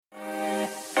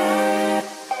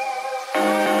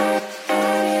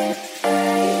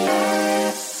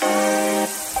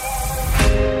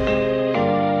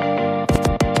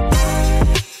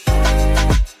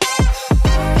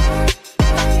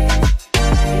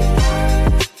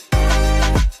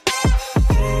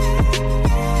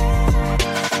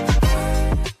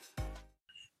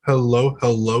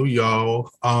Hello,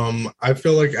 y'all. I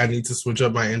feel like I need to switch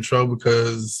up my intro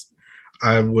because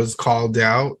I was called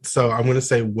out. So I'm gonna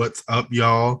say what's up,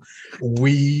 y'all.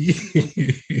 We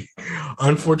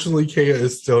unfortunately Kaya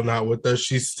is still not with us.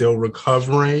 She's still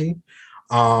recovering.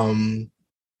 Um,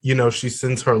 she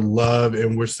sends her love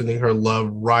and we're sending her love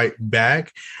right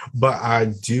back. But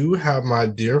I do have my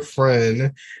dear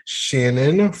friend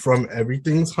Shannon from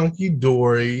Everything's Hunky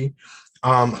Dory.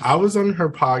 I was on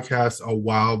her podcast a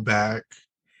while back,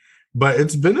 but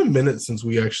it's been a minute since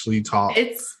we actually talked.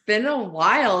 It's been a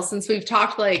while since we've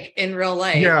talked like in real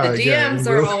life. Yeah, the DMs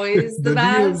are always the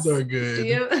best. DMs are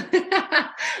good.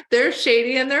 They're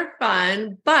shady and they're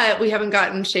fun, but we haven't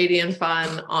gotten shady and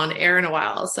fun on air in a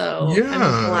while. So yeah.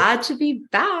 I'm glad to be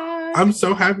back. I'm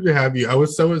so happy to have you. I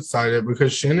was so excited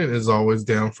because Shannon is always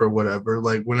down for whatever.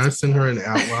 Like when I send her an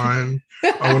outline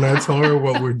or when I tell her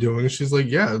what we're doing, she's like,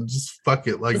 yeah, just fuck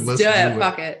it. Like, let's do it.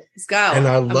 Fuck it. Let's go. And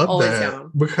I love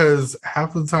that because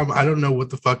half of the time I don't know what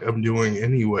the fuck I'm doing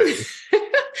anyway.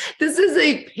 This is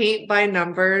a paint by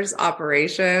numbers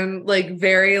operation, like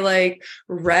very like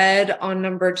red on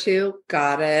number 2.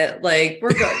 Got it. Like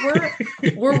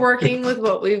we're working with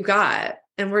what we've got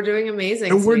and we're doing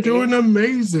amazing. And we're doing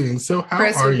amazing. So how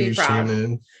Chris are you,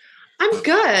 Shannon? I'm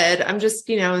good. I'm just,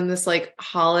 in this like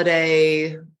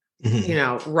holiday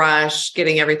rush,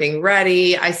 getting everything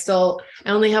ready. I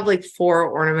only have like 4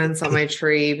 ornaments on my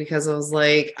tree because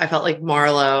I felt like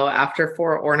Marlo after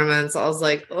 4 ornaments. I was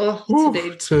like, oh,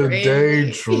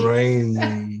 today drained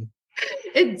me.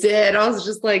 It did. I was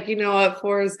just like, you know what?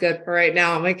 4 is good for right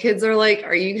now. My kids are like,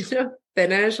 are you going to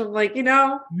finish? I'm like, I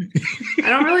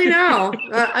don't really know.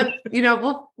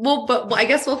 But I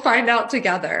guess we'll find out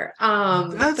together.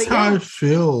 That's how I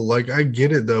feel. Like, I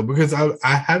get it though, because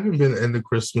I haven't been in the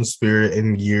Christmas spirit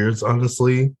in years,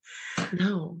 honestly.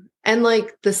 No. And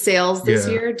like the sales this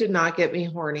year did not get me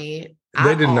horny.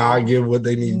 They did not give what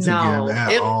they need to give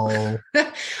at all.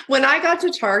 When I got to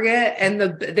Target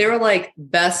and they were like,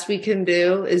 best we can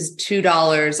do is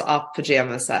 $2 off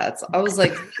pajama sets. I was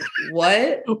like,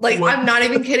 what? Like, what? I'm not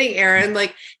even kidding, Aaron.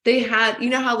 Like they had,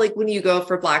 how like when you go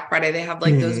for Black Friday, they have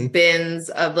like those bins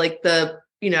of like the,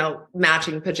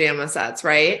 matching pajama sets,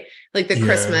 right? Like the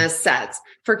Christmas sets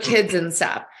for kids and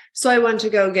stuff. So I went to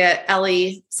go get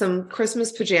Ellie some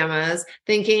Christmas pajamas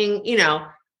thinking,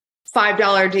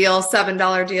 $5 deal,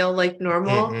 $7 deal, like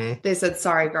normal. They said,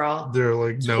 sorry, girl. They're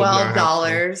like, no,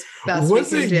 $12.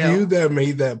 Was it you that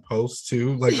made that post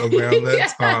too? Like around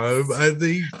that time, I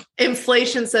think.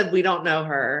 Inflation said, we don't know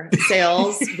her.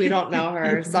 Sales, we don't know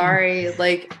her. Sorry.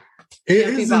 Like, it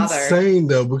is insane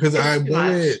though, because I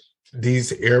wanted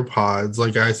these AirPods.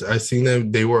 Like I seen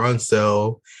them, they were on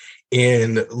sale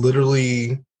and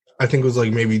literally, I think it was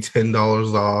like maybe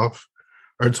 $10 off.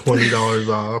 Or $20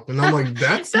 off, and I'm like,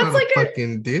 that's not like a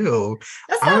fucking deal.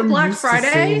 That's not Black Friday.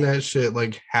 To seeing that shit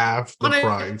like half the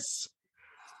price.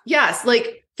 Yes,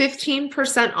 like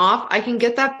 15% off. I can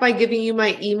get that by giving you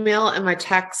my email and my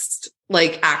text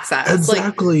like access.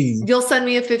 Exactly. Like, you'll send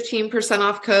me a 15%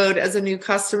 off code as a new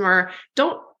customer.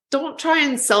 Don't try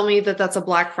and sell me that that's a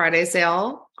Black Friday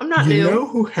sale. I'm not new. You know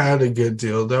who had a good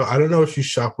deal though? I don't know if you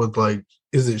shop with like,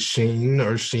 is it Shein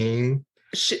or Shein?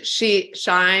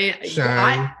 Shine.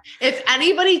 If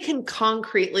anybody can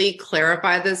concretely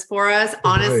clarify this for us,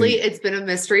 honestly, It's been a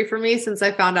mystery for me since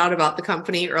I found out about the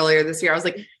company earlier this year. I was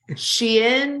like,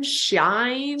 Shine.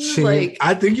 Like,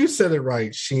 I think you said it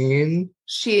right. Sheen.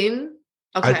 Okay,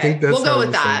 I think that's we'll go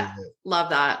with that. Love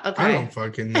that. Okay. I don't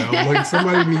fucking know. Like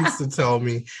somebody needs to tell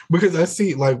me because I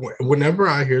see like whenever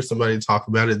I hear somebody talk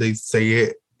about it, they say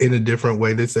it in a different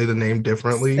way. They say the name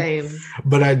differently. Same.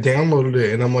 But I downloaded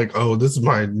it and I'm like, oh, this is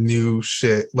my new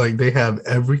shit. Like they have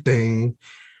everything.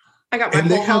 I got my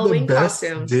whole Halloween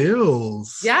costume.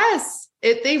 Deals. Yes.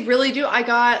 They really do. I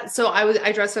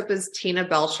dressed up as Tina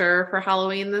Belcher for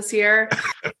Halloween this year.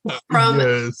 From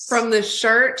the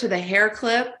shirt to the hair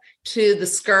clip to the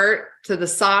skirt to the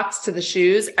socks to the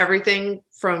shoes, everything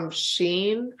from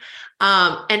Shein.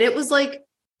 And it was like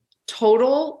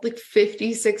total like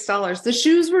 $56. The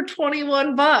shoes were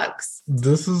 $21.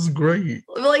 This is great.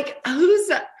 Like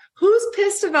who's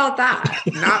pissed about that?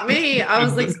 Not me. I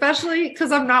was like, especially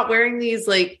because I'm not wearing these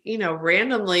like,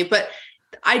 randomly, but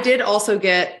I did also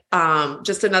get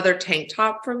just another tank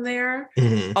top from there.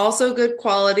 Also good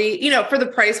quality, for the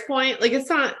price point. Like it's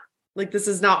not like this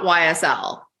is not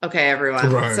YSL. Okay, everyone.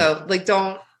 Right. So like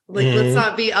don't let's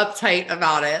not be uptight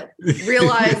about it.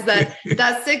 Realize that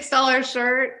 $6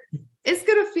 shirt is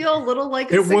gonna feel a little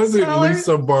like it wasn't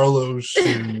Lisa Barlow's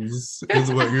shoes,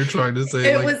 is what you're trying to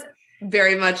say. It was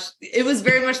very much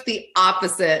the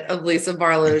opposite of Lisa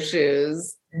Barlow's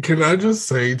shoes. Can I just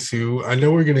say too, I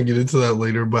know we're gonna get into that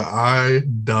later, but I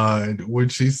died when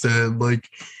she said like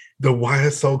the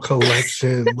YSL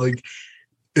collection, like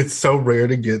it's so rare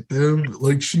to get them.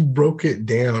 Like she broke it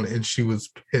down and she was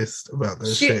pissed about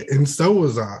that shit. And so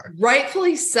was I.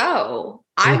 Rightfully so.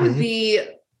 I would be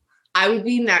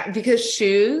because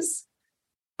shoes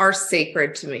are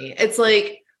sacred to me. It's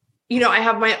like, I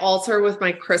have my altar with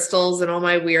my crystals and all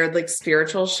my weird like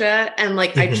spiritual shit. And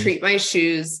like, I treat my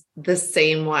shoes the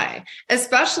same way,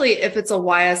 especially if it's a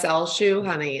YSL shoe,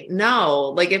 honey. No,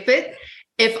 like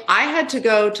if I had to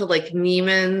go to like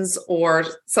Neiman's or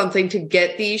something to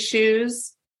get these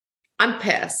shoes, I'm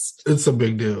pissed. It's a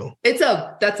big deal. That's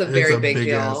a very big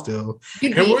deal.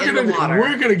 And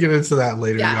we're gonna get into that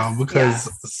later, y'all, because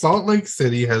Salt Lake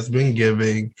City has been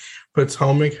giving,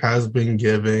 Potomac has been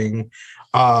giving.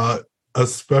 A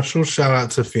special shout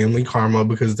out to Family Karma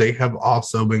because they have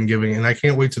also been giving, and I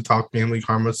can't wait to talk Family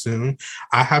Karma soon.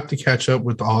 I have to catch up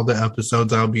with all the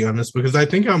episodes, I'll be honest, because I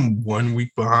think I'm 1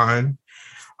 week behind.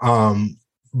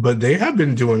 But they have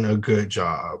been doing a good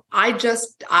job. I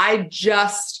just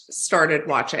started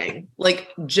watching,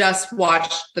 just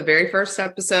watched the very first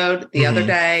episode the other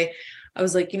day. I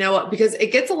was like, you know what? Because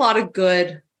it gets a lot of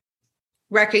good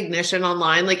recognition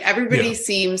online. Like everybody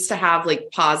seems to have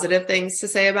like positive things to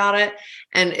say about it.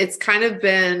 And it's kind of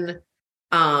been,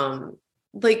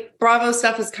 like Bravo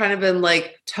stuff has kind of been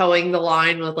like towing the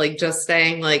line with like just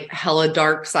staying like hella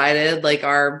dark sided, like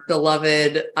our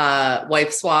beloved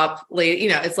wife swap lady,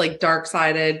 it's like dark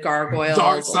sided gargoyles.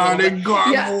 Dark sided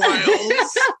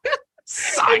gargoyles.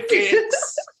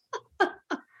 Psychics.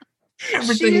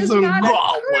 Everything is not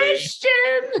a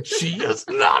Christian. She is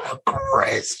not a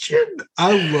Christian.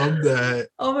 I love that.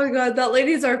 Oh my God, that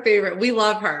lady's our favorite. We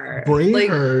love her. Bring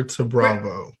her to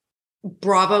Bravo.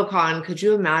 BravoCon, could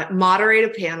you imagine? Moderate a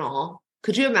panel.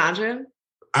 Could you imagine?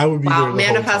 I would be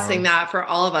manifesting that for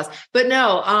all of us. But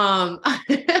no,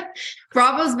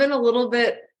 Bravo's been a little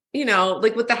bit,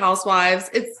 like with the housewives,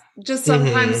 it's just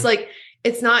sometimes like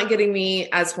it's not getting me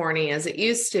as horny as it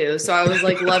used to. So I was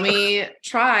like, let me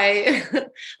try.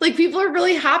 Like people are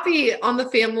really happy on the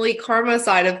Family Karma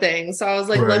side of things. So I was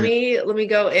like, let me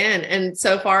go in. And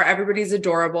so far everybody's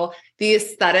adorable. The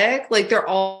aesthetic, like they're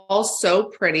all so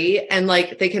pretty and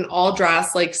like they can all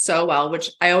dress like so well, which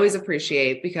I always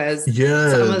appreciate because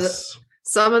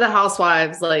some of the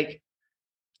housewives, like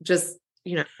just,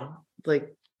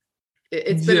 like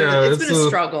it's been a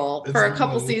struggle for a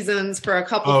couple seasons, for a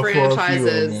couple franchises. For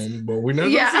a few of them, but we never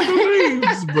see the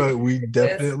names, but we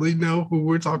definitely know who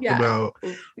we're talking about.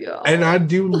 Yeah. And I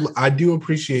do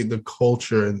appreciate the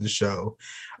culture in the show.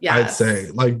 Yes. I'd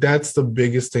say like that's the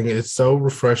biggest thing. It's so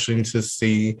refreshing to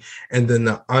see. And then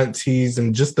the aunties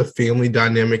and just the family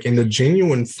dynamic and the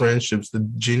genuine friendships, the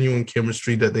genuine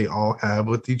chemistry that they all have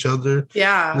with each other.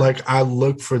 Yeah. Like I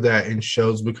look for that in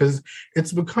shows because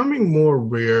it's becoming more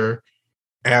rare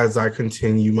as I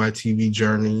continue my TV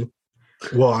journey.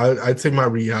 Well, I'd say my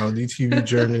reality TV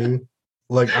journey.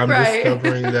 Like I'm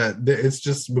discovering that it's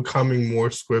just becoming more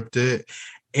scripted.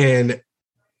 And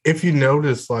if you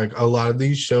notice, like a lot of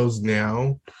these shows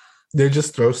now, they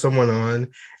just throw someone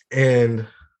on and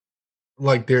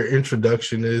like their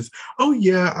introduction is, oh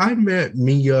yeah, I met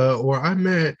Mia or I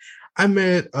met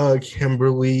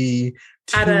Kimberly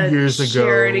 2 years ago.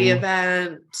 Charity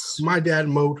event. My dad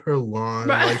mowed her lawn.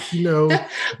 Right. Like,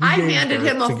 I handed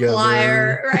him a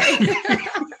flyer. Right.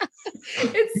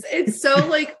 It's so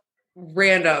like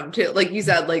random too. Like you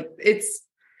said, like it's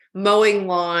mowing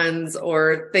lawns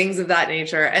or things of that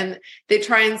nature. And they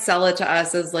try and sell it to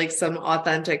us as like some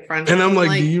authentic friendship. And I'm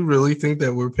like, do you really think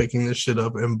that we're picking this shit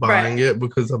up and buying it?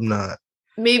 Because I'm not.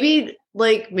 Maybe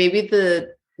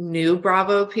the new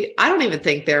Bravo I don't even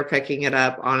think they're picking it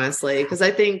up, honestly, because I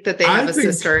think that they have a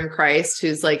sister in Christ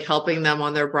who's like helping them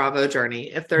on their Bravo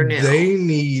journey if they're new. They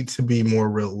need to be more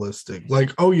realistic.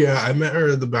 Like, oh yeah, I met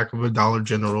her at the back of a Dollar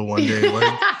General one day.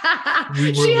 Like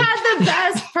she had the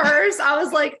best purse. I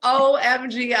was like,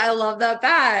 OMG, I love that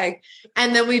bag.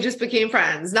 And then we just became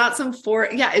friends. Not some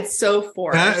it's so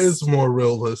forced. That is more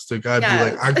realistic. I'd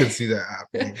be like, I could see that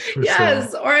happening.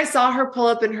 Yes. Sure. Or I saw her pull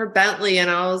up in her Bentley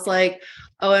and I was like,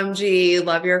 OMG,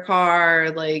 love your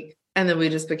car. Like, and then we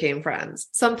just became friends.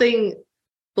 Something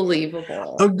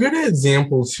believable. A good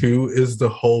example too is the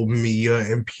whole Mia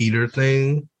and Peter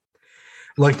thing.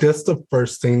 Like that's the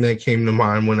first thing that came to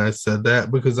mind when I said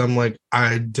that, because I'm like,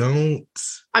 I'm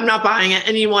not buying it.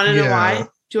 And you want to know why?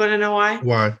 Do you want to know why?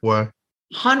 Why?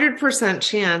 100%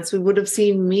 chance we would have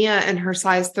seen Mia in her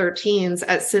size 13s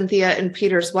at Cynthia and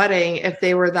Peter's wedding if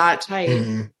they were that tight.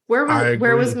 Mm, where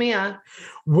was Mia?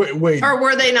 Wait. Or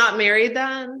were they not married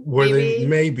then?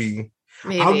 Maybe.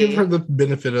 I'll give her Maybe. the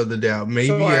benefit of the doubt. Maybe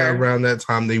Sure. around that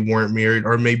time they weren't married,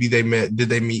 or maybe they met. Did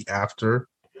they meet after?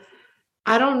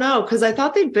 I don't know, because I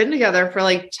thought they'd been together for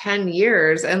like 10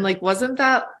 years. And like, wasn't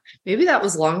that maybe that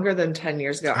was longer than 10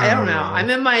 years ago? I I don't don't know. I'm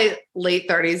know. in my late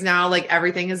 30s now. Like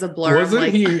everything is a blur. I'm Wasn't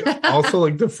like, he also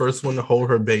like the first one to hold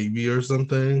her baby or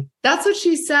something? that's what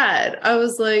she said. I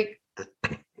was like,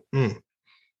 Mm.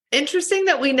 interesting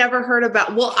that we never heard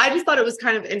about. Well, I just thought it was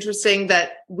kind of interesting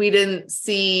that we didn't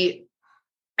see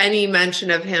any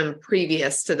mention of him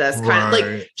previous to this, kind of like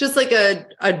Right. just like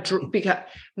because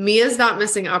Mia's not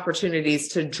missing opportunities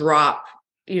to drop,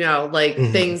 like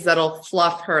Mhm. things that'll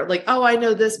fluff her, like, oh, I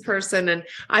know this person and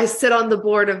I sit on the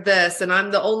board of this and I'm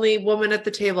the only woman at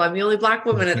the table. I'm the only Black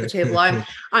woman at the table.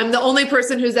 I'm the only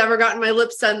person who's ever gotten my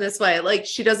lips done this way. Like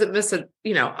she doesn't miss a,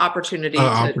 opportunity to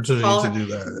Opportunity call to her. do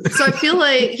that. So I feel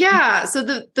like, yeah. So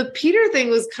the Peter thing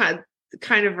was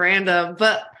kind of random,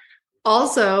 but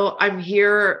also I'm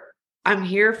here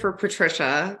for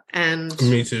Patricia, and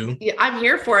Me too. yeah, I'm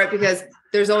here for it because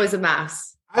there's always a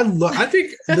mess. I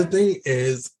think the thing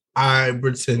is I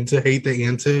pretend to hate the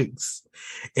antics,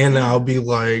 and I'll be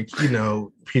like,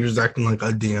 Peter's acting like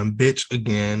a damn bitch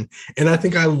again. And I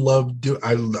think I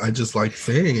I just like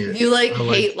saying it. You like I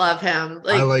hate love him.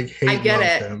 Like I like hate I get love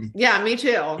it. him. Yeah, me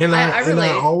too. And I and I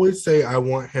relate. always say I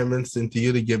want him and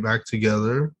Cynthia to get back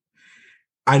together.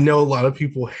 I know a lot of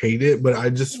people hate it, but I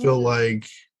just feel like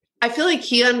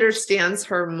he understands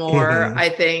her more, I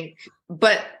think,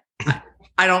 but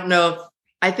I don't know if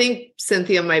I think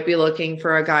Cynthia might be looking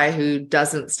for a guy who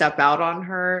doesn't step out on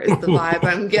her is the vibe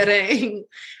I'm getting.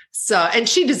 So, and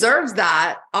she deserves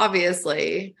that,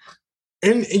 obviously.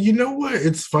 And you know what?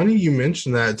 It's funny you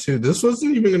mentioned that too. This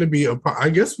wasn't even going to be I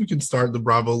guess we could start the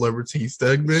Bravo Liberty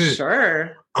segment.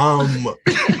 Sure.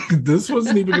 This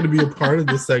wasn't even going to be a part of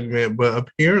the segment, but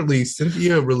apparently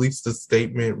Cynthia released a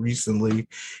statement recently,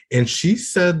 and she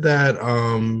said that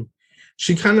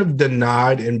she kind of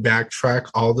denied and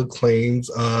backtracked all the claims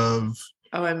of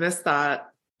I missed that.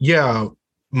 Yeah,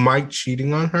 Mike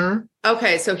cheating on her.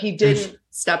 Okay, so he didn't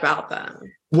step out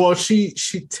then. Well, she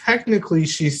technically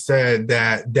she said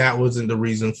that wasn't the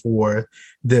reason for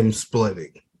them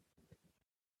splitting.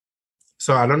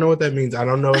 So I don't know what that means. I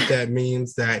don't know if that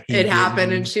means that it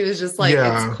happened and she was just like,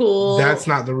 yeah, it's cool. That's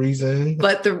not the reason.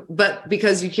 But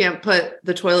because you can't put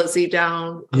the toilet seat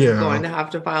down, I'm going to have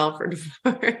to file for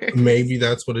divorce. Maybe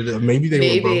that's what it is. Maybe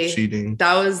they were both cheating.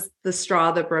 That was the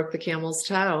straw that broke the camel's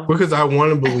toe. Because I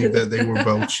want to believe that they were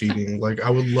both cheating. Like,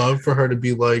 I would love for her to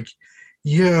be like,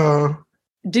 yeah.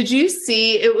 Did you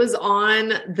see it was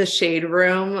on the Shade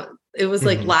Room? It was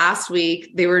like last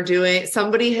week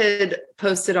somebody had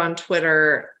posted on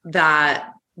Twitter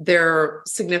that their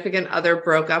significant other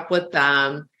broke up with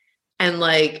them and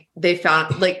like they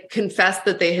confessed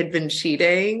that they had been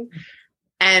cheating,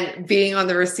 and being on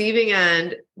the receiving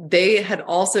end, they had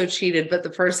also cheated, but the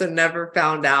person never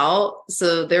found out.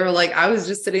 So they were like, I was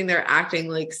just sitting there acting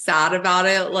like sad about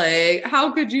it. Like,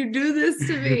 how could you do this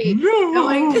to me?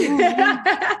 Knowing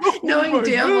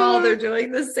damn well they're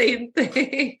doing the same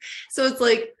thing. So it's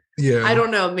like, yeah, I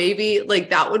don't know. Maybe like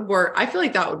that would work. I feel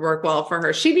like that would work well for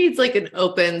her. She needs like an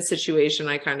open situation.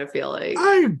 I kind of feel like.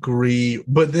 I agree.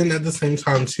 But then at the same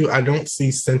time too, I don't see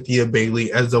Cynthia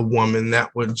Bailey as a woman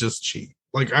that would just cheat.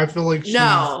 Like, I feel like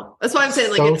that's why I'm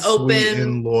saying like an open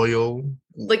and loyal,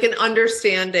 like an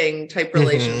understanding type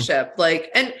relationship. Like,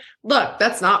 and look,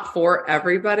 that's not for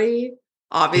everybody,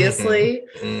 obviously.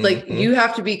 Like you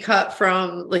have to be cut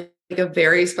from like a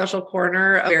very special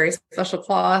corner, a very special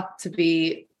cloth to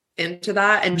be into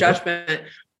that and judgment.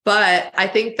 But I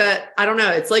think that, I don't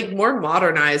know, it's like more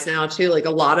modernized now too. Like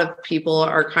a lot of people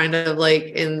are kind of like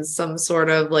in some sort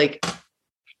of like,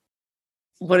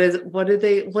 what did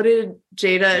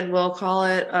Jada and Will call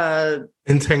it?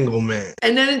 Entanglement.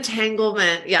 And then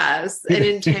entanglement. Yes. An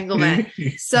entanglement.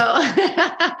 So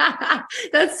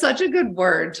that's such a good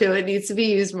word too. It needs to be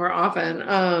used more often.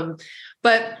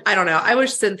 But I don't know. I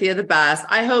wish Cynthia the best.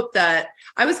 I hope that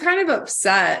I was kind of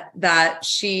upset that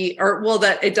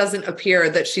that it doesn't appear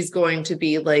that she's going to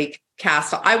be like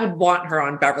cast. I would want her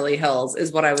on Beverly Hills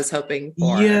is what I was hoping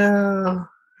for. Yeah.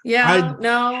 Yeah,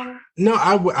 no,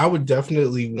 I would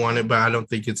definitely want it, but I don't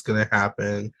think it's gonna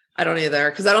happen. I don't either,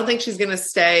 because I don't think she's gonna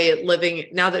stay living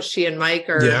now that she and Mike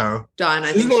are done.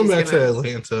 I think she's going back to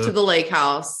Atlanta, to the lake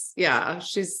house. Yeah,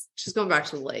 she's going back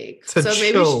to the lake. So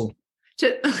chill.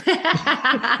 Maybe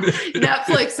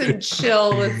Netflix and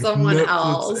chill with someone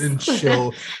else and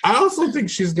chill. I also think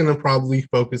she's gonna probably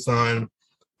focus on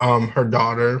her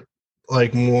daughter,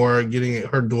 like more getting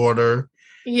her daughter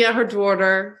Yeah, her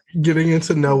daughter. Getting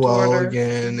into Noelle daughter.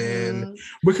 again. And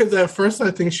because at first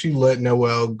I think she let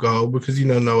Noelle go because, you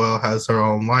know, Noelle has her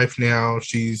own life now.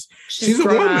 She's a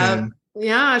woman. Up.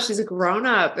 Yeah, she's a grown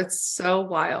up. It's so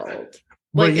wild.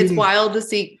 But it's wild to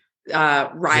see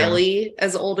Riley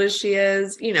as old as she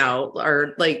is, you know,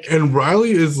 or like. And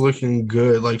Riley is looking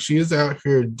good. Like she is out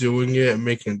here doing it,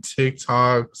 making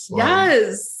TikToks.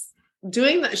 Yes.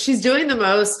 She's doing the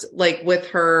most, like with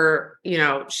her, you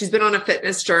know, she's been on a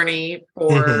fitness journey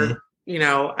for, you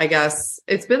know, I guess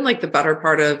it's been like the better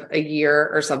part of a year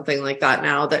or something like that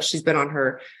now that she's been on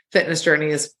her fitness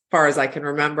journey as far as I can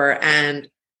remember. And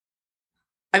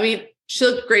I mean, she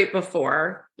looked great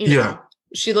before, you know,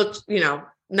 she looked, you know,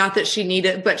 not that she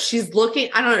needed, but she's looking,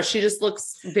 I don't know, she just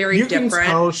looks very different. You can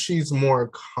tell she's more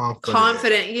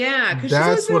confident. Yeah.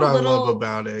 That's what I love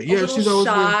about it. Yeah, she's always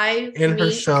shy, been in her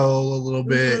shell a little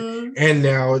bit. And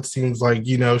now it seems like,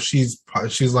 you know, she's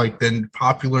like the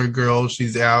popular girl.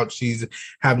 She's out, she's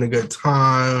having a good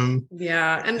time.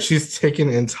 Yeah. And she's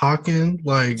ticking and talking.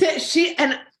 Like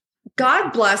and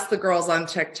God bless the girls on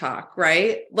TikTok,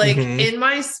 right? Like in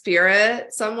my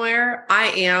spirit somewhere, I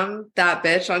am that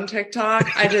bitch on TikTok.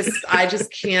 I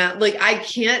just can't, like, I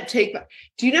can't take.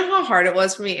 Do you know how hard it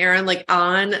was for me, Aaron? Like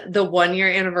on the 1 year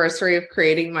anniversary of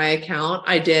creating my account,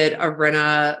 I did a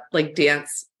Rinna like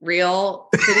dance reel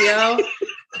video.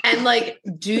 And like,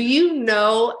 do you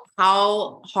know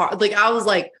how hard, like, I was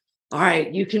like, all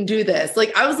right, you can do this.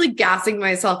 Like, I was like gassing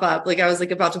myself up. Like I was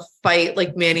like about to fight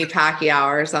like Manny Pacquiao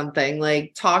or something,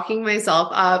 like talking myself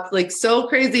up, like so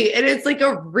crazy. And it's like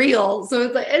a reel. So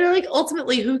it's like, and like,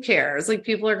 ultimately who cares? Like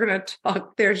people are going to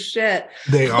talk their shit.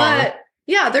 They are. But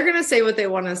yeah, they're going to say what they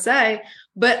want to say.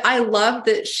 But I love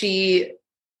that she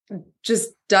just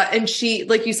does. And she,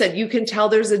 like you said, you can tell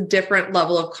there's a different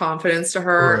level of confidence to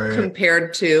her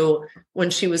compared to when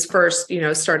she was first, you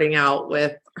know, starting out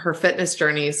with her fitness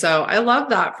journey. So I love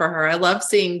that for her. I love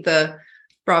seeing the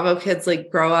Bravo kids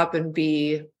like grow up and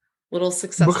be little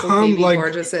successful baby like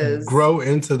gorgeouses, grow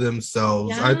into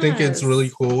themselves. I think it's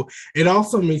really cool. It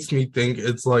also makes me think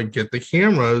it's like, get the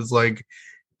cameras, like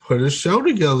put a show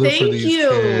together for these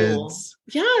kids.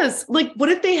 Yes. Like what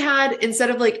if they had,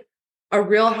 instead of like a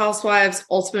Real Housewives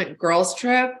Ultimate Girls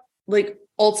Trip, like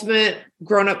Ultimate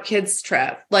Grown-Up Kids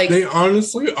Trip? Like they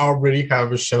honestly already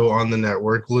have a show on the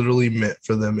network literally meant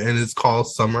for them, and it's called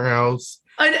Summer House.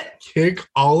 Kick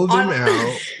all of them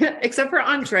out. Except for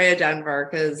Andrea Denver,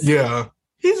 because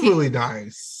he's really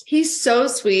nice. He's so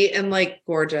sweet and like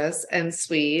gorgeous and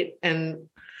sweet, and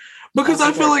because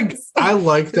I feel like I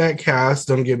like that cast,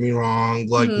 don't get me wrong,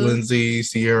 like Lindsay,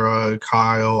 Sierra,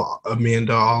 Kyle,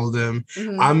 Amanda, all of them.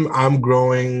 I'm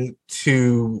growing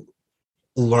to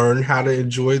learn how to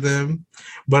enjoy them,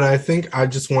 but I think I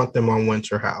just want them on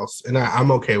Winter House, and I'm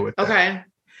okay with that. Okay.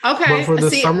 But for the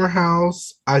Summer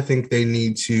House, I think they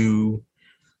need to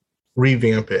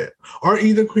revamp it, or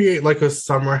either create like a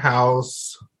Summer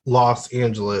House Los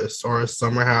Angeles or a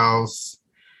Summer House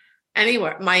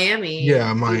anywhere, Miami.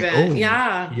 Yeah, Miami.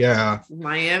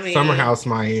 Summer House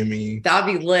Miami.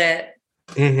 That'd be lit.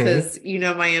 Because you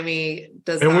know Miami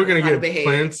does. And we're gonna get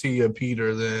plenty of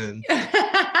Peter then.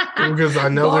 Because I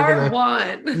know bar they're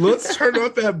gonna. 1. Let's turn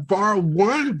up at bar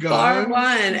 1, guys. Bar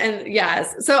 1, and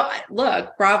yes. So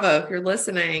look, Bravo, if you're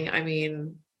listening. I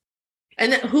mean,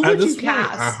 and who would you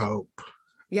cast? I hope.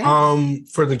 Yeah.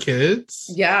 For the kids.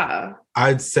 Yeah.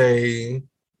 I'd say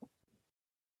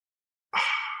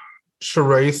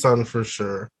Sheree's son for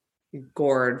sure.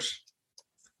 Gorge.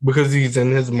 Because he's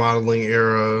in his modeling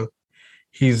era.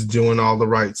 He's doing all the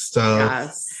right stuff.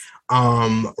 Yes.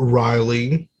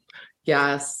 Riley.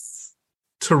 Yes.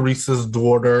 Teresa's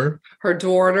daughter. Her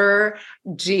daughter,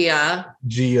 Gia.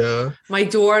 My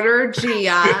daughter,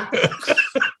 Gia.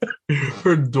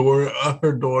 her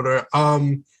daughter.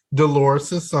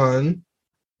 Dolores' son.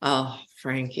 Oh,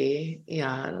 Frankie.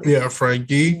 Yeah. Yeah,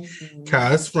 Frankie.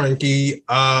 Cass, Frankie.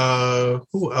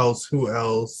 Who else? Who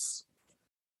else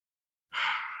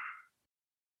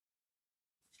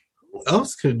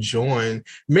could join?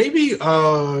 Maybe you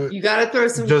gotta throw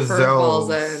some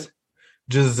curveballs in.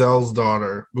 Giselle's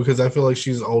daughter, because I feel like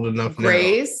she's old enough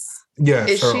Grace? now.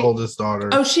 Yes, her oldest daughter.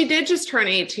 Oh, she did just turn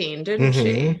 18, didn't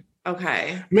she?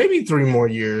 Okay. Maybe 3 more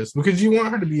years, because you want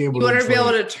her to be able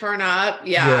to turn up.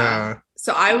 Yeah.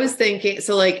 So I was thinking,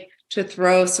 like to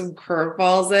throw some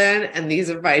curveballs in, and these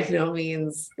are by no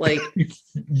means like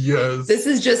yes. This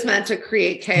is just meant to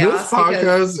create chaos. This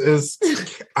podcast is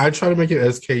I try to make it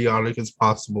as chaotic as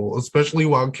possible, especially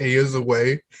while Kay is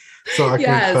away. So I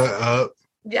can cut up.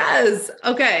 Yes.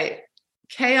 Okay.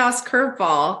 Chaos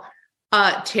curveball.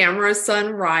 Tamara's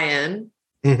son Ryan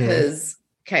is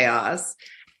chaos.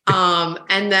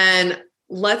 And then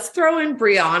let's throw in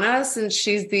Brianna since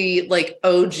she's the like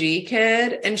OG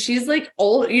kid and she's like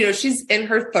old, she's in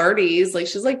her 30s, like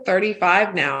she's like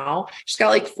 35 now. She's got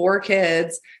like 4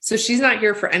 kids. So she's not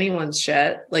here for anyone's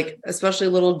shit, like especially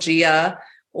little Gia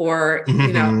or,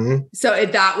 so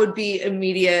that would be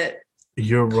immediate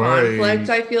conflict,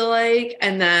 I feel like.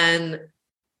 And then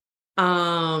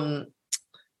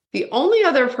the only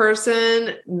other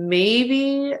person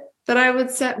maybe that I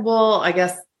would say, well, I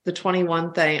guess the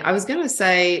 21 thing. I was going to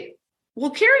say,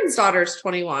 well, Karen's daughter's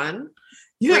 21.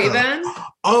 Yeah. Raven.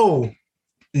 Oh,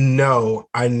 no.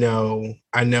 I know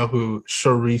who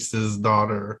Sharice's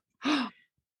daughter.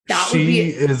 She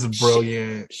is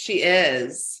brilliant. She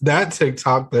is. That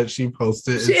TikTok that she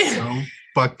posted is so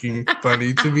fucking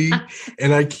funny to me.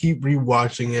 And I keep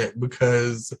rewatching it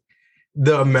because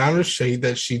the amount of shade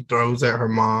that she throws at her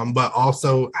mom, but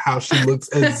also how she looks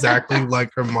exactly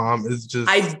like her mom is just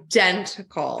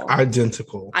identical. Carbon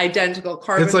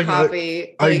it's like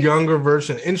copy. A younger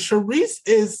version. And Charisse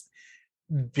is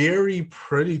very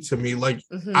pretty to me. Like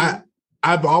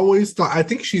I've always thought, I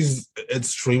think she's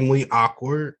extremely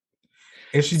awkward.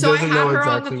 And she doesn't know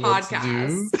exactly what to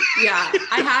do. Yeah,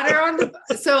 I had her on the...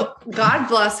 So God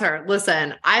bless her.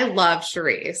 Listen, I love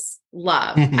Charisse.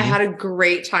 Love. I had a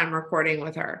great time recording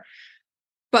with her.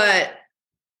 But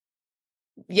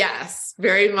yes,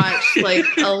 very much like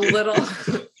a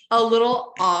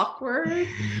little awkward.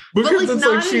 Because it's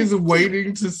like she's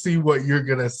waiting to see what you're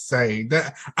going to say.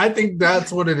 That I think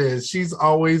that's what it is. She's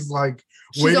always like...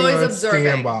 She's always observing.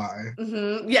 Standby.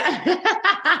 Yeah.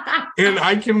 And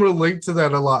I can relate to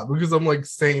that a lot because I'm like,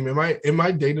 same. In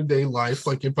my day-to-day life,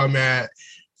 like if I'm at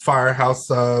Firehouse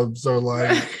Subs or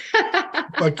like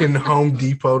fucking Home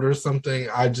Depot or something,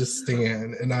 I just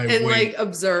stand and wait. Like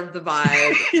observe the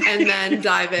vibe and then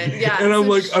dive in. Yeah. And I'm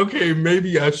like, okay,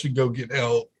 maybe I should go get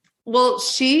help. Well,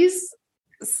 she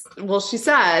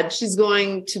said she's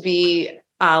going to be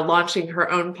launching her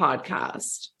own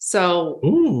podcast. So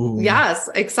yes,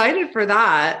 excited for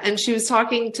that. And she was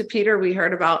talking to Peter. We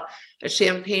heard about a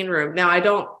champagne room. Now I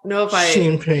don't know if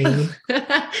champagne.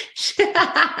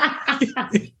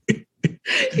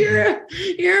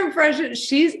 Your impression.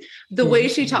 She's the way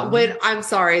she talked.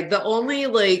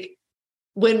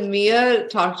 When Mia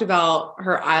talked about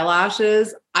her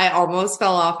eyelashes, I almost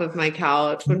fell off of my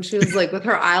couch when she was like with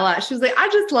her eyelash. She was like, I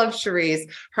just love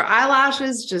Charisse. Her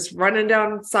eyelashes just running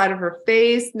down the side of her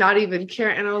face, not even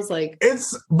caring. And I was like,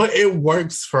 but it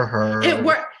works for her.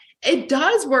 It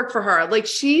does work for her. Like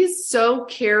she's so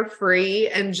carefree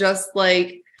and just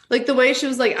like the way she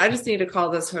was like, I just need to call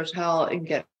this hotel and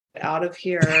get out of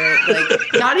here. Like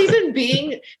not even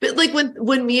being, but like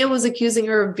when Mia was accusing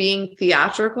her of being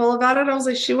theatrical about it, I was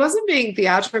like, she wasn't being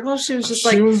theatrical. She was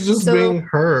just being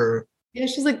her. Yeah,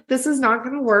 she's like, this is not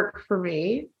going to work for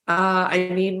me. I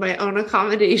need my own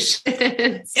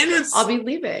accommodations. And I'll be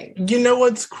leaving. You know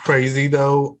what's crazy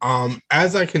though?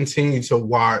 As I continue to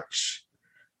watch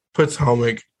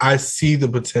Potomac, I see the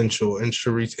potential in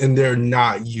Charisse, and they're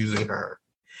not using her.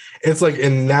 It's like,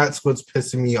 and that's what's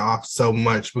pissing me off so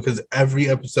much because every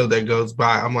episode that goes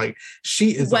by, I'm like,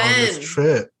 she is on this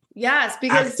trip. Yes,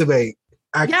 because activate.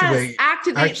 Yes,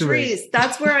 activate Charisse.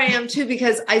 That's where I am too,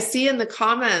 because I see in the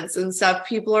comments and stuff,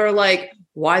 people are like,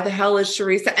 why the hell is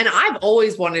Charisse? And I've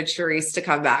always wanted Charisse to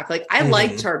come back. Like I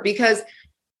liked her because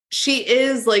she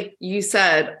is, like you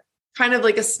said, kind of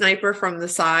like a sniper from the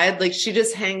side. Like she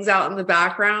just hangs out in the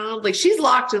background. Like she's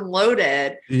locked and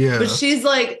loaded. Yeah. But she's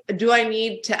like, do I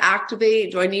need to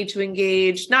activate? Do I need to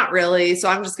engage? Not really. So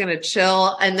I'm just going to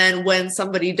chill. And then when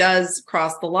somebody does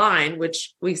cross the line,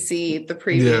 which we see the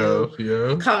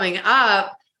preview coming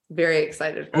up, very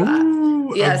excited for that.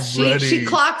 Ooh, yes. She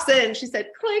clocks in. She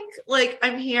said, click, like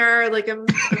I'm here. Like I'm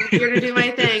here to do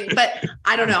my thing. But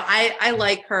I don't know. I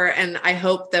like her. And I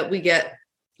hope that we get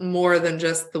more than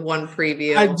just the one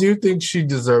preview. I do think she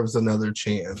deserves another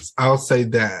chance. I'll say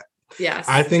that. Yes.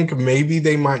 I think maybe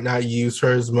they might not use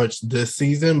her as much this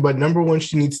season, but number one,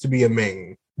 she needs to be a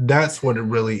main. That's what it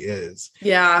really is.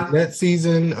 Yeah. That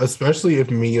season, especially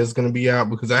if Mia's going to be out,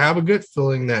 because I have a good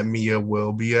feeling that Mia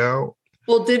will be out.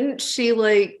 Well, didn't she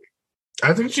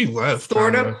I think she left.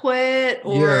 Sort of quit,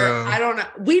 or I don't know.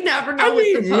 We never know.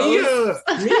 Mia,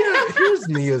 here's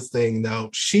Mia's thing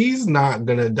though. She's not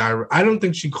gonna I don't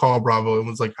think she called Bravo and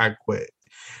was like, I quit.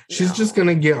 She's just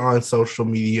gonna get on social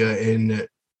media and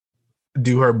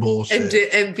do her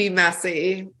bullshit and be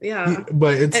messy. Yeah.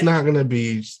 But it's not gonna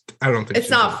be, I don't think it's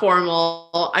not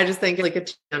formal. I just think like a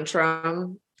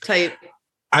tantrum type.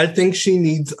 I think she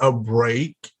needs a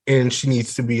break and she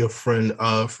needs to be a friend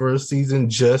of for a season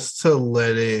just to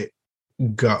let it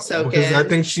go. Because I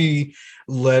think she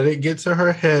let it get to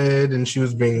her head, and she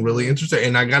was being really interested.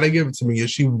 And I gotta give it to Mia.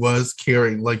 She was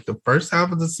carrying, like, the first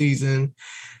half of the season.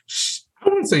 I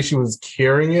wouldn't say she was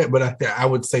carrying it, but I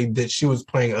would say that she was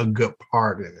playing a good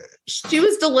part in it. She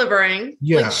was delivering.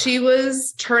 Yeah. Like, she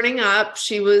was turning up.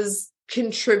 She was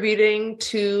contributing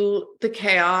to the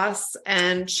chaos,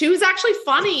 and she was actually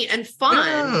funny and fun.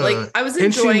 Yeah. Like, I was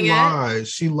enjoying it.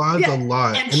 She lies a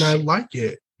lot, and I like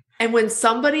it. And when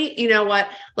somebody, you know what,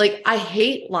 like, I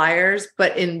hate liars,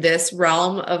 but in this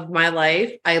realm of my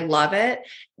life, I love it,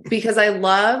 because I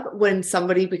love when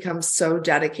somebody becomes so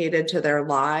dedicated to their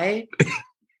lie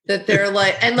that they're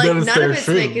like, and like, none of it's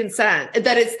making sense,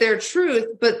 that it's their truth,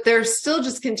 but they're still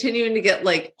just continuing to get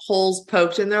like holes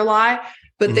poked in their lie.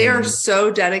 But they are so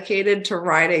dedicated to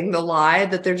writing the lie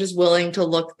that they're just willing to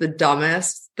look the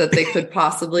dumbest that they could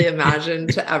possibly imagine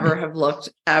to ever have looked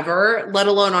ever, let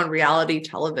alone on reality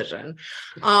television.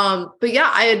 But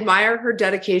yeah, I admire her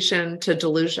dedication to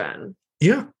delusion.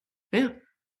 Yeah. Yeah.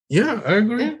 Yeah, I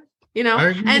agree. Yeah. You know,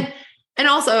 and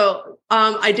also,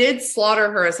 I did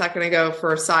slaughter her a second ago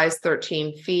for size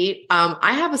 13 feet.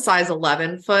 I have a size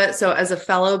 11 foot. So as a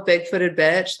fellow big-footed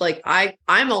bitch, like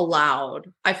I'm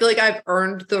allowed. I feel like I've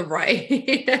earned the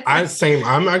right.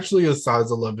 I'm actually a size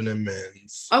 11 in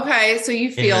men's. Okay. So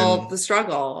you feel the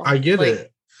struggle. I get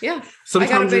it. Yeah.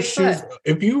 Sometimes your shoes,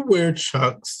 if you wear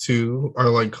Chucks too, or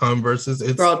like Converses,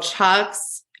 it's... Girl,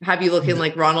 Chucks have you looking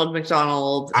like Ronald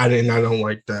McDonald. I don't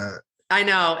like that. I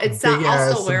know. It's sad.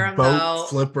 I'll still wear them though.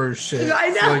 Flipper shit. I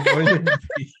know.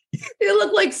 They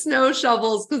look like snow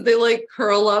shovels because they like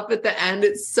curl up at the end.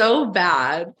 It's so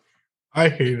bad. I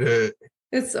hate it.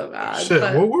 It's so bad. Shit.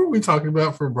 What were we talking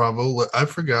about for Bravo? I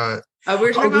forgot. We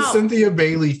were talking about the Cynthia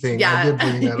Bailey thing. Yeah. I did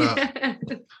bring that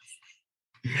up.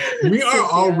 We are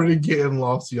already getting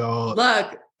lost, y'all.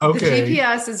 Look. Okay. The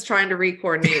GPS is trying to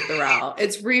re-coordinate the route.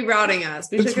 It's rerouting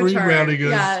us. It's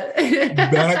rerouting us. Yeah.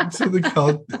 Back to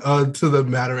the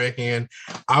matter at hand.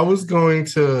 I was going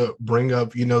to bring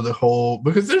up, the whole,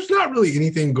 because there's not really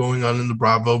anything going on in the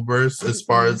Bravo-verse as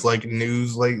far as like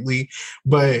news lately,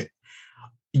 but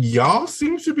y'all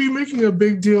seem to be making a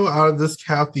big deal out of this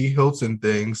Kathy Hilton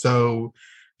thing. So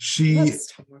she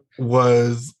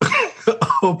was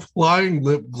applying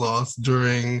lip gloss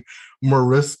during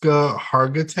Mariska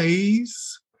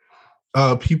Hargitay's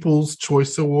People's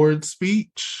Choice Award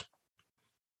speech.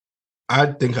 I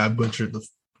think I butchered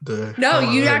the No,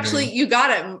 you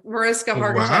got it. Mariska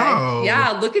Hargitay. Wow.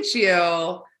 Yeah, look at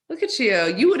you. Look at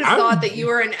you. You would have thought that you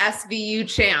were an SVU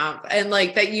champ and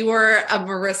like that you were a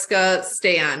Mariska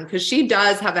stan, because she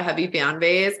does have a heavy fan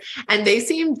base, and they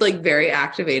seemed like very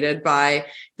activated by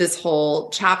this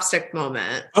whole chapstick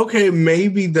moment. Okay,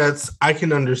 maybe I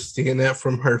can understand that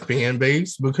from her fan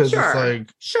base, because it's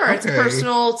like, okay. It's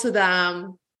personal to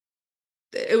them.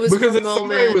 It was because if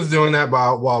somebody was doing that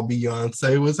while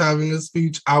Beyonce was having a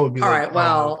speech, I would be all right,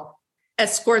 well,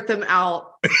 escort them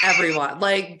out, everyone.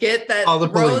 Like, get that,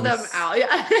 throw them out.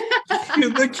 Yeah.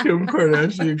 Get the Kim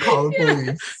Kardashian, call the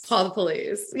police. Call the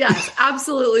police. Yes,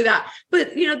 absolutely that.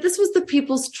 But, this was the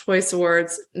People's Choice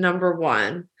Awards, number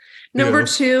one. Number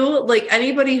two, like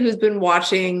anybody who's been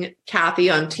watching Kathy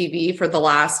on TV for the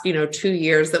last, 2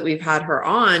 years that we've had her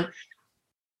on,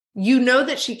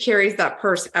 that she carries that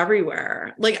purse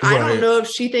everywhere. Like, I don't know if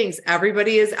she thinks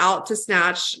everybody is out to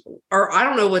snatch, or I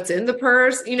don't know what's in the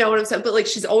purse. You know what I'm saying? But like,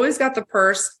 she's always got the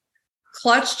purse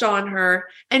clutched on her,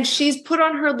 and she's put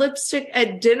on her lipstick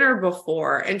at dinner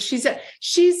before. And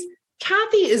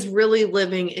Kathy is really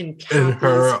living in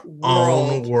her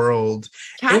own world.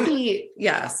 Kathy,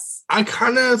 yes. I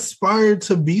kind of aspire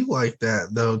to be like that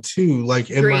though, too, like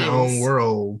in my own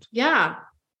world. Yeah.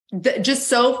 Just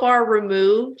so far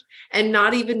removed and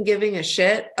not even giving a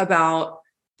shit about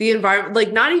the environment,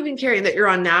 like not even caring that you're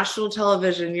on national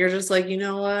television. You're just like, you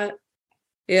know what?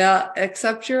 Yeah,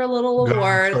 accept your little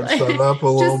award. Touch that up a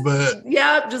little bit.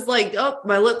 Yeah, just like, oh,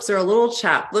 my lips are a little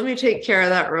chapped. Let me take care of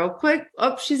that real quick.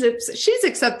 Oh, she's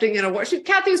accepting an award.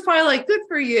 Kathy was probably like, good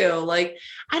for you. Like,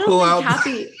 I don't think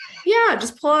Kathy. Yeah,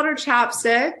 just pull out her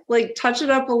chapstick, like touch it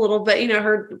up a little bit.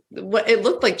 It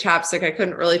looked like chapstick. I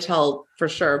couldn't really tell for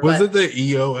sure. Was it the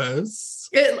EOS?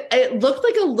 It looked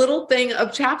like a little thing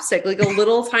of chapstick, like a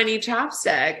little tiny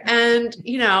chapstick. And,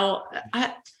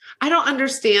 I don't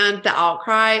understand the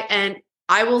outcry. And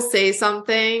I will say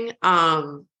something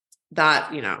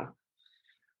that,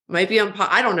 might be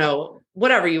I don't know,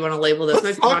 whatever you want to label this.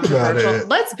 Might be controversial.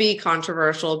 Let's be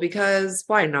controversial, because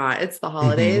why not? It's the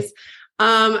holidays.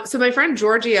 Mm-hmm. So my friend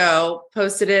Giorgio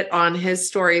posted it on his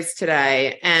stories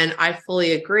today, and I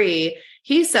fully agree.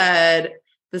 He said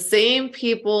the same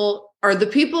people, or the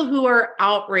people who are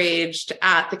outraged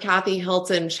at the Kathy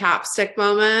Hilton chapstick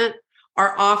moment,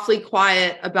 are awfully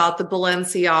quiet about the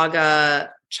Balenciaga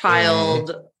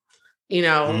child,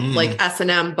 like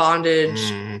S&M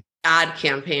bondage ad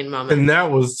campaign moment. And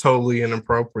that was totally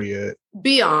inappropriate.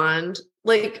 Beyond,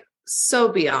 like so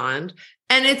beyond.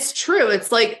 And it's true.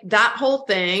 It's like that whole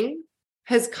thing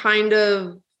has kind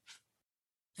of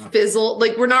fizzled.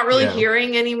 Like we're not really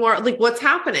hearing anymore. Like what's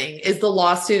happening? Is the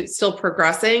lawsuit still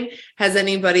progressing? Has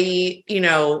anybody,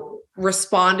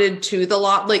 responded to the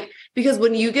law? Like, because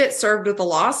when you get served with a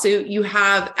lawsuit, you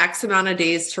have X amount of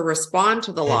days to respond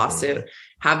to the lawsuit.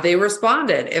 Have they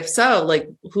responded? If so, like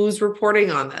who's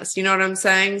reporting on this? You know what I'm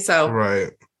saying? So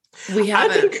right. We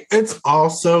haven't. I think it's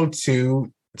also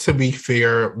to be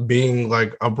fair, being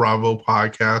like a Bravo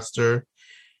podcaster.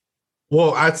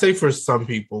 Well, I'd say for some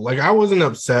people, like I wasn't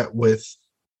upset with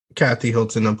Kathy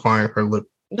Hilton applying her lip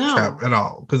cap at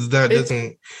all, because that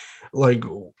doesn't, like,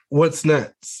 what's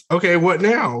next? Okay, what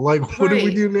now? Like, what do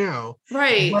we do now?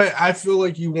 Right. But I feel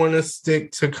like you want to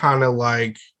stick to kind of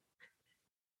like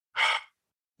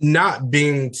not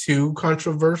being too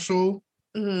controversial.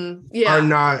 Yeah. Or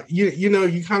not,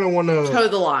 you kind of want to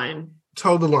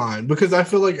toe the line, because I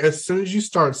feel like as soon as you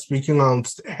start speaking on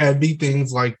heavy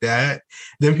things like that,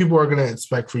 then people are going to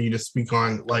expect for you to speak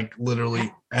on like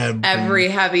literally every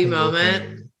heavy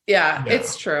moment. Yeah,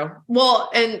 it's true. Well,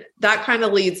 and that kind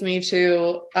of leads me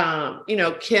to,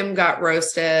 Kim got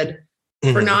roasted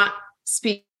for not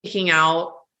speaking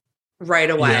out right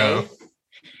away. Yeah.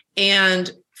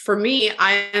 And for me,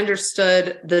 I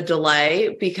understood the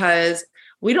delay because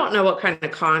we don't know what kind of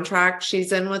contract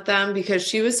she's in with them, because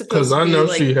she was supposed to be, because I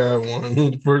know she had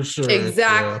one for sure.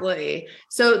 Exactly. Yeah.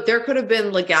 So there could have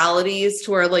been legalities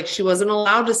to where like she wasn't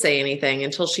allowed to say anything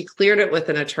until she cleared it with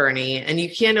an attorney, and you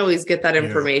can't always get that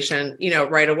information,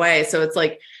 right away. So it's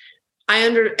like,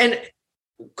 and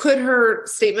could her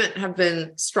statement have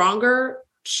been stronger?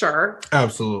 Sure.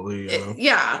 Absolutely.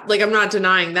 Yeah. Like I'm not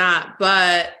denying that,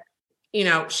 but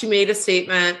she made a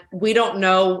statement. We don't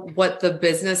know what the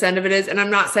business end of it is. And I'm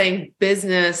not saying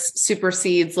business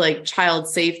supersedes like child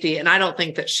safety. And I don't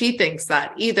think that she thinks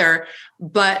that either.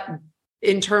 But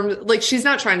in terms, like, she's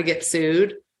not trying to get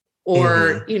sued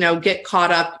or, get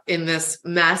caught up in this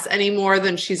mess any more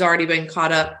than she's already been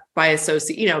caught up by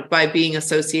by being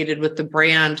associated with the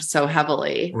brand so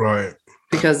heavily. Right.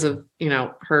 Because of,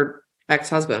 her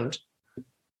ex-husband.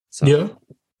 So, yeah.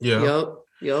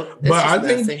 Yep. But I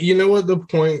think, you know what the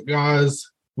point, guys?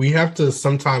 We have to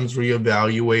sometimes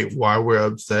reevaluate why we're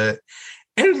upset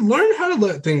and learn how to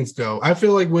let things go. I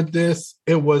feel like with this,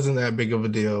 it wasn't that big of a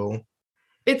deal.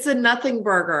 It's a nothing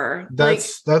burger.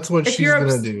 That's what she's going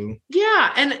to do.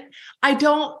 Yeah. And I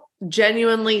don't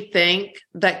genuinely think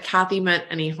that Kathy meant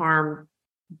any harm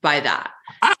by that.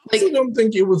 I don't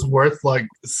think it was worth like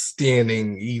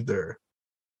standing either.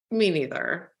 Me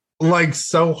neither. Like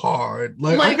so hard.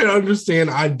 Like I can understand.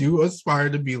 I do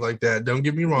aspire to be like that. Don't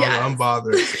get me wrong. Yes. I'm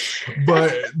bothered.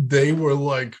 But they were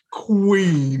like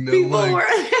queen.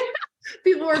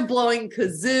 People were blowing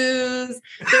kazoos.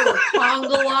 There were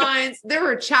conga lines. There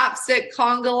were chapstick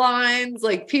conga lines.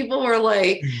 Like people were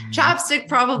like, chapstick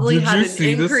probably had an increase. Did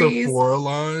you see the Sephora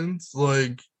lines?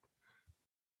 Like,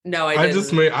 no, I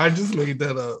didn't. I just made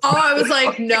that up. Oh, I was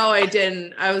like, no, I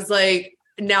didn't. I was like,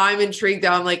 now I'm intrigued.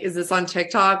 Now I'm like, is this on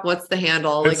TikTok? What's the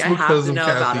handle? Like, I have to know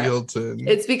about it. Hilton.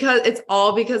 It's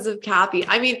all because of Kathy.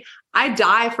 I mean, I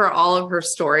die for all of her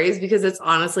stories because it's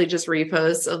honestly just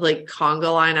reposts of like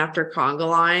conga line after conga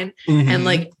line. And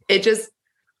like,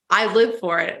 I live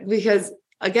for it because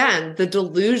again, the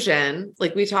delusion,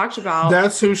 like we talked about.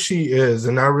 That's who she is.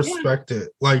 And I respect it.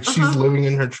 Like she's living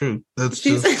in her truth.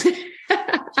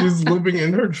 She's living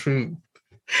in her truth.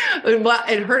 And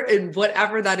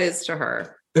whatever that is to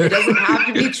her, it doesn't have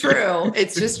to be true.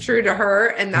 It's just true to her,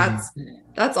 and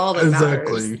that's all that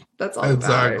matters. That's all.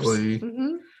 Exactly. That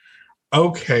matters.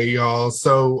 Okay, y'all.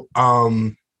 So, now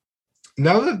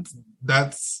that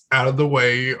that's out of the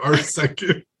way, our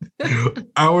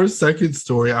second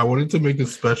story, I wanted to make a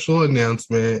special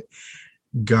announcement,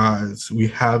 guys. We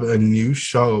have a new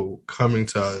show coming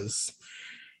to us,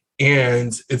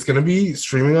 and it's going to be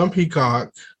streaming on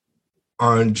Peacock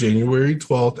on January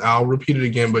 12th. I'll repeat it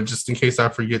again, but just in case I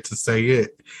forget to say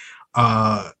it,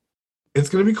 it's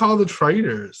going to be called The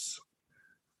Traitors.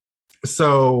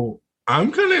 So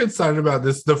I'm kind of excited about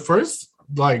this. First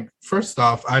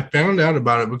off, I found out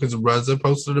about it because Reza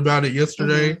posted about it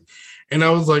yesterday. And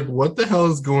I was like, what the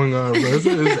hell is going on?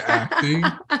 Reza is acting.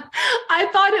 I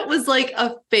thought it was like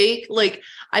a fake, like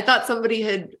I thought somebody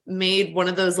had made one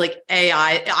of those like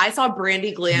AI. I saw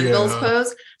Brandy Glanville's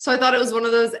post, so I thought it was one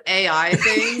of those AI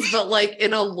things, but like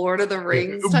in a Lord of the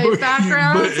Rings type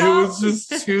background. But it was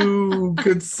just too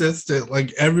consistent.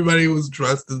 Like everybody was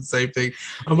dressed in the same thing.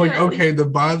 I'm like, okay, the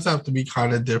vibes have to be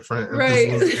kind of different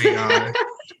if this was AI.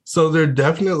 So they're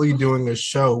definitely doing a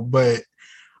show, but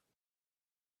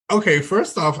okay,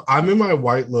 first off, I'm in my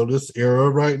White Lotus era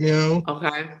right now.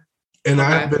 Okay. And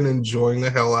I've been enjoying the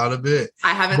hell out of it.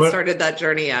 I haven't started that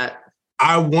journey yet.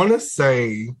 I want to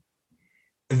say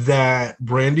that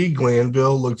Brandy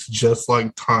Glanville looks just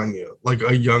like Tanya, like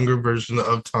a younger version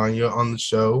of Tanya on the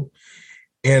show.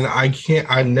 And I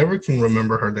never can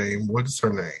remember her name. What is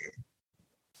her name?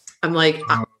 I'm like,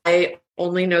 I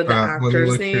only know the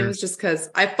actors' names just because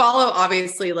I follow,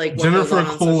 obviously, like Jennifer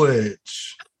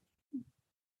Coolidge.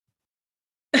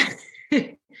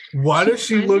 Why does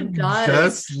she look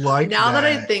just like now that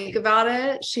I think about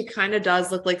it, she kind of does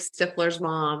look like Stifler's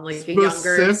mom, like a younger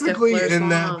specifically Stifler's in mom.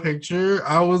 That picture.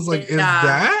 I was like, is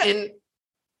that? And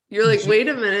you're like, wait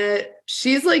a minute,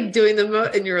 she's like doing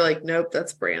the and you're like, nope,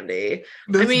 that's Brandy.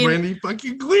 That's Brandy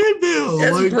fucking Glanville.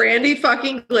 That's Brandy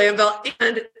fucking Glanville.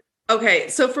 And okay,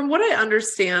 so from what I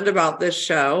understand about this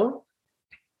show,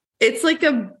 it's like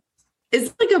a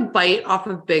bite off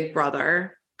of Big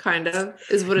Brother. Kind of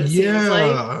is what it seems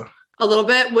like a little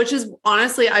bit, which is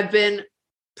honestly, I've been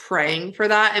praying for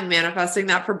that and manifesting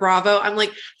that for Bravo. I'm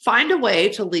like, find a way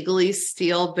to legally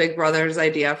steal Big Brother's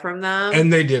idea from them.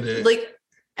 And they did it.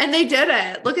 And they did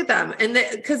it. Look at them. And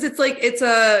because it's like, it's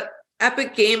a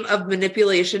epic game of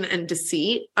manipulation and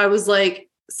deceit. I was like,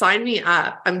 sign me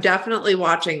up. I'm definitely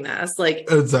watching this. Like,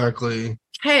 exactly.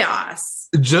 Chaos.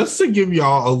 Just to give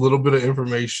y'all a little bit of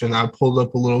information, I pulled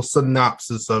up a little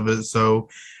synopsis of it so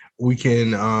we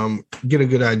can get a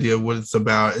good idea of what it's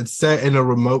about. It's set in a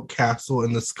remote castle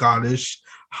in the Scottish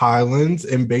Highlands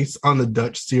and based on the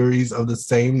Dutch series of the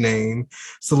same name.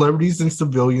 Celebrities and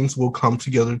civilians will come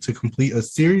together to complete a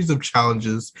series of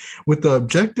challenges with the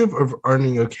objective of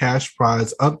earning a cash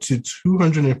prize up to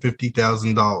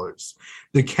 $250,000.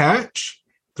 The catch: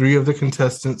 3 of the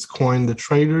contestants, coined the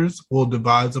traitors, will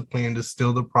devise a plan to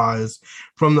steal the prize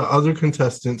from the other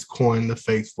contestants, coined the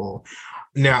faithful.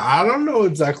 Now, I don't know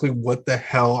exactly what the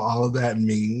hell all of that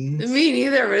means. Me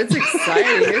neither, but it's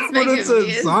exciting. It's making it's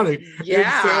exotic. Yeah. It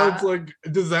sounds like,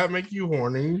 does that make you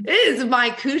horny? It is. My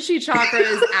coochie chakra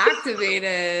is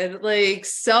activated. Like,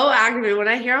 so activated. When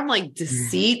I hear I'm like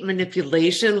deceit,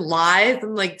 manipulation, lies,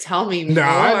 I'm like, tell me more.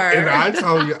 I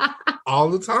tell you all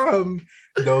the time,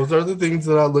 those are the things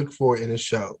that I look for in a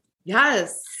show.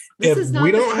 Yes. If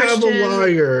we don't have a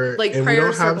liar, like, and we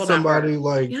don't have somebody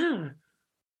like...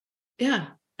 Yeah.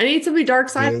 I need somebody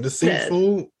dark-sided.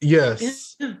 Deceitful.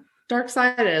 Yes. Yeah.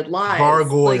 Dark-sided, lies.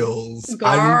 Gargoyles.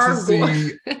 I need to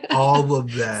see all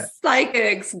of that.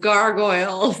 Psychics,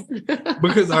 gargoyles.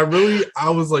 Because I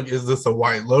was like, is this a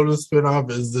White Lotus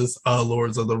spinoff? Is this a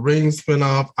Lords of the Rings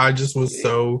spinoff? I just was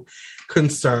so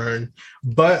concerned.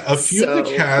 But a few of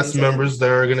the cast members that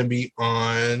are going to be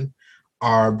on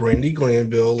are Brandy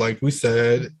Glanville, like we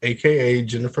said, aka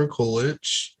Jennifer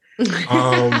Coolidge.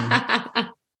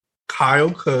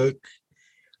 Kyle Cook,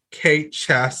 Kate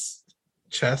Chastain.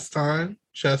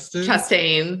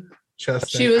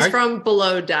 She was from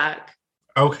Below Deck.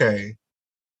 Okay.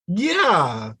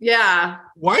 Yeah. Yeah.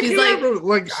 Why she's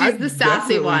can't she's the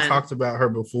sassy one. Talked about her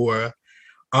before.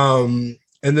 And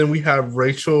then we have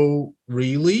Rachel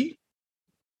Reilly.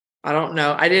 I don't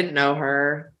know. I didn't know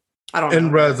her. I don't know.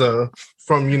 And Reza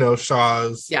from,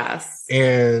 Shaw's. Yes.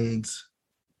 And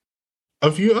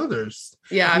a few others.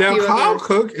 Yeah. Now, Kyle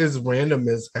Cook is random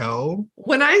as hell.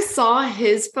 When I saw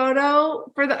his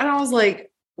photo for that, I was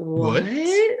like, what?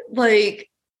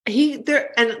 Like,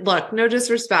 and look, no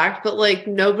disrespect, but like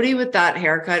nobody with that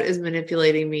haircut is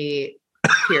manipulating me,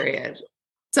 period.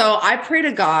 So I pray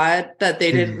to God that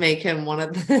they didn't make him one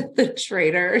of the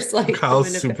traitors. Like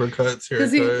Kyle's Supercuts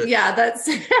haircut. That's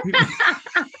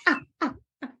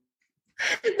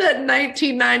that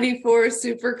 1994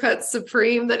 Supercut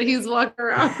Supreme that he's walking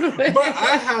around with.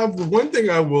 But the one thing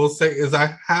I will say is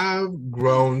I have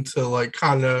grown to like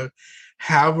kind of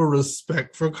have a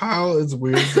respect for Kyle, as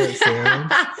weird as that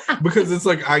sounds. Because it's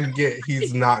like, I get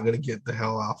he's not going to get the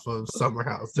hell off of Summer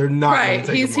House. They're not going to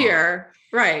take him here.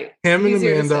 Right. Him and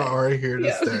Amanda are here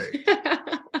to stay.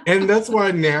 And that's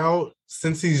why now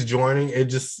since he's joining, it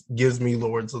just gives me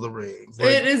Lords of the Rings. Like,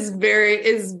 it is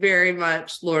very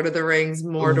much Lord of the Rings,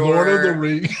 Mordor. Lord of the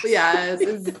Rings. Yes,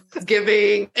 it's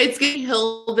giving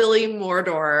hillbilly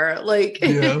Mordor. Like,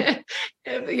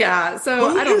 yeah.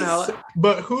 So I don't know.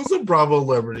 But who's a Bravo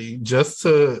celebrity just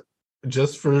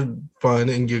for fun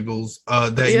and giggles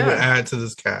that you would add to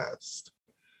this cast?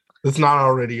 That's not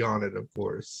already on it, of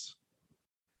course.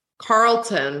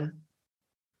 Carlton.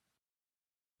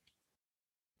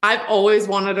 I've always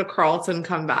wanted a Carlton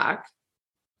come back.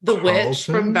 The witch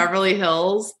from Beverly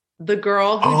Hills, the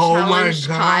girl who challenged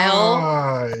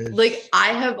Kyle. Like, I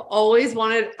have always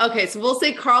wanted. Okay, so we'll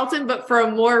say Carlton, but for a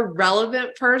more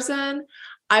relevant person,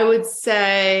 I would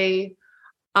say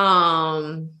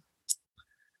Portia.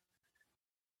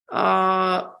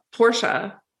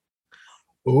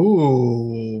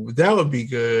 Ooh, that would be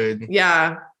good.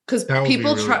 Yeah, because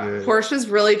people Portia's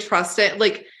really trusted.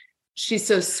 Like, she's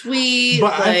so sweet.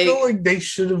 But I feel like they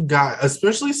should have got,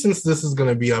 especially since this is going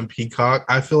to be on Peacock,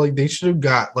 I feel like they should have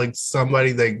got like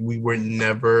somebody that we would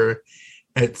never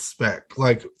expect.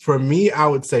 Like, for me, I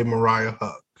would say Mariah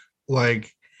Huq.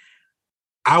 Like,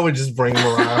 I would just bring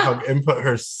Mariah Huq and put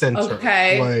her center.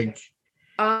 Okay. Like,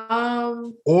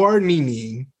 or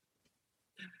Nene.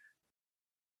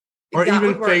 Or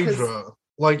even Phaedra.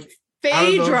 Like,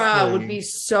 Phaedra would be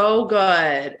so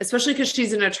good, especially because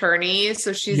she's an attorney.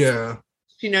 So she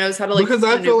knows how to like. Because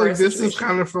I feel like this is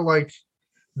kind of for like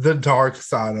the dark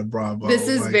side of Bravo. This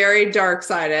is very dark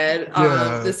sided.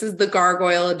 This is the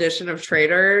gargoyle edition of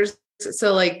Traitors.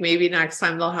 So like maybe next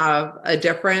time they'll have a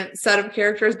different set of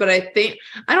characters. But I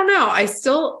don't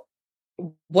know.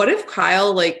 What if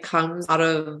Kyle like comes out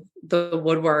of the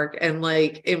woodwork and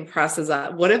like impresses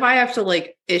us? What if I have to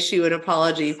like issue an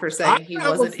apology for saying he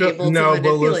wasn't able to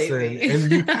manipulate me?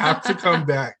 And you have to come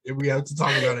back and we have to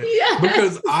talk about it. Yes.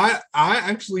 Because I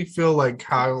actually feel like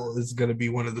Kyle is going to be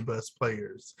one of the best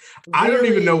players. Really? I don't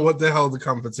even know what the hell the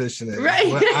competition is.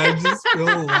 Right. But I just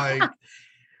feel like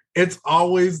it's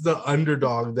always the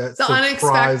underdog that surprises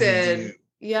unexpected.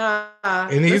 You. Yeah.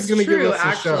 And he's going to give us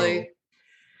a show.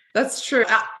 That's true.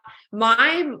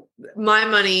 My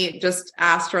money, just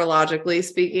astrologically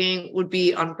speaking, would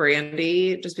be on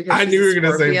Brandy, just because I knew you were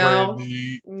going to say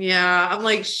Brandy. Yeah, I'm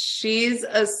like, she's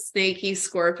a snaky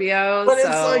Scorpio. But it's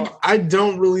like, I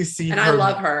don't really see her. And I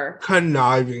love her.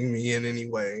 Conniving me in any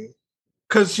way.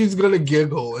 Because she's going to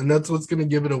giggle, and that's what's going to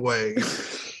give it away.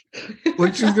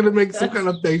 Like, she's going to make some kind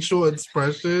of facial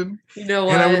expression. You know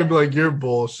what? And I'm going to be like, you're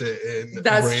bullshitting.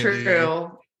 That's Brandy.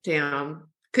 True. Damn.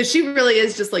 Because she really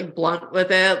is just like blunt with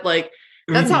it. Like,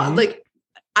 that's how, like,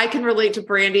 I can relate to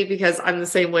Brandy because I'm the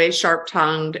same way, sharp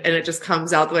tongued, and it just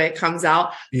comes out the way it comes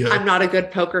out. Yeah. I'm not a good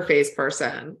poker face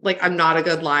person. Like, I'm not a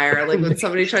good liar. Like, when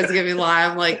somebody tries to give me a lie,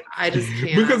 I'm like, I just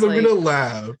can't. Because I'm going to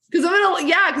laugh. Because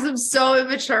I'm so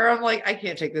immature. I'm like, I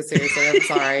can't take this seriously. I'm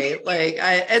sorry.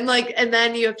 And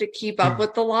then you have to keep up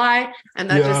with the lie. And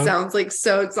that just sounds like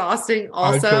so exhausting.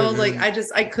 Also,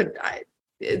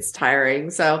 it's tiring.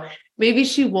 So maybe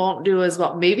she won't do as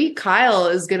well. Maybe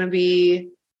Kyle's going to be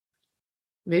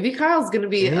I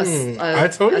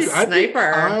told you, sniper. I think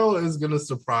Kyle is going to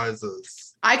surprise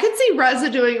us. I could see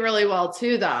Reza doing really well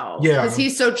too, though. Yeah. Because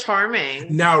he's so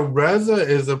charming. Now, Reza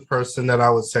is a person that I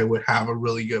would say would have a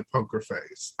really good poker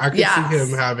face. I could see him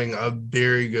having a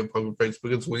very good poker face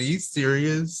because when he's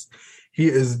serious, he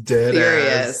is dead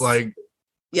ass. Like,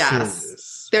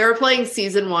 serious. They were playing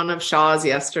season 1 of Shaw's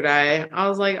yesterday. I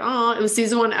was like, oh, it was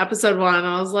season 1, episode 1.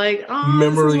 I was like, oh,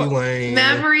 Memory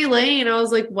Lane. I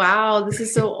was like, wow, this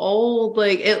is so old.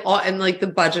 Like it, and like the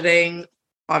budgeting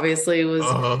obviously was,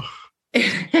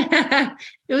 it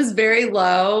was very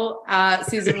low.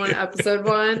 Season 1, episode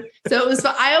 1. So it was.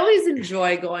 I always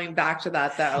enjoy going back to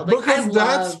that though, like, because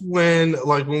that's when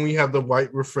we have the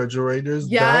white refrigerators.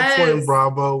 Yes. That's when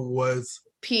Bravo was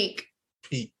peak.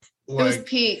 Like, it was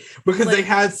peak because they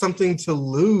had something to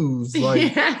lose.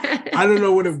 Like, I don't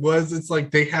know what it was. It's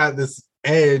like they had this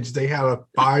edge. They had a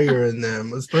fire in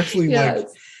them, especially like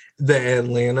the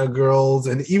Atlanta girls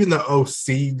and even the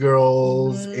OC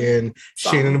girls and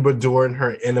Shannon Beador in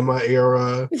her Enema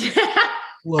era.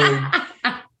 Like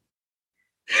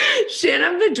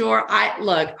Shannon Beador.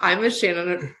 I'm a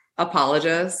Shannon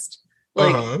apologist,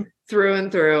 like through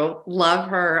and through. Love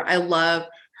her. I love.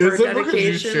 Is it because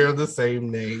you share the same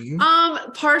name?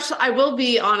 Partially. I will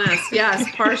be honest. Yes,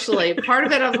 partially. Part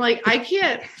of it, I'm like, I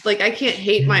can't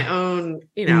hate my own,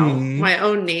 my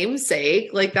own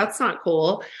namesake. Like, that's not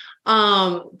cool.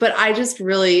 But I just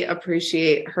really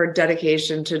appreciate her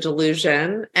dedication to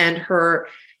delusion and her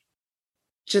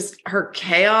just her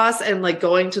chaos and like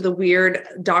going to the weird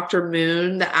Dr.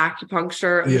 Moon, the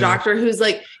acupuncture doctor, who's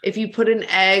like, if you put an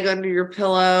egg under your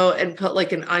pillow and put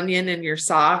like an onion in your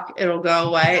sock, it'll go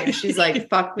away. And she's like,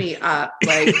 fuck me up.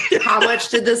 Like, how much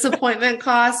did this appointment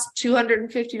cost?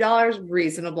 $250.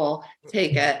 Reasonable.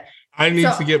 Take it. I need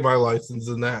to get my license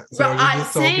in that. So I can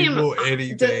just tell people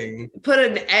anything. Put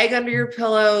an egg under your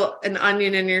pillow, an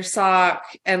onion in your sock,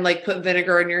 and like put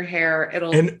vinegar in your hair.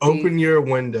 Open your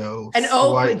window.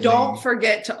 And don't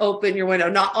forget to open your window.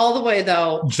 Not all the way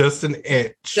though. Just an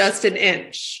inch. Just an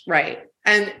inch. Right.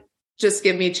 And just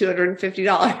give me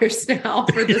 $250 now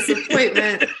for this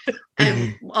appointment.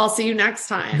 And I'll see you next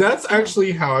time. That's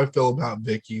actually how I feel about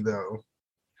Vicky though.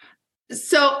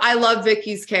 So I love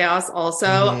Vicky's chaos also.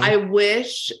 I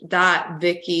wish that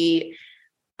Vicky,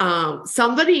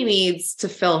 somebody needs to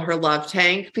fill her love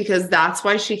tank, because that's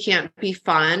why she can't be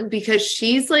fun, because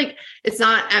she's like, it's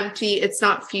not empty. It's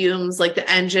not fumes. Like the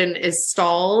engine is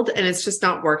stalled and it's just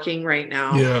not working right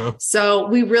now. Yeah. So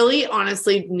we really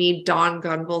honestly need Dawn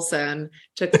Gunvalson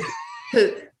to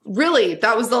really,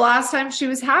 that was the last time she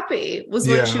was happy, was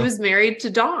when she was married to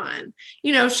Dawn.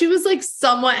 You know, she was like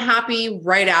somewhat happy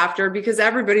right after, because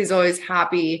everybody's always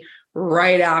happy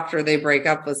right after they break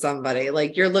up with somebody.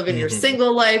 Like you're living your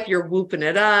single life, you're whooping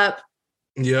it up.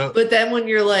 Yeah. But then when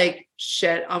you're like,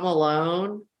 shit, I'm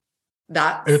alone,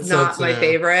 that's not my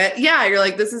favorite. Yeah. You're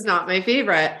like, this is not my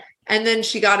favorite. And then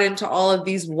she got into all of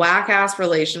these whack ass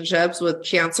relationships with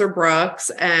Cancer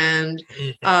Brooks and,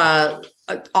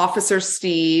 Officer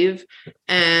Steve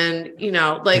and, you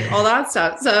know, like all that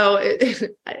stuff. So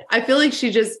I feel like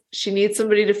she needs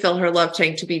somebody to fill her love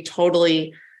tank to be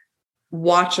totally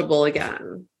watchable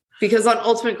again, because on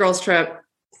Ultimate Girls Trip,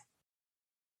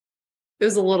 it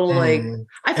was a little like,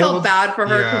 I felt bad for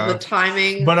her because the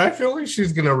timing, but I feel like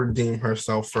she's going to redeem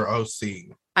herself for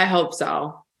OC. I hope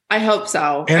so.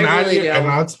 And I really do. And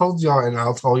I told y'all, and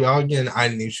I'll tell y'all again, I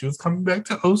knew she was coming back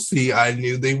to OC. I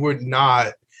knew they would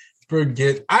not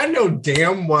forget. I know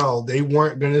damn well they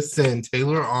weren't going to send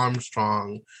Taylor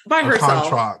Armstrong by herself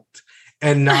contract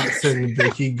and not send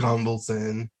Vicky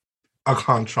Gunvalson a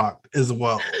contract as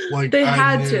well. Like they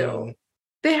had to.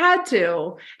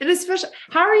 And especially,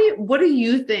 what do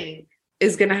you think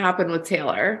is going to happen with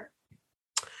Taylor?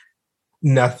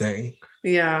 Nothing.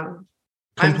 Yeah.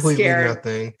 Completely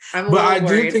nothing. But I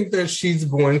do think that she's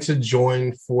going to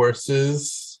join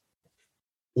forces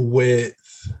with,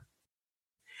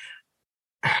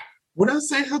 what did I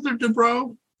say, Heather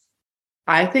Dubrow?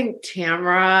 I think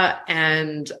Tamra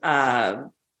and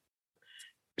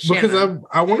because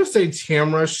I want to say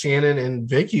Tamra, Shannon, and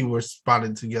Vicky were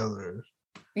spotted together.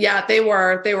 Yeah, they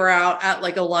were. They were out at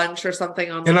like a lunch or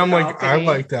something on. And I'm balcony. Like, I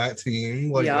like that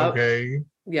team. Like, okay.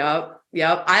 Yep.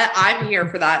 I'm here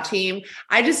for that team.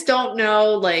 I just don't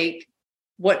know, like,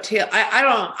 what Taylor.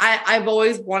 I've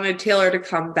always wanted Taylor to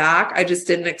come back. I just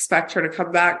didn't expect her to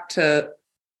come back to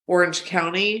Orange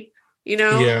County. You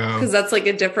know, because that's like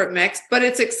a different mix. But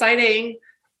it's exciting.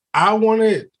 I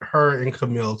wanted her and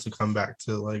Camille to come back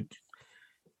to like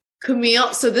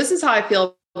Camille. So this is how I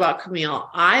feel about Camille.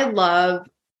 I love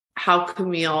how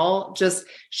Camille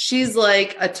she's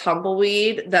like a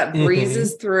tumbleweed that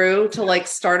breezes through to like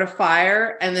start a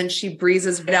fire, and then she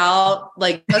breezes it out.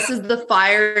 Like just as the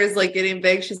fire is like getting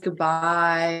big, she's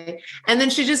goodbye. And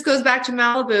then she just goes back to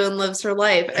Malibu and lives her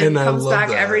life and comes back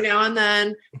every now and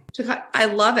then. I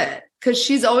love it because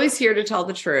she's always here to tell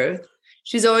the truth.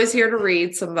 She's always here to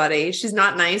read somebody. She's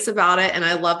not nice about it. And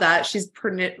I love that. She's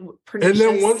pernicious. And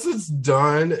then once it's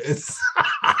done, it's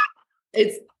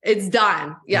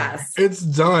done. Yes. It's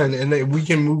done. And we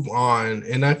can move on.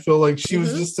 And I feel like she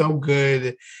was just so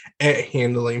good at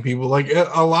handling people. Like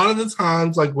a lot of the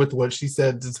times, like with what she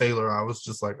said to Taylor, I was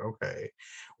just like, okay,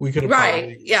 we could have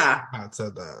not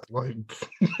said that. Like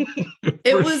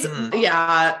it was,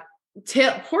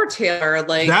 poor Taylor.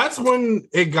 Like that's when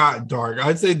it got dark.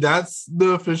 I'd say that's the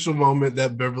official moment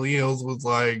that Beverly Hills was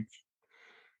like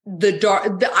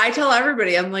I tell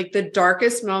everybody, I'm like, the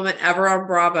darkest moment ever on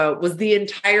Bravo was the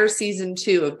entire season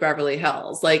 2 of Beverly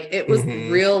Hills. Like it was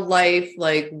real life.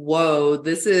 Like, whoa,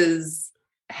 this is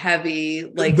heavy.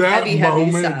 Like that heavy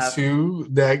moment stuff. Too.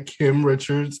 That Kim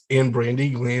Richards and Brandy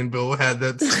Glanville had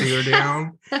that stare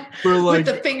down for like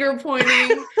with the finger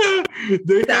pointing.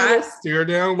 They had a stare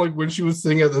down like when she was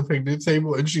sitting at the picnic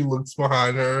table and she looks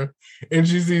behind her and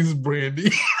she sees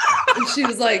Brandy. And she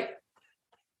was like.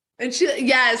 And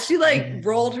she like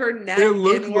rolled her neck. It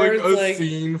looked inwards, like a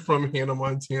scene from Hannah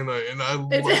Montana, and I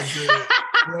loved it.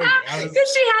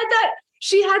 Because she had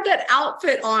she had that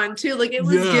outfit on too. Like it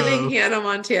was giving Hannah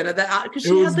Montana that because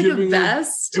she had like a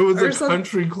vest. It was a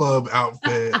country club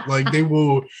outfit. Like they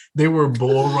were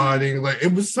bull riding. Like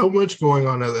it was so much going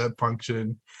on at that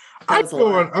function. I'm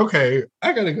going, okay,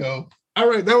 I gotta go. All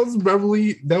right, that was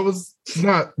Beverly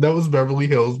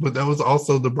Hills, but that was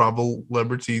also the Bravo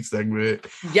Celebrity segment.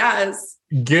 Yes.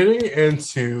 Getting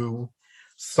into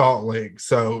Salt Lake.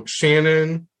 So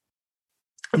Shannon,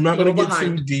 I'm not going to get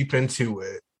too deep into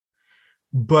it,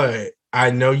 but I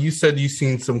know you said you've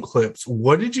seen some clips.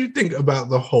 What did you think about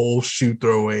the whole shoe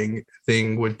throwing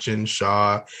thing with Jen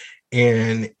Shah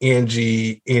and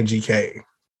Angie K?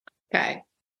 Okay.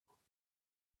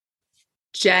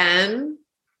 Jen,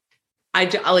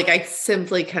 I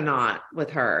simply cannot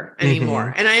with her anymore.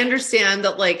 Mm-hmm. And I understand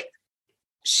that like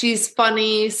she's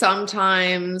funny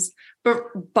sometimes,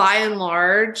 but by and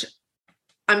large,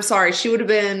 I'm sorry, she would have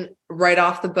been right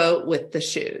off the boat with the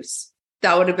shoes.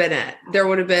 That would have been it. There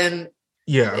would have been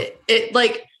it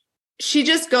like she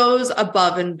just goes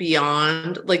above and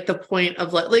beyond like the point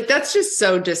of like that's just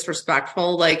so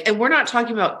disrespectful. Like, and we're not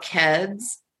talking about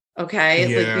kids, okay?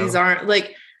 Yeah.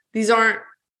 Like these aren't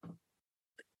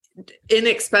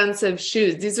inexpensive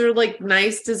shoes. These are like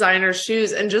nice designer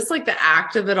shoes. And just like the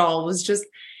act of it all was just,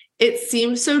 it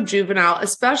seems so juvenile,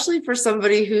 especially for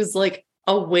somebody who's like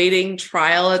awaiting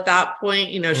trial at that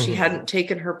point. You know, she hadn't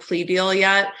taken her plea deal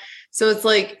yet. So it's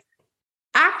like,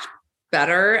 act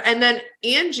better. And then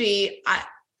Angie,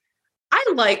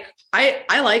 I like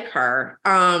her.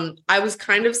 I was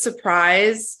kind of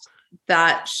surprised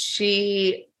that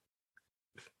she,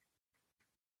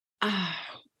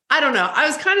 I don't know. I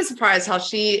was kind of surprised how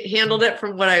she handled it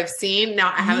from what I've seen.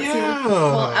 Now I haven't seen the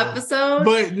whole episode,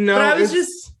 but I was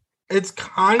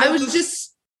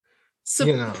just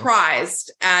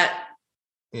surprised at.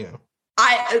 Yeah.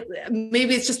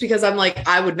 Maybe it's just because I'm like,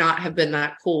 I would not have been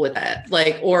that cool with it.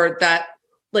 Like, or that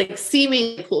like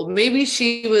seeming cool. Maybe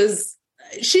she's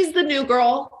the new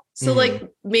girl. So like,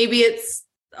 maybe it's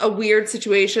a weird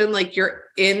situation. Like you're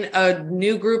in a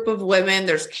new group of women.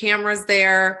 There's cameras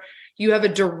there. You have a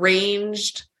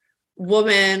deranged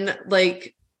woman,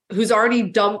 like who's already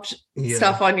dumped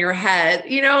stuff on your head.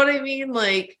 You know what I mean?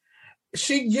 Like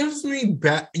she gives me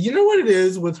you know what it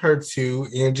is with her too,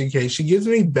 Angie K? She gives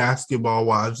me Basketball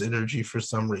Wives energy for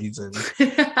some reason.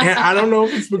 And I don't know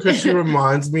if it's because she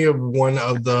reminds me of one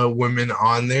of the women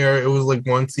on there. It was like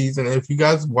one season. If you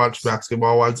guys watch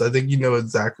Basketball Wives, I think you know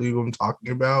exactly what I'm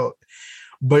talking about.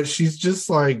 But she's just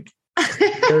like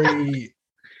very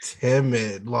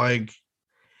timid, like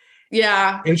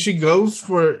and she goes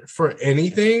for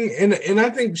anything, and I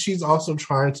think she's also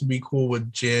trying to be cool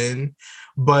with Jen,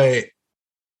 but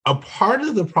a part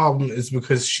of the problem is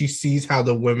because she sees how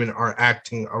the women are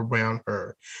acting around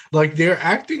her. Like they're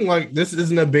acting like this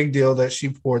isn't a big deal that she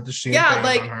poured the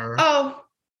champagne on her.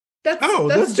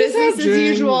 That's business as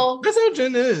usual. That's how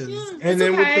Jen is. Yeah, and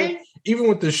then even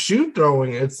with the shoe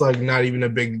throwing, it's like not even a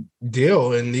big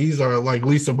deal. And these are, like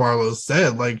Lisa Barlow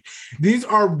said, like these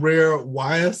are rare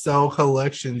YSL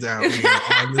collections out here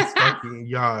on this fucking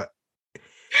yacht.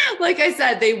 Like I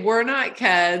said, they were not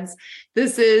kids.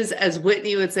 This is, as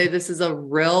Whitney would say, this is a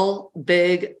real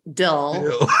big dill.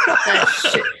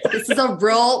 This is a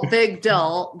real big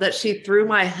dill that she threw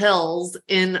my hills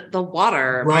in the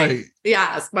water. Right.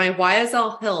 My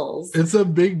YSL hills. It's a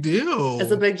big deal.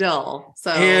 It's a big deal.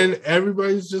 So, and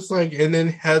everybody's just like, and then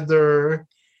Heather,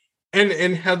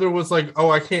 and Heather was like, "Oh,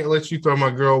 I can't let you throw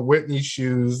my girl Whitney's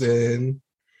shoes in."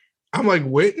 I'm like,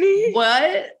 Whitney?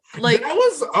 What? Like that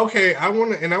was okay. I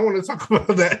want to talk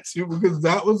about that too, because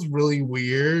that was really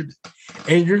weird.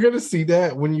 And you're gonna see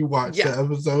that when you watch the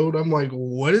episode. I'm like,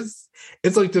 what is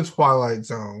it's like the Twilight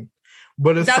Zone.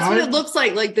 But that's what it looks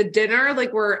like. Like the dinner,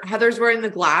 like where Heather's wearing the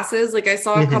glasses. Like I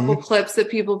saw a couple clips that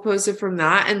people posted from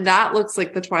that, and that looks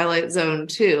like the Twilight Zone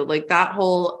too. Like that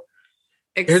whole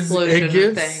explosion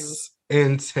of things.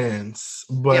 Intense,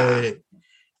 but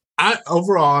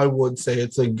I would say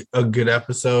it's a good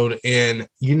episode, and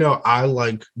I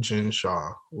like Jen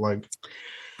Shah. Like,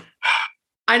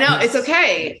 I know it's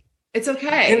okay,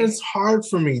 and it's hard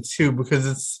for me too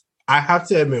because I have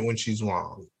to admit when she's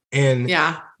wrong, and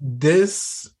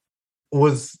this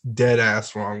was dead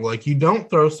ass wrong. Like you don't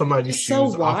throw somebody's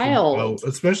shoes so wild, off a boat,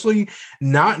 especially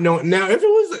not knowing. Now, if it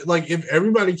was like if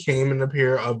everybody came in a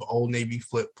pair of Old Navy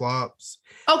flip flops.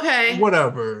 Okay.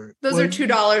 Whatever. Those are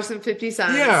 $2.50.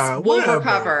 Yeah. We'll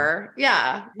recover.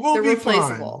 Yeah. They're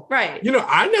replaceable. Fine. Right.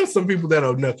 I know some people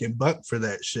that'll nuck and buck for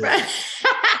that shit. Right.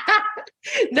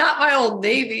 Not my Old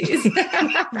Navies.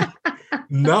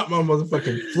 Not my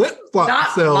motherfucking flip-flop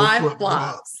not sales. my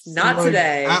Flip-flops. Not like,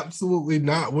 today. Absolutely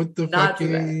not. With the not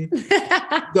fucking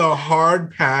the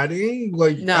hard padding.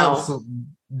 Like no.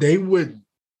 They would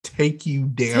take you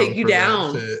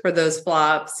down for those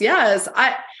flops. Yes.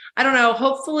 I don't know.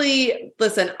 Hopefully,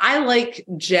 listen, I like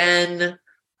Jen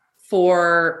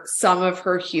for some of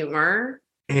her humor,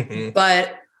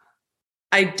 but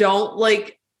I don't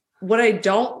like, what I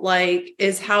don't like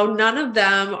is how none of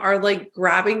them are like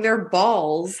grabbing their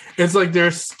balls. It's like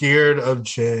they're scared of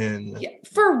Jen. Yeah,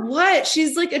 for what?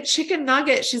 She's like a chicken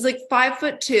nugget. She's like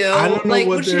 5'2". I don't know like,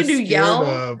 what they're scared yell?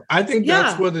 of. I think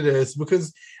that's what it is,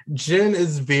 because Jen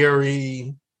is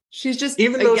very... She's just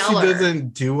even though she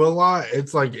doesn't do a lot,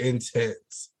 it's like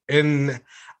intense. And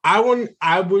I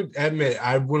would admit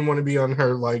I wouldn't want to be on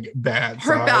her like bad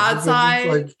side.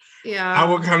 Like, yeah, I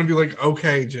would kind of be like,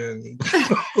 okay, Jen,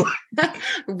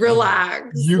 relax.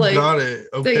 You like, got it.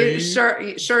 Okay,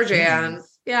 sure, Jan.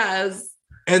 Yes.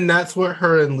 And that's what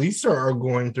her and Lisa are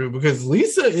going through, because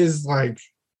Lisa is like,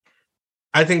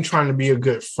 I think, trying to be a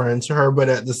good friend to her, but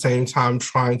at the same time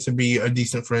trying to be a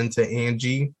decent friend to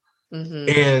Angie.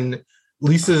 And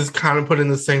Lisa's kind of put in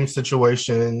the same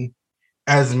situation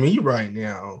as me right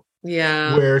now.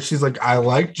 Yeah. Where she's like, I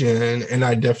like Jen and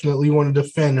I definitely want to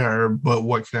defend her, but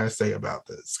what can I say about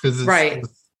this? Because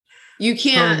it's you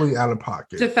can't totally out of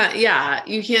pocket.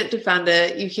 You can't defend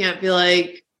it. You can't be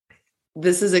like,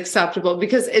 this is acceptable,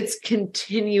 because it's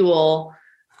continual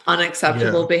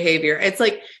unacceptable behavior. It's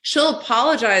like she'll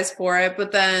apologize for it,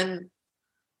 but then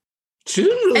she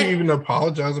didn't really even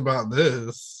apologize about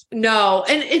this. No.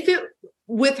 And if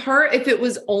it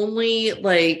was only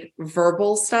like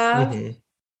verbal stuff,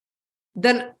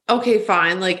 then okay,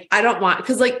 fine. Like, I don't want,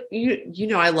 because like,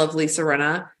 I love Lisa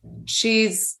Rinna.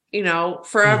 She's,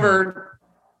 forever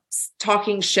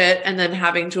talking shit and then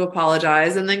having to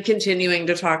apologize and then continuing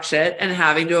to talk shit and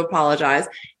having to apologize.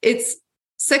 It's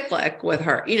cyclic with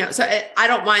her, so I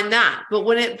don't mind that. But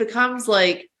when it becomes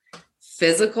like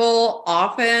physical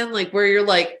often, like where you're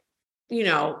like,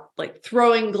 like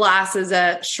throwing glasses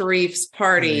at Sharif's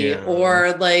party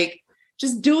or like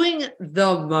just doing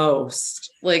the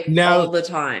most, like now, all the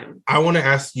time. I want to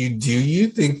ask you, do you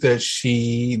think that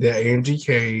Angie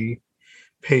K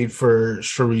paid for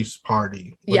Sharif's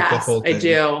party? Like yes, the whole thing? I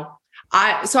do.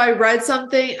 I read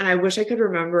something and I wish I could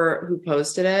remember who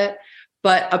posted it,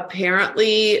 but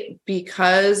apparently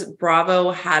because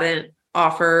Bravo hadn't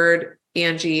offered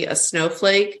Angie a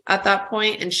snowflake at that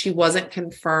point and she wasn't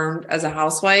confirmed as a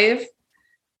housewife,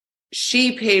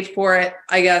 she paid for it,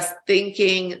 I guess,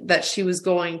 thinking that she was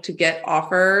going to get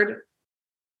offered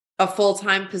a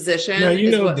full-time position.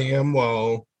 Yeah, damn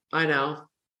well. I know.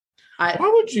 Why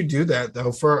would you do that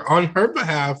though? On her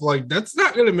behalf, like that's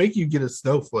not going to make you get a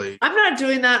snowflake. I'm not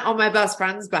doing that on my best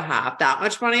friend's behalf. That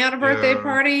much money on a birthday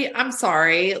party. I'm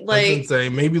sorry. Like, I say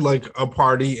maybe like a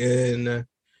party in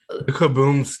the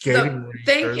Kaboom skating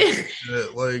rink.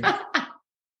 Like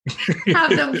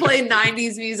have them play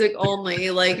 90s music only,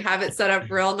 like have it set up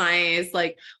real nice,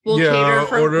 like we'll cater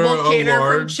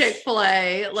from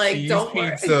Chick-fil-A, like don't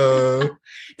worry.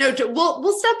 No,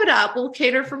 we'll step it up. We'll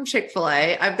cater from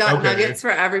Chick-fil-A. I've got nuggets for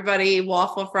everybody,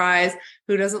 waffle fries.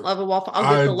 Who doesn't love a waffle?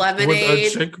 I'll get the lemonade.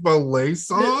 With a Chick-fil-A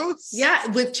sauce?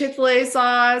 With Chick-fil-A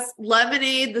sauce,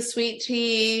 lemonade, the sweet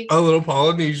tea. A little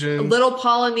Polynesian.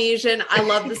 I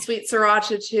love the sweet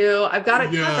sriracha too. I've got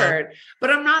it covered.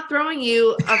 But I'm not throwing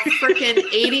you a freaking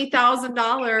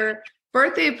 $80,000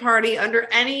 birthday party under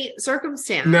any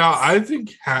circumstance. Now, I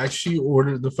think had she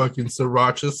ordered the fucking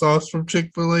sriracha sauce from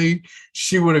Chick-fil-A,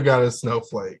 she would have got a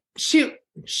snowflake. She,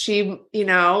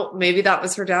 maybe that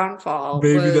was her downfall.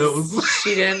 Maybe that was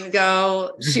she didn't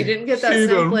get that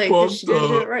snowflake. She didn't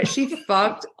do it right. She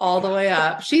fucked all the way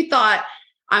up. She thought,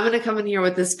 I'm going to come in here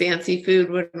with this fancy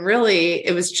food, when really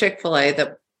it was Chick-fil-A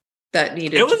that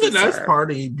needed it was to a nice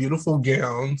party, beautiful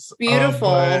gowns,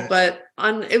 but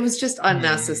it was just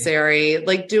unnecessary,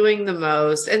 like doing the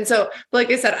most. And so,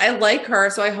 like I said, I like her,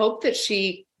 so I hope that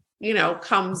she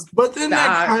comes but then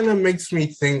back. That kind of makes me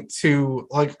think too,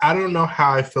 like I don't know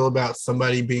how I feel about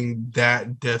somebody being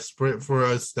that desperate for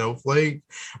a snowflake,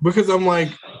 because I'm like,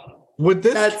 with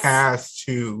this cast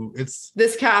too,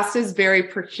 this cast is very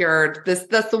procured.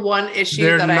 That's the one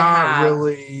issue that I have. They're not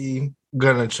really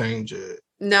gonna change it.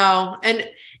 No. And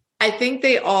I think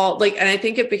they all and I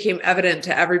think it became evident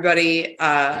to everybody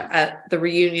at the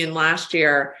reunion last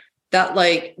year that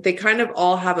they kind of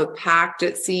all have a pact,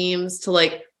 it seems,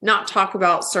 to not talk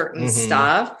about certain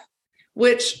stuff,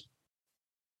 which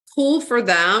cool for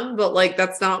them, but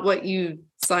that's not what you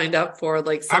signed up for.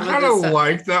 I kind of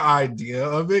like the idea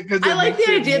of it, because I like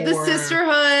the idea of the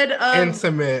sisterhood of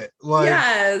intimate.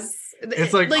 Yes.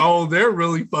 it's like oh, they're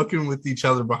really fucking with each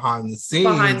other behind the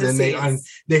scenes, and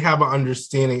they have an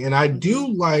understanding. And I do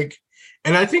like,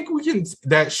 and I think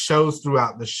that shows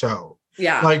throughout the show.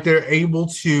 Yeah. Like they're able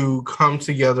to come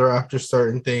together after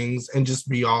certain things and just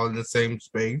be all in the same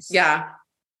space. Yeah.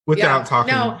 Without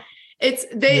talking. No,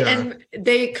 and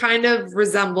they kind of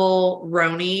resemble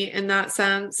RHOP in that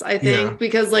sense, I think,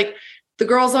 because like the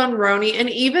girls on RHOP and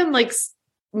even like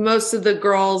most of the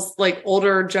girls, like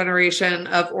older generation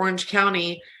of Orange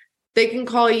County, they can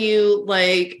call you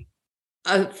like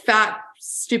a fat,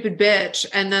 stupid bitch.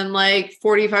 And then like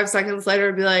 45 seconds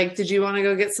later, be like, did you want to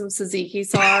go get some tzatziki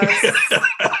sauce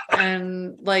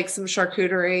and like some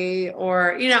charcuterie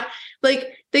or,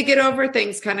 like they get over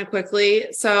things kind of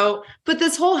quickly. So, but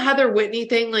this whole Heather Whitney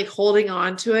thing, like holding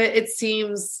on to it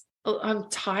seems, I'm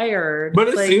tired. But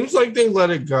it seems like they let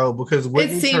it go because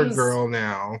Whitney's her girl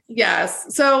now.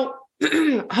 Yes. So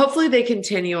hopefully they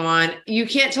continue on. You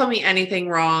can't tell me anything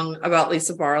wrong about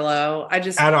Lisa Barlow.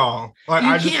 At all. Like,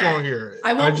 I just won't hear it.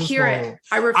 I won't hear it.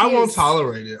 I refuse. I won't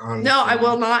tolerate it, honestly. No, I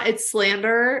will not. It's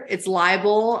slander. It's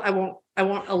libel. I won't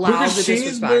allow because the she's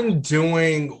disrespect. Been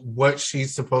doing what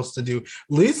she's supposed to do.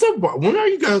 When are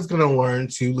you guys going to learn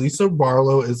to? Lisa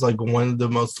Barlow is like one of the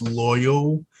most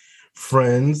loyal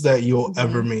friends that you'll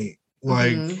ever meet.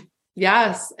 Like,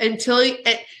 yes,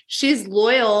 she's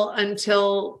loyal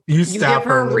until you stab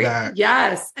her in the back.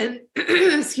 Yes, and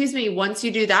excuse me, once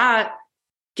you do that,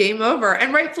 game over,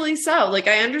 and rightfully so. Like,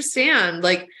 I understand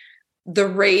like the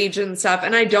rage and stuff,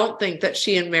 and I don't think that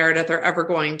she and Meredith are ever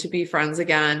going to be friends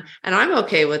again, and I'm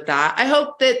okay with that. I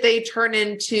hope that they turn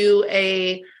into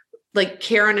a like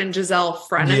Karen and Giselle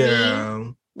frenemy.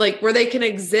 Yeah. Like where they can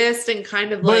exist and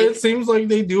kind of like. But it seems like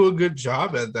they do a good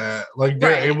job at that. Like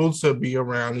they're able to be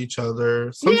around each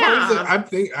other. Sometimes I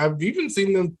think I've even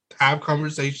seen them have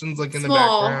conversations like in the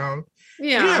background.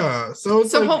 Yeah. So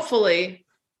hopefully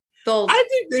they'll. I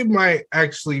think they might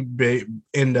actually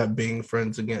end up being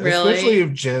friends again. Really? Especially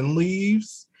if Jen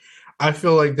leaves. I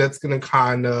feel like that's going to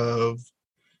kind of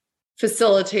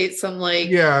facilitate some like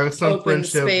some open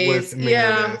friendship space. with Meredith.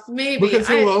 Yeah, maybe because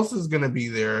who else is gonna be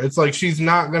there? It's like she's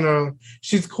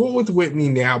cool with Whitney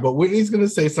now, but Whitney's gonna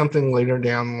say something later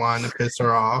down the line to piss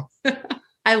her off.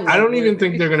 I don't even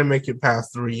think they're gonna make it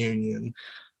past the reunion.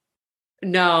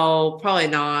 No, probably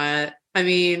not. I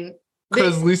mean,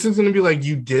 because Lisa's gonna be like,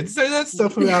 you did say that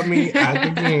stuff about me at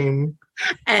the game.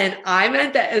 And I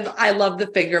meant that, and I love the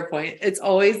finger point. It's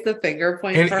always the finger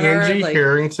point and for Angie her.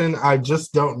 Harrington, I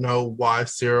just don't know why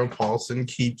Sarah Paulson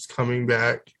keeps coming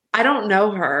back. I don't know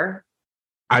her.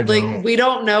 We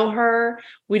don't know her.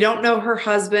 We don't know her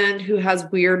husband who has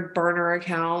weird burner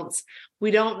accounts.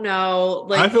 We don't know.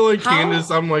 Like, I feel like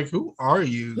Candace, I'm like, who are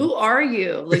you? Who are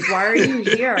you? Like, why are you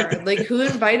here? Like, who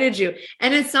invited you?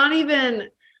 And it's not even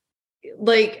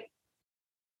like,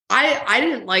 I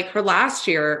didn't like her last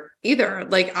year either.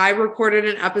 Like I recorded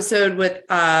an episode with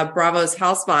Bravo's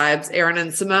House Vibes, Aaron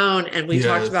and Simone, and we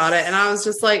talked about it. And I was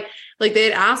just like they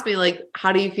had asked me like,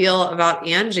 how do you feel about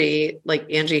Angie, like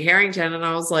Angie Harrington? And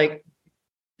I was like,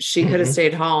 she could have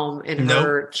stayed home in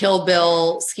her Kill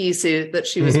Bill ski suit that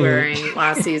she was wearing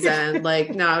last season.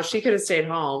 Like, no, she could have stayed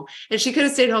home, and she could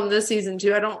have stayed home this season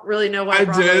too. I don't really know why.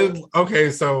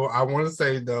 Okay, so I want to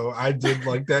say though, I did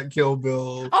like that Kill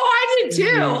Bill. Oh, I did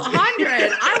too.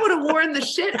 100. I would have worn the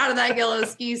shit out of that yellow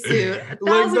ski suit. 1,000%.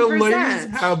 Like the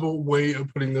ladies have a way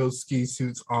of putting those ski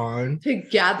suits on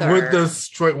together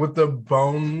with the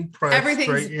bone press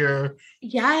straight here.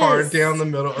 Yes. Hard down the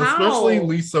middle, especially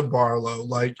Lisa Barlow.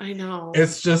 Like, I know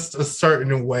it's just a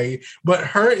certain way. But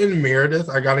her and Meredith,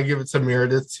 I got to give it to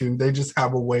Meredith too. They just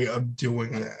have a way of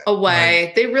doing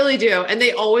that. They really do. And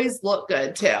they always look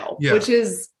good too, which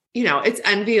is, it's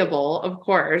enviable, of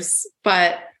course.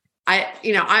 But I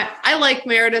like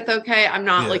Meredith. Okay. I'm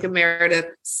not like a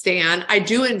Meredith stan. I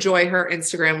do enjoy her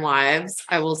Instagram lives,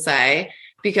 I will say,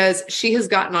 because she has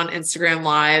gotten on Instagram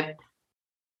Live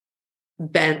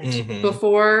bent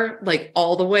before, like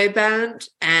all the way bent,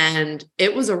 and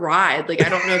it was a ride. Like I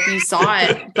don't know if you saw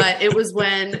it, but it was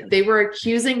when they were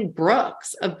accusing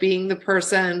Brooks of being the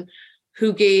person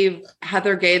who gave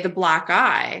Heather Gay the black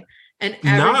eye, and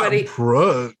everybody not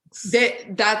Brooks.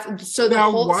 That's so the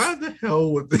now whole why the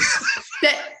hell would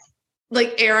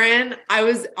like Erin, I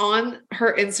was on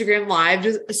her Instagram Live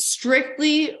just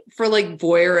strictly for like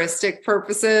voyeuristic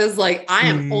purposes. Like I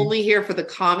am only here for the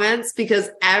comments, because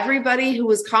everybody who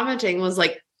was commenting was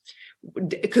like,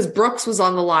 because Brooks was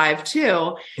on the live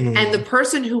too. And the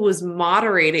person who was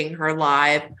moderating her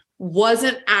live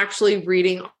wasn't actually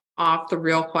reading off the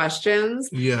real questions.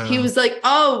 Yeah. He was like,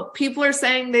 oh, people are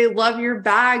saying they love your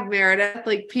bag, Meredith.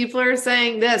 Like people are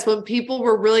saying this, when people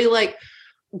were really like,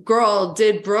 girl,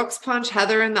 did Brooks punch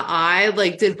Heather in the eye?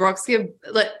 Like, did Brooks give,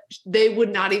 like, they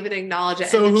would not even acknowledge it.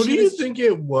 So who do you think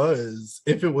it was,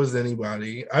 if it was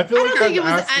anybody? I feel like I don't think it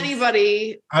was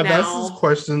anybody. I've asked these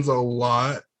questions a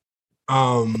lot.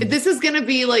 This is going to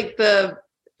be like the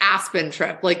Aspen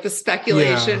trip, like the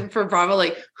speculation for Bravo,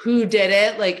 like who did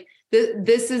it? Like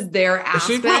this is their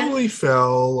Aspen. She probably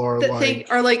fell or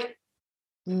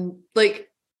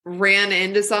ran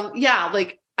into some. Yeah.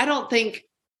 Like, I don't think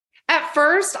at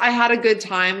first I had a good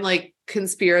time, like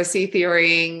conspiracy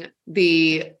theorying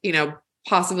the, you know,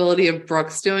 possibility of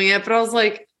Brooks doing it. But I was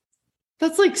like,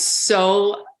 that's like,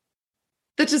 so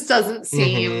that just doesn't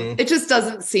seem, it just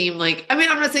doesn't seem like, I mean,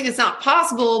 I'm not saying it's not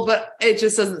possible, but it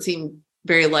just doesn't seem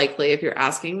very likely if you're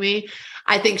asking me.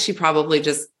 I think she probably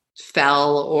just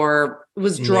fell or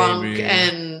was drunk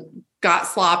and got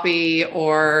sloppy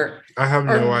or I have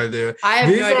no idea.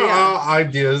 These are all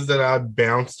ideas that I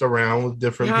bounced around with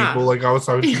different people. Like I was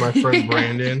talking to my friend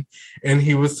Brandon and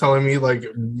he was telling me like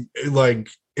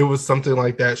it was something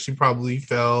like that. She probably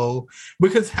fell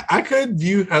because I could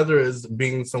view Heather as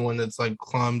being someone that's like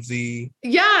clumsy.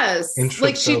 Yes. And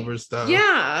trips over stuff.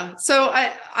 Yeah. So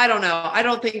I don't know. I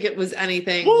don't think it was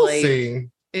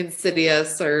anything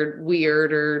insidious or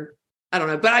weird or I don't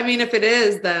know. But I mean, if it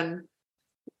is, then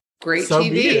great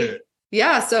TV.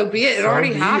 Yeah. So be it. It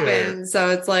already happened.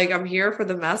 So it's like, I'm here for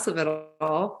the mess of it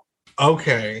all.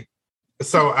 Okay.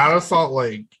 So out of Salt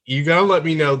Lake, you gotta let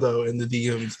me know though in the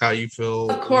DMs how you feel.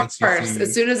 Of course,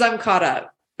 as soon as I'm caught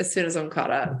up.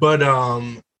 But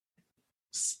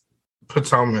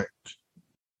Potomac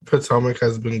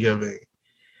has been giving.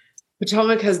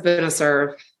 Potomac has been a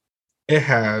serve. It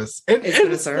has.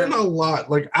 It's been a lot.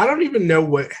 Like I don't even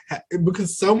know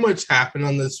because so much happened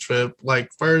on this trip. Like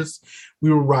first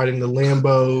we were riding the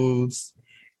Lambos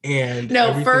and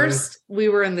first we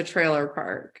were in the trailer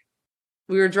park.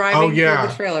 We were driving through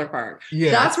the trailer park.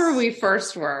 Yeah, that's where we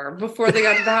first were before they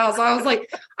got to the house.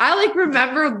 I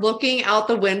remember looking out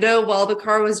the window while the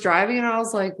car was driving, and I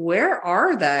was like, "Where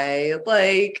are they?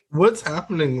 Like, what's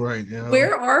happening right now?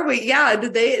 Where are we? Yeah,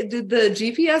 did the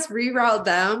GPS reroute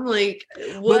them? Like,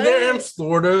 what? Well, they're in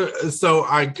Florida, so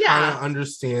I kind of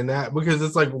understand that because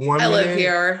it's like 1 minute live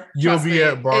here. You'll be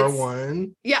at bar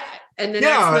one. Yeah. And the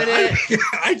next minute,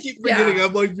 I keep forgetting.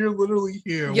 I'm like, you're literally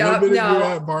here. 1 minute you're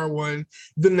at bar one.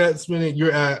 The next minute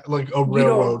you're at like a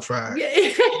railroad track.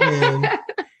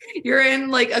 You're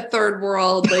in like a third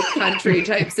world, like country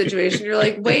type situation. You're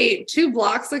like, wait, 2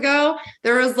 blocks ago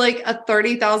there was like a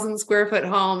 30,000 square foot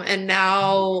home, and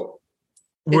now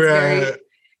we're at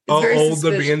an old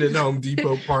abandoned Home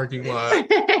Depot parking lot.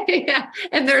 Yeah,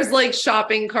 and there's like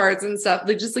shopping carts and stuff,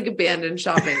 like just like abandoned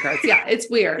shopping carts. Yeah, it's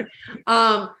weird.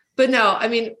 But no, I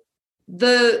mean,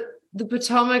 the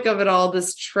Potomac of it all,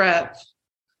 this trip,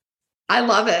 I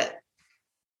love it.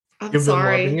 You've been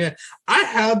loving it. I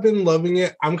have been loving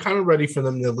it. I'm kind of ready for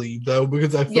them to leave though,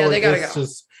 because I feel like it's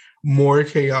just more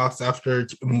chaos after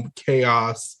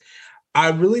chaos.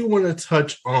 I really want to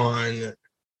touch on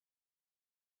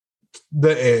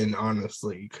the end,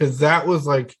 honestly, because that was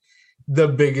like the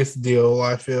biggest deal,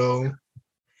 I feel,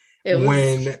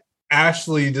 when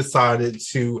Ashley decided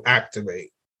to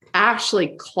activate.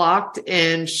 Ashley clocked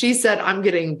in. She said, I'm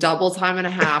getting double time and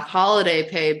a half holiday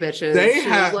pay, bitches. They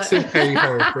had to pay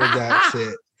her for that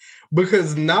shit.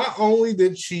 Because not only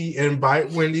did she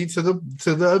invite Wendy to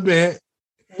the event,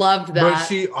 loved that, but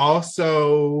she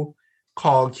also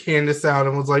called Candace out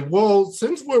and was like, well,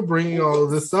 since we're bringing all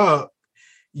of this up,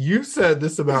 you said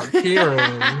this about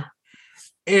Karen.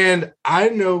 And I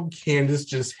know Candace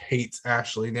just hates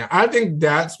Ashley now. I think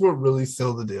that's what really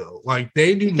sealed the deal. Like,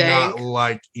 they do not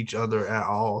like each other at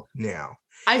all now.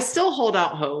 I still hold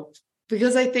out hope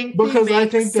because I think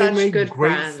they make good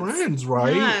great friends,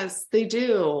 right? Yes, they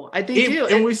do. They do.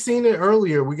 And we've seen it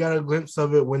earlier. We got a glimpse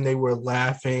of it when they were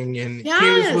laughing and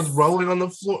Candace was rolling on the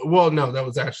floor. Well, no, that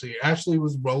was Ashley. Ashley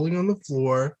was rolling on the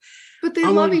floor. But they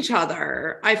love each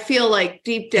other. I feel like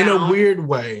deep down. In a weird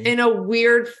way. In a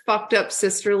weird, fucked up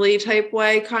sisterly type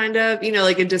way, kind of. You know,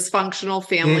 like a dysfunctional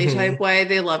family type way.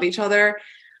 They love each other.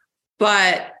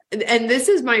 And this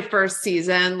is my first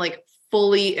season, like,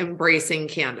 fully embracing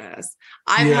Candace.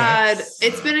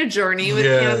 It's been a journey with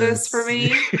Candace for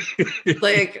me.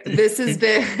 Like, this has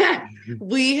been,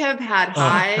 we have had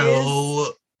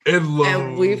highs.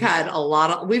 And we've had a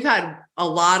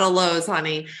lot of lows,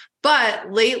 honey.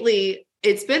 But lately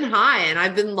it's been high and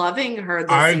I've been loving her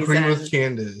this season. I agree with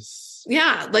Candace.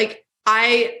 Yeah. Like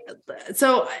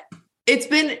so it's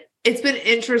been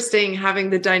interesting having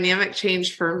the dynamic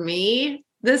change for me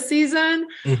this season.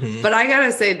 But I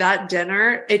gotta say that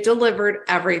dinner, it delivered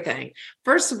everything.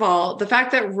 First of all, the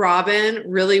fact that Robin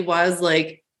really was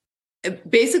like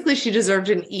basically she deserved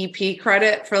an EP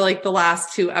credit for like the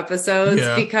last 2 episodes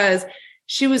because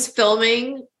she was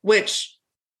filming, which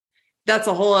that's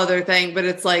a whole other thing, but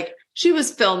it's like she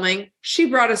was filming, she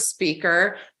brought a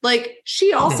speaker, like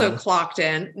she also clocked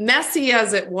in, messy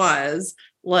as it was,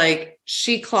 like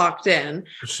she clocked in.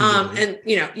 And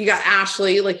you know, you got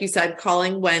Ashley, like you said,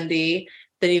 calling Wendy,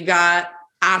 then you've got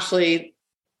Ashley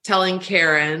telling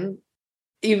Karen,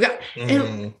 you've got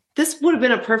and this would have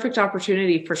been a perfect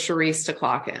opportunity for Charisse to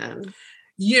clock in.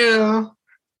 Yeah.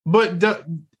 But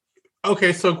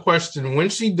okay, so question, when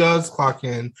she does clock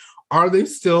in, are they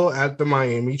still at the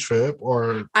Miami trip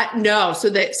or no? So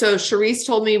Charisse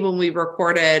told me when we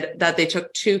recorded that they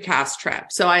took 2 cast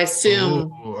trips. So I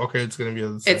assume it's going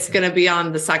to be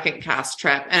on the second cast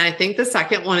trip, and I think the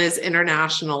second one is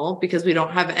international because we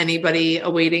don't have anybody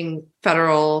awaiting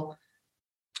federal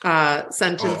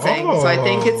sentencing. So I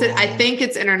think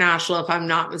it's international if I'm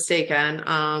not mistaken.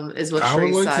 Is what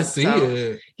Charisse said. To see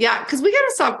it. Yeah, because we got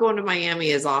to stop going to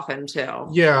Miami as often too.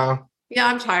 Yeah,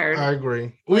 I'm tired. I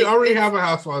agree. We already have a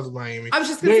Housewives of Miami. I was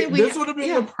just going to say this would have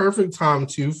been the perfect time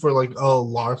too for like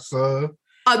Larsa,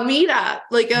 a meetup,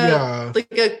 like a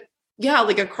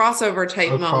crossover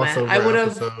type moment.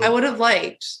 I would have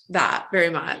liked that very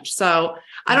much. So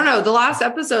I don't know. The last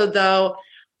episode though,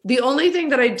 the only thing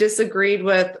that I disagreed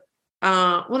with,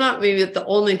 well, not maybe the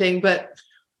only thing, but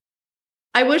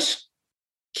I wish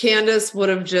Candace would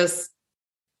have just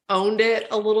owned it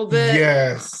a little bit.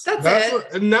 Yes.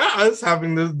 That's it. Not us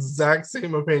having the exact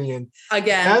same opinion.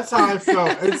 Again. That's how I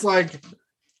felt. It's like,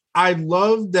 I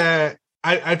love that.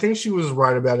 I think she was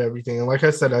right about everything. And like I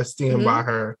said, I stand by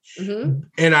her.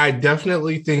 And I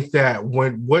definitely think that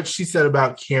what she said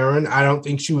about Karen, I don't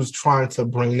think she was trying to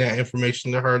bring that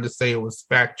information to her to say it was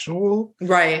factual.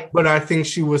 Right. But I think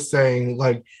she was saying,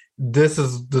 like, this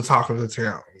is the talk of the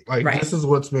town. Like, this is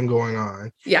what's been going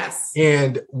on. Yes.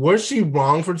 And was she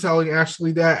wrong for telling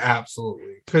Ashley that?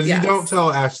 Absolutely. Because you don't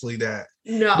tell Ashley that.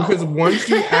 No. Because once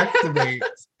she activates,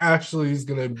 Ashley's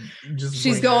going to just...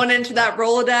 She's going into that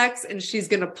Rolodex and she's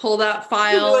going to pull that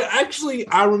file. Yeah, actually,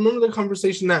 I remember the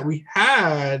conversation that we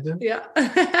had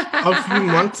a few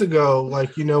months ago.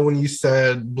 Like, you know, when you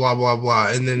said blah, blah, blah.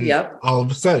 And then all of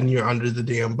a sudden you're under the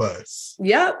damn bus.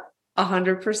 Yep.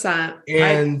 100%.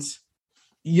 And...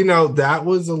 you know, that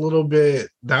was a little bit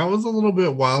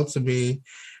wild to me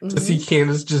to see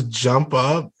Candace just jump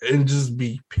up and just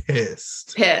be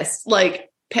pissed. Like,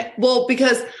 well,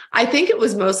 because I think it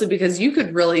was mostly because you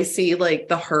could really see like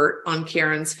the hurt on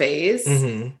Karen's face.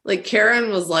 Like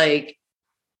Karen was like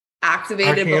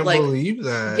activated, I can't but like believe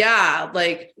that. Yeah,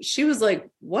 like she was like,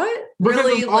 "What?" Because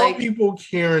really? Of all people,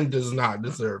 Karen does not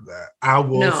deserve that. I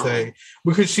will say,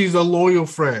 because she's a loyal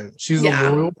friend. She's a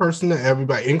loyal person to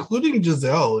everybody, including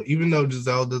Giselle. Even though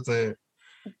Giselle doesn't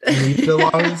meet a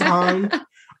lot of the time,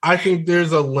 I think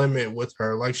there's a limit with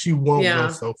her. Like she won't go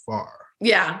so far.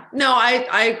 Yeah, no,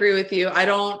 I agree with you. I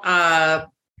don't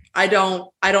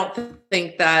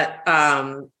think that.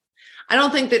 I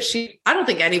don't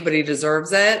think anybody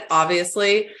deserves it,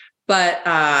 obviously,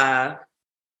 but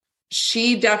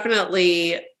she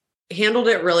definitely handled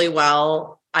it really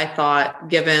well, I thought,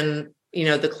 given, you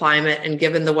know, the climate and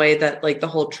given the way that like the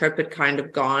whole trip had kind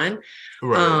of gone.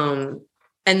 Right.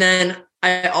 And then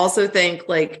I also think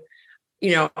like,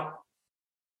 you know,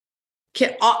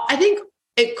 I think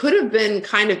it could have been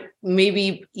kind of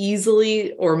maybe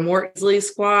easily or more easily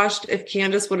squashed if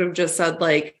Candace would have just said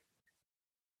like,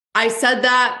 I said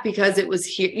that because it was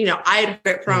here, you know, I had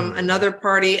heard it from another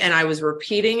party and I was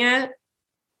repeating it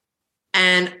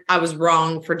and I was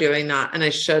wrong for doing that. And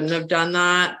I shouldn't have done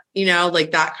that, you know,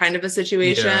 like that kind of a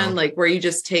situation, like where you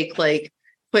just take like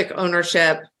quick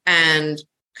ownership and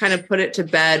kind of put it to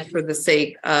bed for the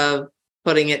sake of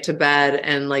putting it to bed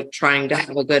and like trying to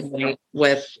have a good night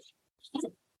with,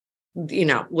 you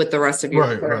know, with the rest of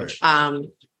your crew.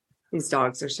 These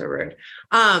dogs are so rude.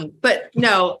 But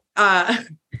no,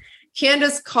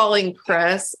 Candace calling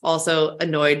Chris also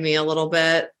annoyed me a little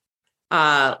bit.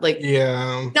 Not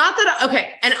that,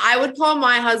 okay. And I would call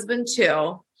my husband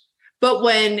too, but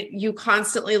when you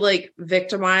constantly like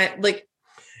victimize, like,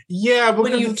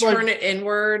 when you turn it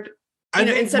inward, you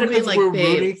know, instead of being like, we're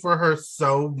rooting for her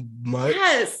so much.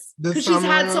 Yes. Because she's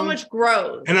had so much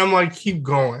growth. And I'm like, keep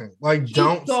going. Like,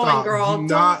 don't stop. Girl.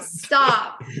 Don't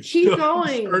stop. Keep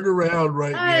going. Turn around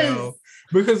now.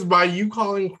 Because by you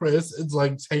calling Chris, it's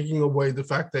like taking away the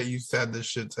fact that you said this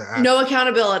shit to Ashley. No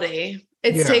accountability.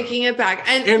 It's taking it back.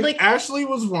 And like Ashley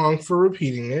was wrong for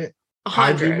repeating it. 100.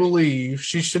 I do believe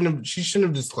she shouldn't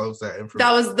have disclosed that information.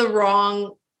 That was the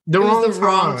wrong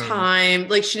time.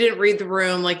 Like she didn't read the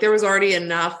room. Like there was already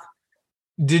enough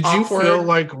Did you feel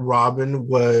like Robin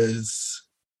was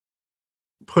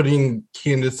putting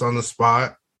Candace on the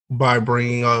spot by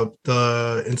bringing up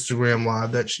the Instagram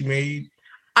live that she made?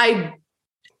 I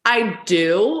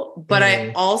do, but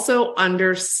I also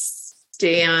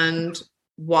understand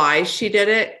why she did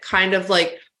it. Kind of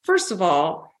like, first of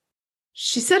all,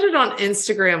 she said it on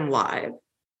Instagram Live.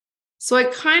 So I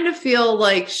kind of feel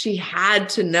like she had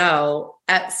to know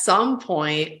at some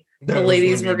point the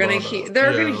ladies were going to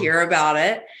they're going to hear about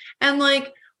it. And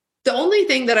like, the only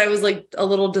thing that I was like a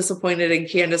little disappointed in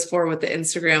Candace for with the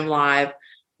Instagram Live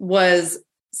was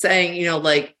saying, you know,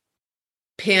 like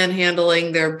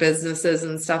panhandling their businesses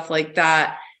and stuff like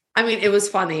that. I mean, it was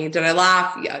funny. Did I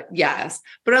laugh? Yeah, yes.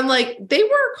 But I'm like, they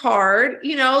work hard,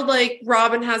 you know, like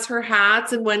Robin has her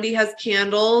hats and Wendy has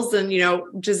candles and, you know,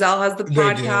 Giselle has the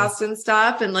podcast and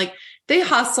stuff. And like, they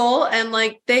hustle and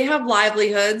like, they have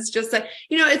livelihoods. Just that,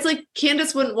 you know, it's like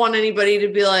Candace wouldn't want anybody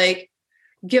to be like,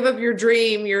 give up your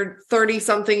dream. You're 30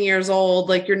 something years old.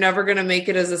 Like, you're never going to make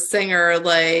it as a singer.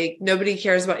 Like, nobody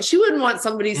cares about it. She wouldn't want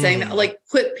somebody saying that, like,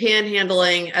 quit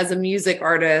panhandling as a music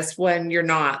artist when you're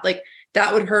not. Like,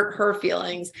 that would hurt her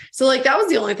feelings. So like, that was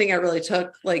the only thing I really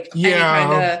took, like, any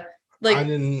kind of, like, I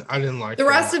didn't like the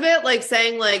rest of it, like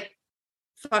saying like,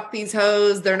 fuck these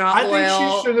hoes, they're not loyal. I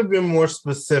think she should have been more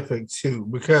specific too,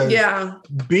 because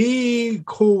be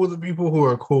cool with the people who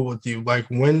are cool with you. Like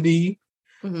Wendy,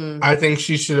 I think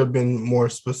she should have been more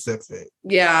specific.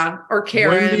 Yeah. Or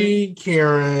Karen. Wendy,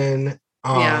 Karen,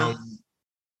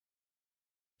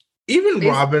 even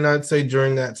Robin, I'd say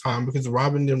during that time, because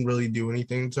Robin didn't really do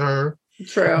anything to her.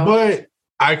 True. But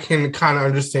I can kind of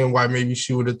understand why maybe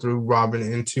she would have threw Robin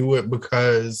into it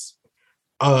because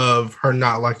of her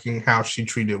not liking how she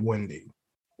treated Wendy.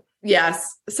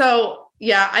 Yes. So,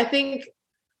 yeah, I think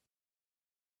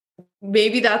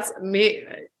maybe that's me.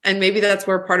 And maybe that's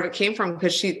where part of it came from,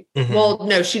 because she, well,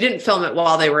 no, she didn't film it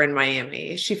while they were in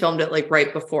Miami. She filmed it like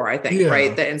right before, I think,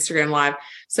 right? The Instagram Live.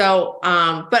 So,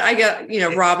 but I get, you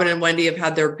know, Robin and Wendy have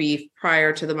had their beef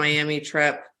prior to the Miami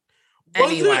trip.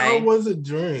 Anyway. Was it or was it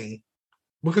during?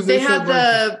 Because they had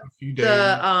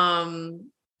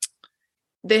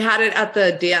they had it at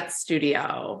the dance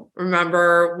studio.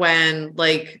 Remember when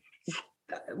like,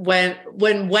 when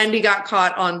Wendy got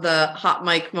caught on the hot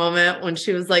mic moment when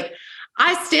she was like,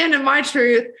 I stand in my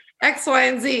truth, X, Y,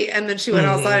 and Z. And then she went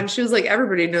outside and she was like,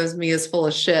 everybody knows me is full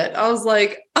of shit. I was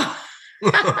like, the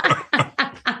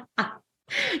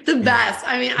best.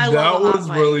 I mean, I love that was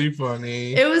really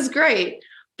funny. It was great.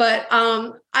 But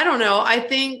I don't know. I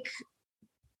think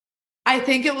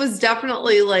it was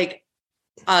definitely like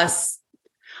us.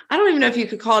 I don't even know if you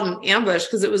could call it an ambush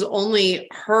because it was only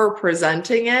her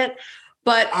presenting it.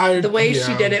 But the way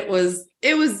she did it was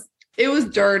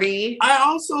dirty. I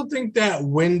also think that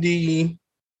Wendy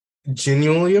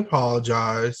genuinely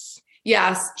apologized.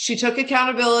 Yes, she took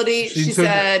accountability. She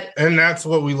said, and that's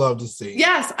what we love to see.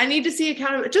 Yes, I need to see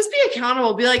accountability. Just be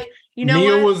accountable. Be like, you know,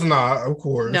 Mia was not, of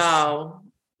course. No.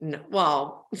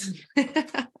 Well,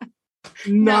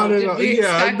 not at all.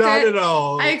 Yeah, not at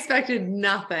all. I expected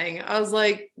nothing. I was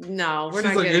like, no, we're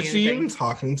not like, getting is she even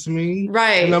talking to me?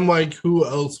 Right. And I'm like, who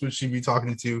else would she be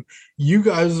talking to? You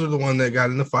guys are the one that got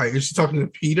in the fight. Is she talking to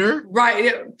Peter?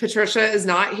 Right. Patricia is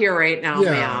not here right now,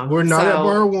 ma'am. We're not at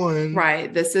bar one.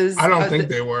 Right. This is... I don't think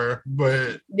they were,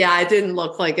 but... Yeah, it didn't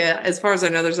look like it. As far as I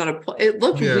know, there's not a... It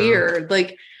looked weird.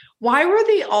 Like, why were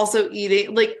they also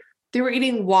eating... Like, they were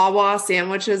eating Wawa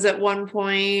sandwiches at one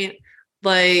point.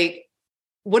 Like...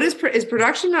 What is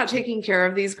production not taking care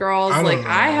of these girls?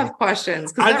 I have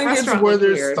questions. I think it's where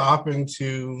they're stopping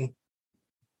to.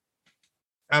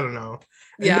 I don't know.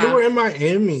 And they were in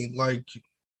Miami, like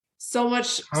so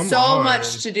much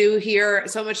to do here.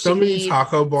 So much. So many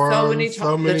taco bars. So many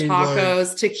tacos,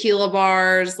 like, tequila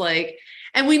bars, like,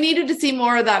 and we needed to see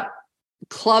more of that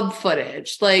club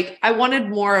footage. Like, I wanted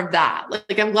more of that.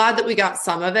 Like I'm glad that we got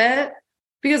some of it.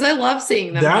 Because I love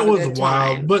seeing them. That was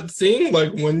wild. But seeing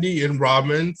like Wendy and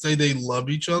Robin say they love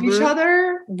each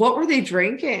other. What were they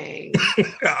drinking?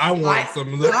 I want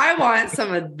some of that. I want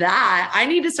some of that. I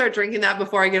need to start drinking that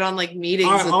before I get on like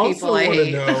meetings with people I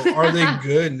hate. Know, are they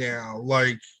good now?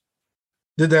 Like,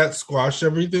 did that squash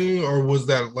everything, or was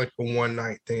that like a one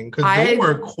night thing? Because they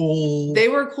were cool. They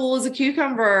were cool as a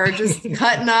cucumber, just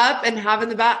cutting up and having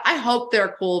the bat. I hope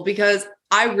they're cool because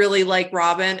I really like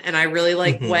Robin and I really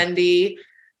like Wendy.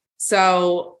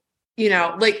 So, you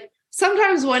know, like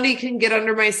sometimes Wendy can get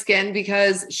under my skin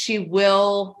because she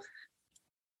will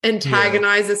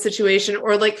antagonize a situation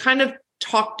or like kind of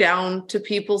talk down to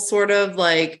people, sort of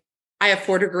like I have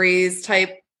 4 degrees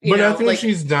type. But I think like,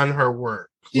 she's done her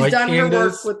work. She's like done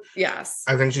Candace, her work with,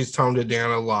 I think she's toned it down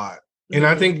a lot. And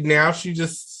I think now she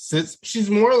just sits. She's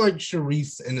more like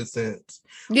Charisse in a sense.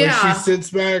 Yeah. Like she sits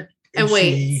back and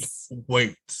she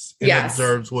waits and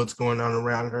observes what's going on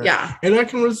around her. Yeah. And I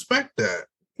can respect that.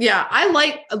 Yeah.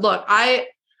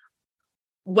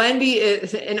 Wendy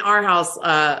is in our house.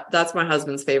 That's my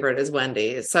husband's favorite is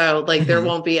Wendy. So like there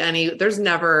won't be Wendy's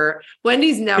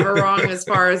never wrong as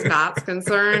far as Matt's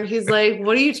concerned. He's like,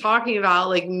 what are you talking about?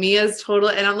 Like Mia's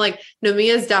totally, and I'm like, no,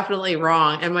 Mia's definitely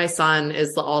wrong. And my son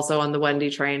is also on the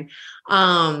Wendy train.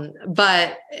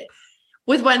 But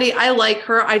with Wendy, I like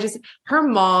her. Her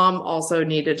mom also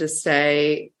needed to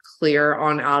stay clear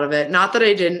on out of it. Not that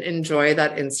I didn't enjoy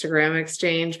that Instagram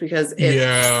exchange because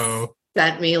it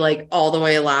sent me like all the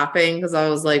way laughing because I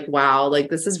was like, wow, like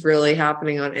this is really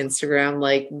happening on Instagram,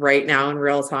 like right now in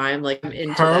real time. Like I'm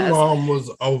into her this. Mom was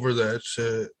over that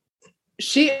shit.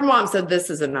 Her mom said, this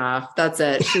is enough. That's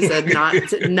it. She said,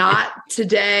 not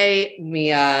today,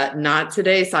 Mia, not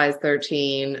today, size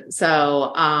 13.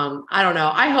 So I don't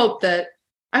know. I hope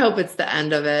it's the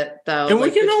end of it though. And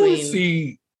we can only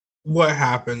see what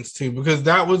happens too, because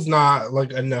that was not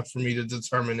like enough for me to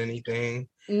determine anything.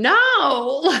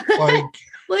 No.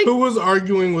 like who was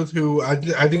arguing with who? I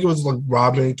think it was like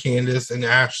Robin and Candace and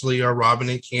Ashley, or Robin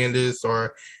and Candace,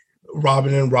 or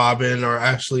Robin and Robin, or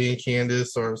Ashley and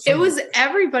Candace, or something. It was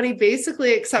everybody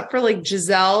basically except for like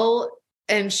Giselle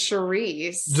and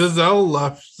Charisse. Giselle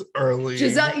left early.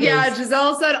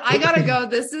 Giselle said, I gotta go.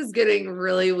 This is getting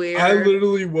really weird. I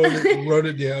literally wrote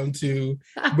it down too,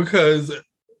 because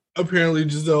apparently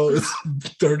Giselle is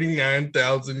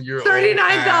 39,000-year-old.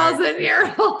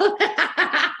 39,000-year-old.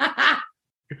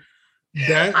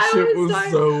 That shit was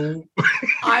so...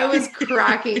 I was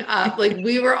cracking up. Like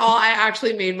I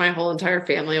actually made my whole entire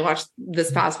family watch this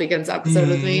past weekend's episode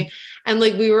with me. And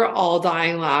like, we were all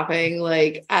dying laughing,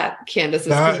 like at Candace's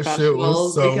confessionals. Shit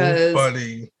was so because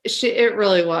funny. It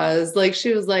really was. Like,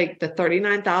 she was like, the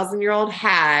 39,000-year-old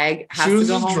hag has to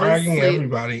go home. Dragging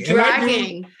everybody.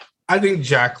 Dragging. I think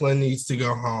Jacqueline needs to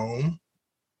go home.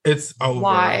 It's over.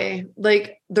 Why?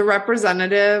 Like the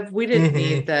representative, we didn't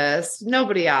need this.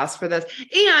 Nobody asked for this.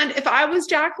 And if I was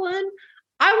Jacqueline,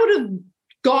 I would have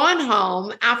gone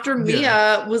home after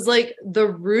Mia was like the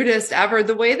rudest ever.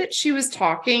 The way that she was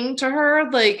talking to her,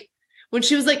 like when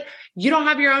she was like, you don't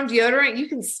have your own deodorant, you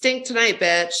can stink tonight,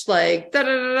 bitch. Like, da da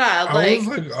da da. I was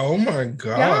like, oh my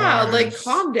God. Yeah, like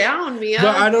calm down, Mia.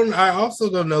 But I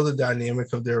also don't know the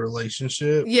dynamic of their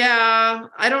relationship. Yeah,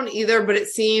 I don't either, but it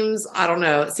seems a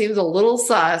little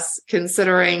sus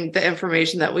considering the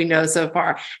information that we know so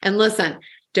far. And listen,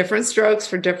 different strokes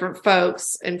for different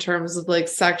folks in terms of like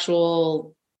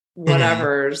sexual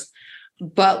whatevers.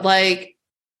 But like,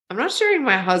 I'm not sharing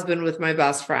my husband with my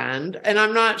best friend, and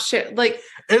I'm not like.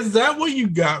 Is that what you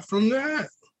got from that?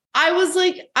 I was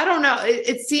like, I don't know.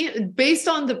 It seemed based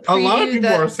on the preview. A lot of people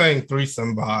are saying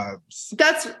threesome vibes.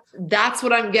 That's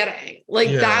what I'm getting. Like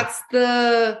that's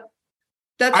I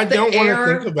don't want to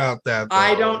think about that, though.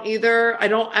 I don't either. I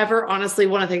don't ever honestly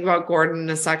want to think about Gordon in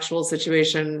a sexual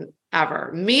situation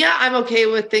ever. Mia, I'm okay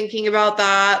with thinking about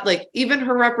that. Like even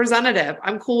her representative,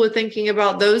 I'm cool with thinking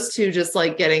about those two just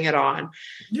like getting it on.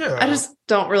 Yeah. I just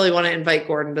don't really want to invite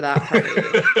Gordon to that party.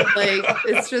 Like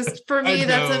it's just for me,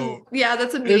 that's a Mia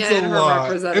and her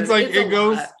representative. It's like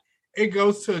it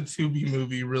goes to a Tubi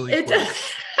movie really quick.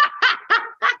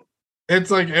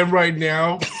 It's like, and right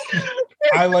now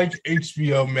I like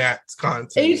HBO Max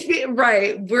content.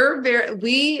 Right.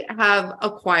 We have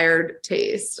acquired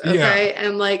taste. Okay. Yeah.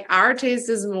 And like our taste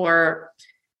is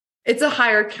it's a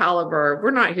higher caliber.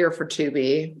 We're not here for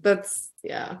Tubi. That's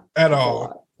at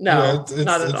all. No,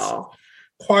 not at all.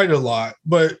 Quite a lot.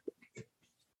 But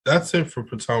that's it for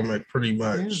Potomac pretty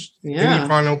much. Yeah. Any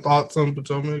final thoughts on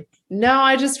Potomac? No,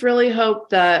 I just really hope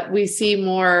that we see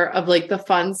more of like the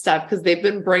fun stuff because they've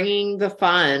been bringing the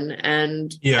fun,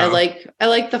 and I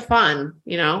like the fun,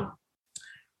 you know.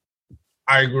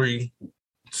 I agree.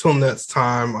 Till next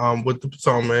time, with the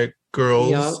Potomac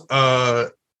girls.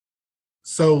 Yep.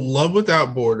 So Love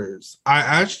Without Borders. I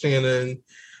asked Shannon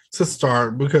to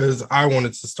start because I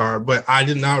wanted to start, but I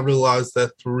did not realize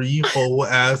that 3 whole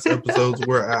ass episodes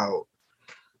were out.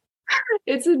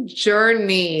 It's a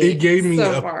journey. It gave me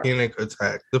a panic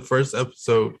attack, the first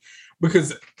episode,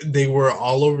 because they were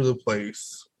all over the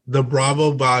place. The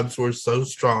Bravo vibes were so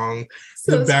strong.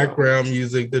 The background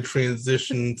music, the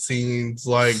transition scenes,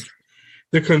 like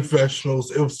the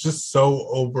confessionals, it was just so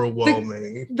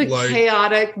overwhelming. The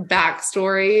chaotic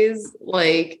backstories,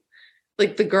 like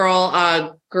the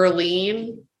girl,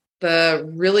 Gurleen,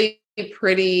 the really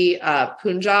pretty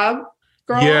Punjab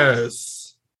girl. Yes.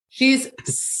 She's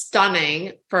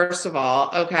stunning, first of all.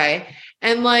 Okay.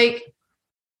 And like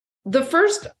the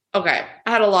first okay,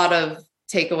 I had a lot of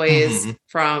takeaways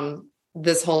from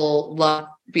this whole love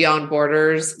beyond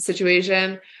borders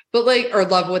situation, but like, or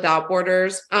love without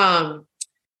borders.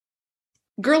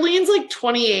 Girlene's like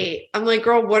 28. I'm like,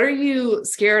 girl, what are you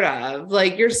scared of?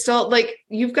 Like, you're still like,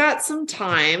 you've got some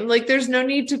time. Like, there's no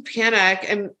need to panic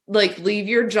and like leave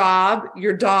your job,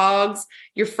 your dogs,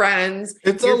 your friends,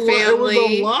 it's your family. It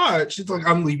was a lot. She's like,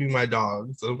 I'm leaving my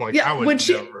dogs. I'm like, I would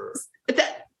never.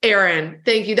 Aaron,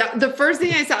 thank you. That the first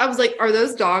thing I said, I was like, are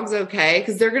those dogs okay?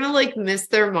 Because they're gonna like miss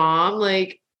their mom.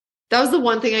 Like, that was the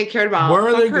one thing I cared about. Where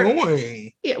are they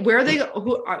going? Yeah, where are they?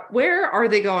 Where are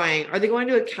they going? Are they going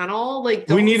to a kennel? Like,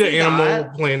 we need an Animal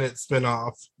Planet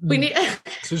spinoff. We need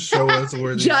to show us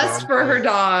where just for her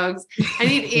dogs. I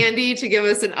need Andy to give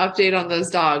us an update on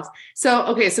those dogs. So,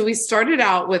 okay, so we started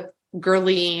out with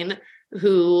Girlene,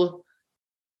 who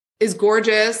is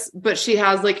gorgeous, but she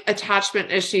has like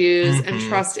attachment issues and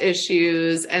trust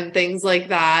issues and things like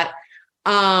that.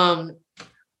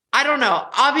 I don't know.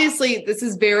 Obviously, this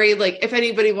is very like, if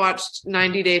anybody watched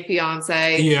 90 Day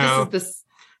Fiance, this is the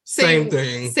same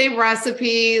thing, same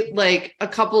recipe, like a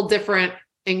couple different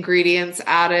ingredients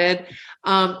added.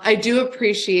 I do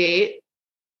appreciate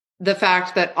the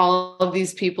fact that all of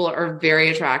these people are very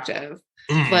attractive.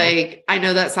 Like, I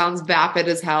know that sounds vapid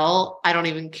as hell. I don't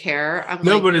even care.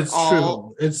 But it's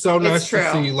true. It's so nice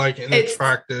to see like an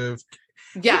attractive.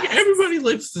 Yeah, everybody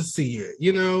likes to see it,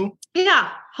 you know?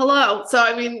 Yeah. Hello. So,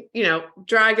 I mean, you know,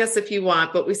 drag us if you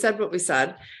want, but we said what we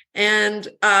said. And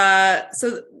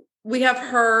so we have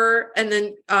her, and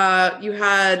then you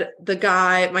had my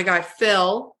guy,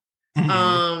 Phil,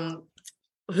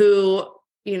 who,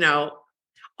 you know,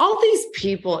 all these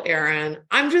people, Aaron,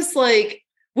 I'm just like,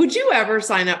 would you ever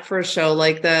sign up for a show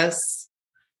like this?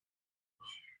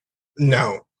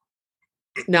 No.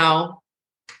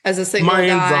 As a single guy, my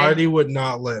anxiety would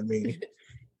not let me.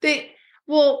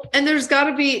 And there's got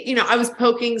to be, you know, I was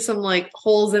poking some like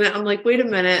holes in it. I'm like, wait a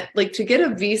minute, like to get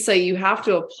a visa, you have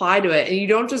to apply to it, and you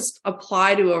don't just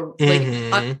apply to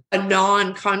a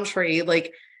non-country.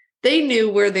 Like, they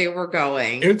knew where they were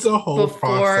going. It's a whole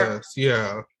process.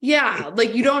 Yeah. Yeah.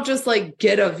 Like, you don't just like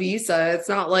get a visa. It's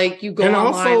not like you go and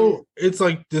online. Also, it's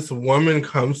like this woman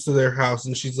comes to their house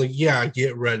and she's like, yeah,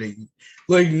 get ready.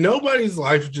 Like, nobody's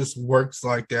life just works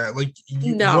like that. Like,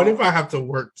 what if I have to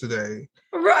work today?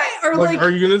 Right. Or like are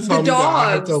you going to tell me that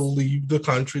I have to leave the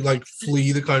country, like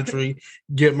flee the country,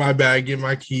 get my bag, get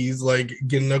my keys, like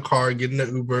get in a car, get in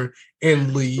an Uber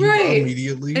and leave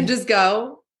immediately? And just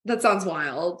go? That sounds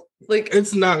wild. Like,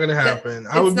 it's not going to happen.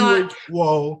 I would be like,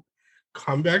 well,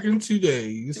 come back in 2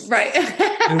 days. Right.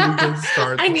 And we can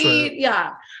start the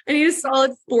trip. I need a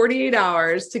solid 48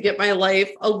 hours to get my life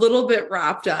a little bit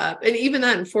wrapped up. And even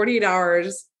then, 48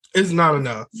 hours is not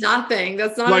enough. Nothing.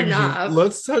 That's not enough.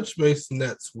 Let's touch base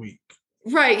next week.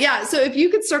 Right. Yeah. So if you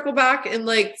could circle back in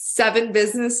like 7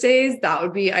 business days, that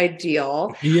would be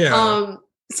ideal. Yeah.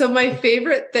 So my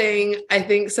favorite thing, I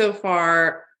think so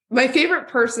far, my favorite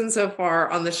person so far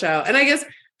on the show, and I guess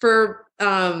for,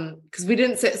 because we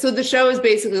didn't say, so the show is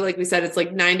basically, like we said, it's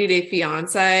like 90 Day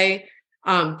Fiance.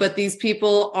 But these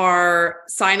people are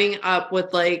signing up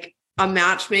with like a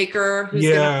matchmaker who's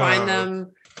going to find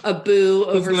them a boo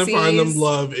overseas. Who's going to find them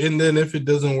love. And then if it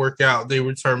doesn't work out, they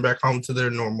return back home to their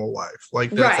normal life.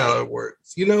 Like, that's how it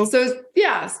works, you know? So,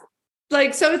 yes.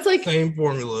 Like, so it's like same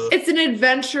formula. It's an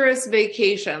adventurous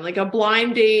vacation, like a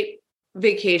blind date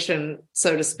vacation,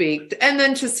 so to speak. And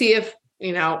then to see if,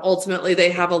 you know, ultimately they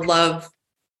have a love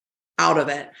out of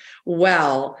it.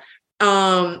 Well,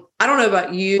 I don't know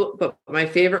about you, but my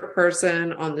favorite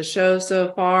person on the show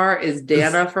so far is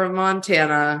Dana from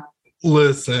Montana.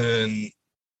 Listen,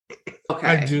 okay,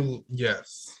 I do.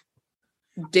 Yes,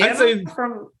 Dana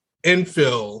and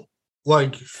Phil.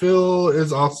 Like, Phil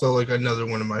is also like another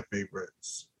one of my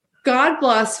favorites. God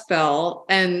bless Phil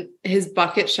and his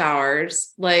bucket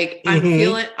showers. Like,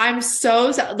 I'm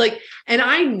so like, and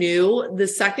I knew the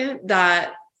second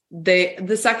that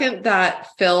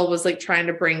Phil was like trying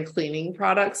to bring cleaning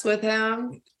products with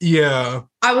him. Yeah.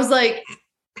 I was like,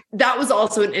 that was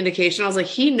also an indication. I was like,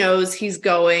 he knows he's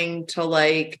going to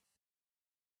like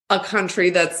a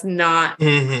country that's not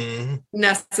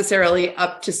necessarily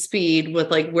up to speed with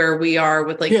like where we are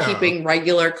with like keeping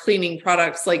regular cleaning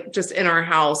products, like just in our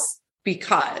house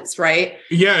because, right?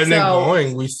 Yeah. And then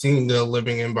going, we've seen the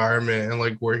living environment and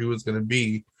like where he was going to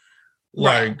be.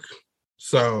 Like,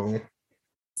 when,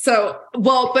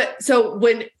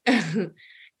 and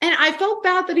I felt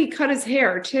bad that he cut his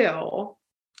hair too.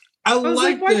 I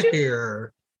like the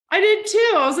hair. I did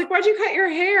too. I was like, why'd you cut your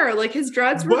hair? Like, his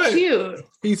dreads were cute.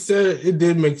 He said it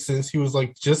did make sense. He was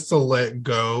like, just to let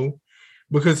go.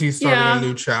 because he's starting a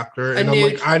new chapter. And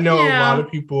I know a lot of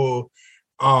people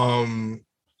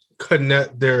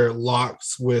connect their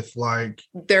locks with like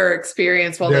their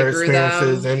experience while they grew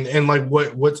them, and like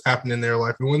what's happened in their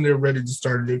life. And when they're ready to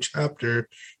start a new chapter,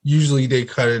 usually they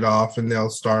cut it off and they'll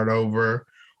start over.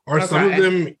 Or some of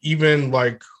them even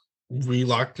like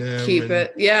relock them,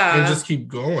 and just keep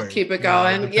going. Keep it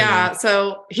going. Yeah.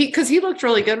 So because he looked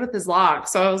really good with his lock.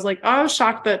 So I was like, I was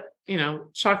shocked that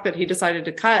he decided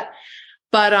to cut.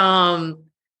 But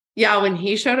when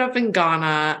he showed up in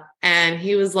Ghana and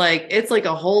he was like, it's like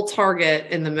a whole Target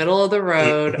in the middle of the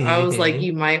road. I was like,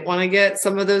 you might want to get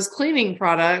some of those cleaning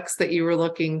products that you were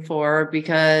looking for,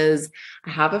 because I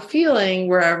have a feeling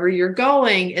wherever you're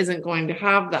going isn't going to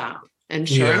have them. And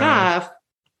sure enough,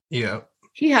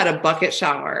 he had a bucket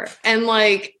shower. And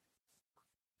like,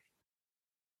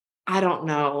 I don't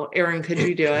know, Aaron, could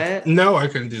you do it? No, I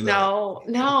couldn't do that.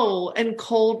 No. And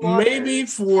cold water. Maybe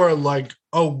for like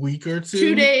a week or 2.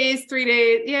 2 days, 3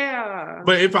 days. Yeah.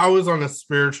 But if I was on a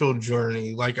spiritual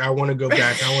journey, like I want to go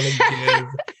back, I want to give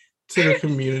to the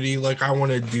community. Like I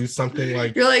want to do something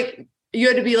like. You're like, you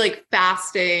had to be like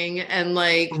fasting and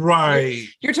like. Right.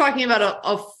 You're talking about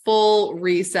a full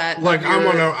reset. Like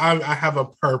I have a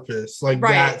purpose. Like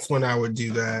that's when I would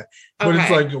do that. But it's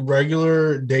like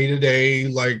regular day to day,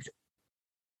 like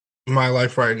my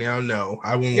life right now. No,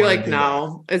 I wouldn't. You're like,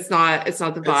 no, it's not the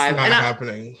vibe. It's not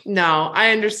happening. No,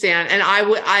 I understand. And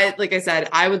like I said,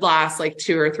 I would last like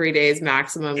 2 or 3 days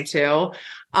maximum too.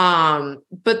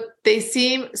 But they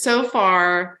seem so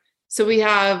far. So we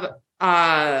have,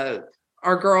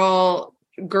 our girl,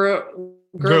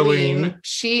 Gerline.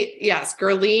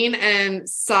 Gerline and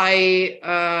Sai,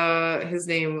 his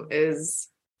name is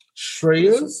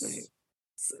Shreyas.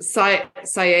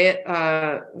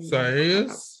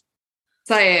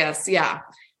 Sayas, yeah.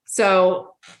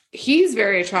 So he's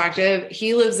very attractive.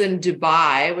 He lives in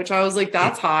Dubai, which I was like,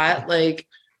 that's hot. Like,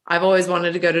 I've always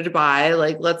wanted to go to Dubai.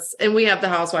 Like, and we have the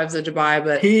Housewives of Dubai,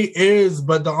 but he is.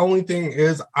 But the only thing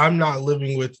is, I'm not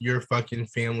living with your fucking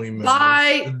family members.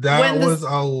 That was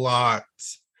a lot.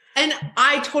 And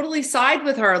I totally side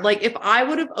with her. Like, if I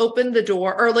would have opened the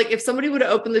door, or like if somebody would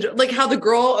have opened the door, like how the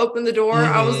girl opened the door,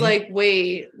 I was like,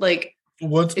 wait, like,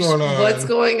 what's going on? What's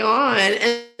going on?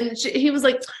 And he was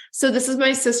like, so this is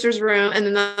my sister's room, and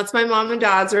then that's my mom and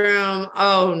dad's room.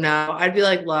 Oh no. I'd be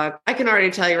like, look, I can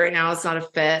already tell you right now, it's not a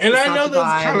fit. And I know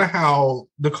that's kind of how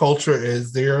the culture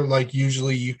is there. Like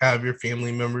usually you have your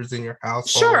family members in your house.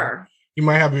 Sure. You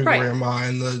might have your grandma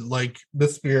in the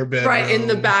spare bedroom. Right, in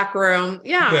the back room.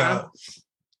 Yeah.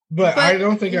 But I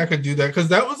don't think I could do that, because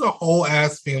that was a whole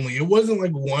ass family. It wasn't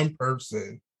like one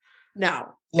person.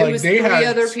 No. Like it was they 3 had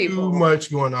other too people. much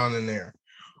going on in there.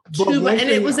 And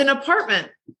it was an apartment.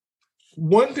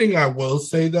 One thing I will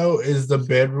say though is the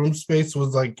bedroom space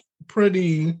was like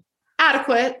pretty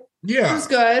adequate. Yeah, it was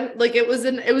good. Like it was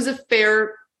a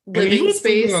fair living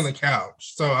space. On the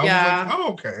couch, so I was like,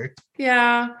 oh, okay.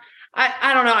 Yeah,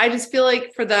 I don't know. I just feel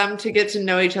like for them to get to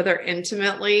know each other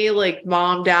intimately, like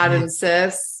mom, dad, and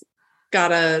sis,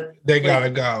 gotta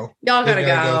go. Y'all gotta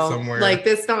go somewhere. Like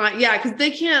this, because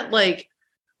they can't like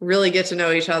really get to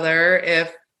know each other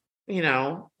if.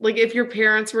 Like if your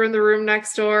parents were in the room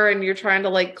next door and you're trying to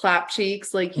like clap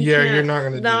cheeks, like you're not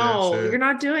going to do that. No, you're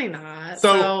not doing that.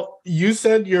 So you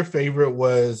said your favorite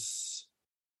was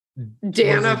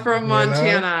Dana from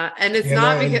Montana, and it's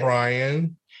not because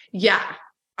Brian. Yeah,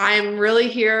 I'm really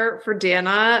here for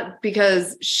Dana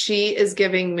because she is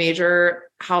giving major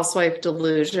housewife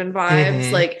delusion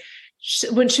vibes. Like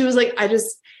when she was like, I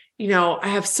just. I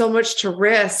have so much to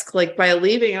risk, like by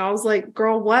leaving. I was like,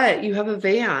 girl, what? You have a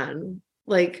van.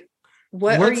 Like,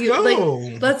 what are you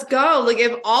like? Let's go. Like,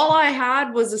 if all I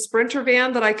had was a Sprinter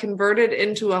van that I converted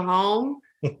into a home,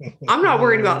 I'm not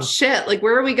worried about shit. Like,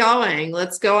 where are we going?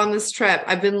 Let's go on this trip.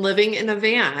 I've been living in a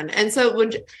van. And so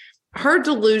when her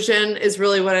delusion is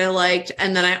really what I liked.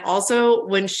 And then I also,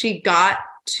 when she got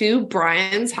to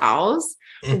Brian's house,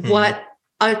 what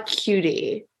a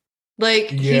cutie. Like,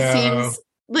 he seems...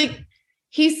 Like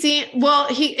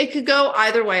it could go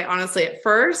either way. Honestly, at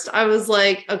first I was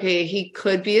like, okay, he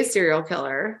could be a serial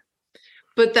killer,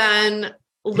 but then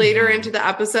later into the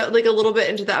episode, like a little bit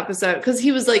into the episode, cause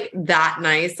he was like that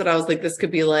nice that I was like, this could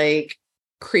be like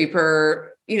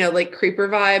creeper, like creeper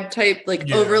vibe type, like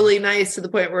overly nice to the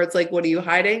point where it's like, what are you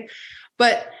hiding?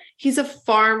 But he's a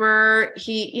farmer.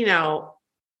 He,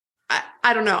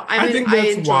 I don't know. I think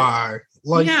that's why,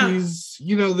 like he's,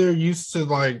 they're used to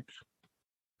like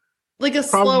a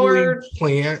slower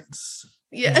plants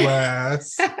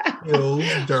grass, hills,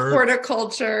 dirt,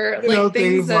 horticulture, like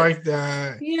things like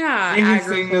that. Yeah, and he's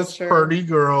seeing this pretty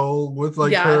girl with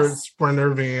like her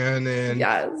Sprinter van, and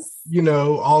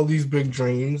all these big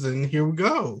dreams, and here we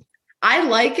go. I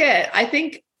like it. I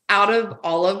think out of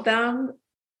all of them,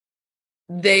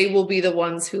 they will be the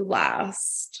ones who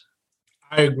last.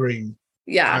 I agree.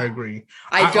 Yeah, I agree.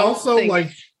 I don't also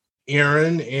like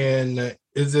Aaron and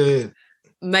is it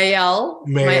Mael?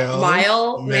 Yeah,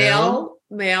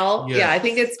 I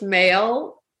think it's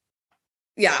Mael.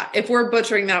 Yeah, if we're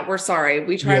butchering that, we're sorry.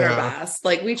 We tried our best.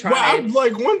 Like we tried.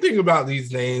 Well, one thing about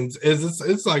these names is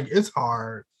it's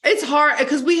hard. It's hard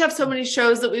because we have so many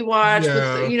shows that we watch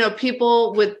with,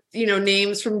 people with,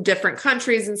 names from different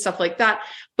countries and stuff like that.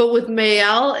 But with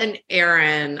Mael and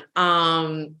Aaron,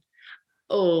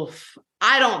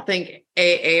 I don't think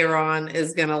Aaron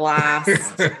is going to last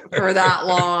for that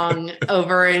long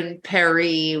over in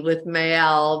Paris with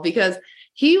Mael, because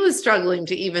he was struggling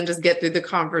to even just get through the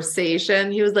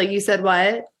conversation. He was like, you said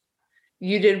what?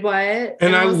 You did what?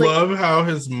 And I love how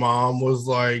his mom was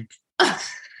like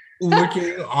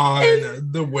looking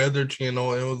on the Weather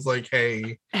Channel and was like,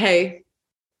 hey.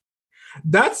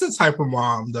 That's the type of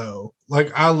mom, though.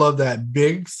 Like, I love that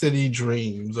big city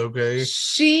dreams, okay? I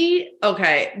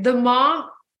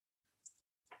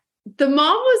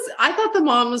thought the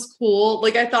mom was cool.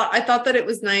 Like, I thought that it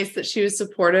was nice that she was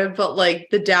supportive, but like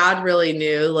the dad really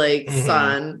knew, like,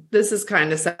 son, this is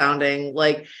kind of sounding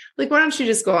like, why don't you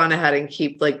just go on ahead and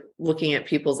keep like looking at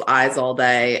people's eyes all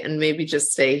day and maybe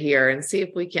just stay here and see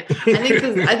if we can.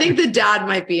 I think the dad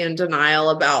might be in denial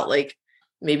about like,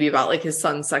 maybe about like his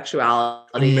son's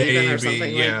sexuality even or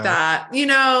something like that.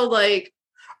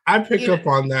 I picked up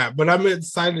on that, but I'm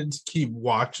excited to keep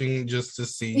watching just to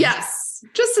see. Yes,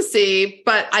 just to see.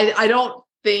 But I don't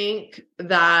think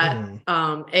that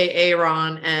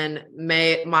Aaron and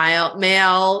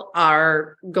Mael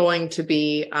are going to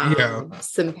be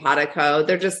simpatico.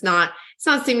 They're just not. It's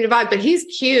not seeming to vibe. But he's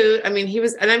cute. I mean, who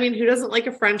doesn't like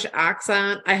a French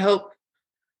accent? I hope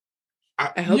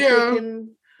they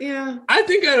can. Yeah. I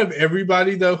think out of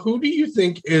everybody, though, who do you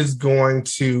think is going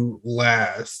to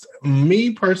last?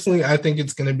 Me, personally, I think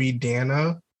it's going to be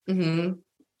Dana. Mm-hmm.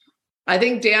 I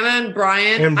think Dana and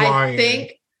Brian. I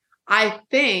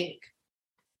think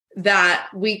that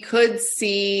we could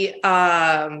see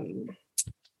Phil,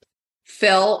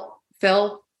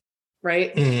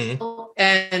 right? Mm-hmm.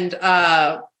 And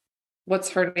what's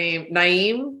her name?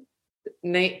 Naeem?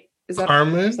 Is that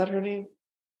Carmen? Is that her name?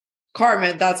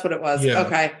 Carmen, that's what it was. Yeah.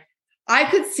 Okay. I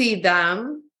could see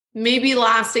them maybe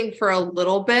lasting for a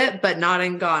little bit, but not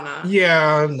in Ghana.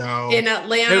 Yeah, no. In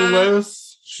Atlanta.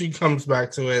 Unless she comes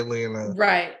back to Atlanta.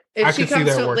 Right. If she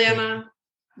comes to Atlanta,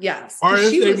 yes. Or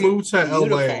if they move to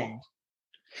LA.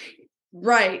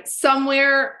 Right.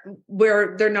 Somewhere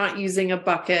where they're not using a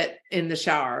bucket in the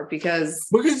shower because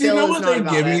you know what they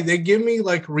give me? They give me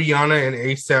like Rihanna and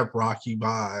A$AP Rocky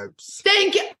vibes.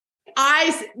 Thank you.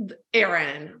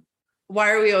 Aaron.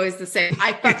 Why are we always the same?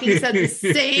 I fucking said the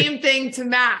same thing to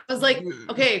Matt. I was like,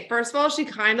 okay, first of all, she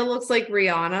kind of looks like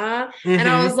Rihanna. Mm-hmm. And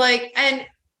I was like, and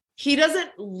he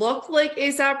doesn't look like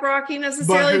A$AP Rocky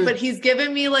necessarily, but he's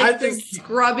given me like this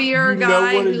scrubbier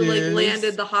guy who like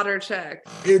landed the hotter chick.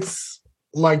 It's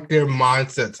like their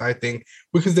mindsets, I think,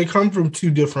 because they come from two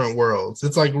different worlds.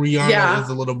 It's like Rihanna is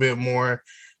a little bit more,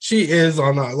 she is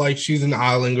she's an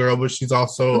island girl, but she's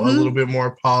also a little bit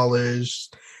more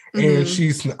polished. And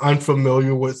she's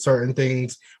unfamiliar with certain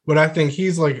things. But I think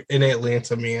he's like an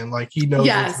Atlanta man. Like he knows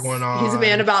what's going on. He's a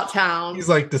man about town. He's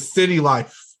like the city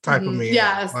life type of man.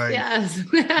 Yes, yes.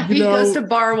 He goes to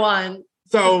bar one.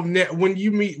 So when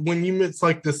you mix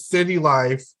like the city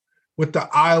life with the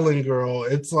island girl,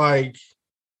 it's like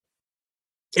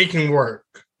it can work.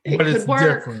 But it's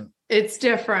different. It's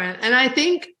different. And I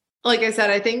think, like I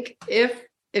said,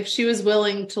 if she was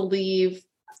willing to leave,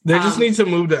 they just need to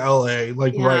move to LA,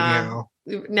 right now.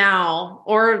 Now,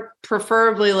 or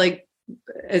preferably like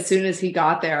as soon as he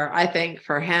got there, I think,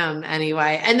 for him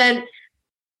anyway. And then,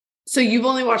 so you've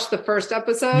only watched the first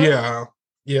episode?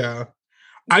 Yeah.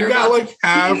 I got like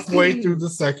halfway through the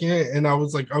second and I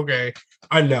was like, okay,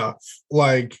 enough.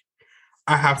 Like,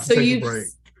 I have to take a break.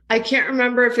 I can't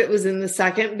remember if it was in the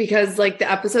second because like the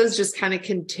episodes just kind of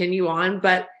continue on,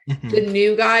 but the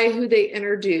new guy who they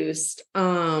introduced,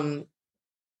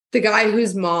 the guy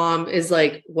whose mom is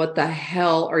like, what the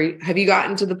hell have you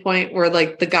gotten to the point where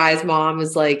like the guy's mom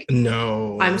is like,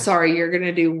 no, I'm sorry, you're going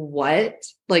to do what?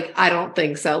 Like, I don't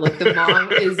think so. Like the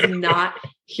mom is not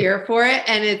here for it.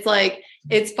 And it's like,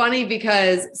 it's funny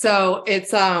because so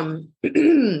it's,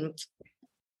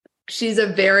 she's a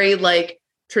very like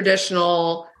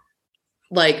traditional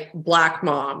like black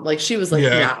mom. Like she was like,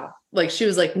 no. Like she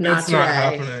was like, not it's today. Not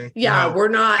happening. Yeah, no, we're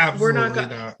not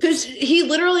not. Because he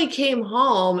literally came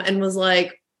home and was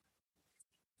like,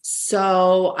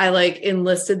 so I like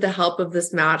enlisted the help of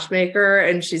this matchmaker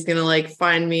and she's gonna like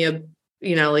find me a,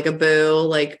 you know, like a boo,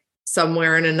 like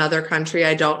somewhere in another country.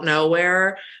 I don't know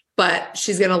where, but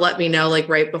she's gonna let me know like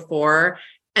right before.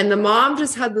 And the mom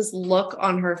just had this look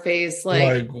on her face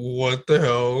like what the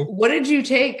hell? What did you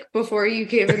take before you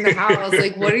came in the house?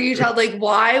 Like, what are you like,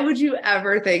 why would you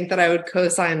ever think that I would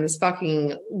co-sign this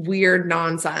fucking weird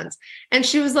nonsense? And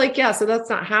she was like, yeah, so that's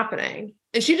not happening.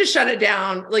 And she just shut it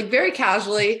down, like very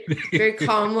casually, very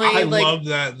calmly. I like, love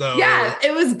that though. Yeah,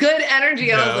 it was good energy.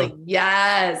 Yeah. I was like,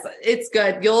 yes, it's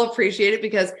good. You'll appreciate it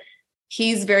because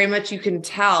he's very much, you can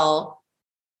tell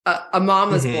a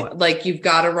mama's boy. Like you've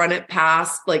got to run it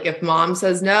past. Like if mom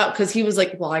says no, because he was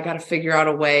like, well, I got to figure out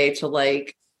a way to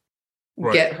like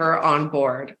get her on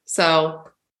board. So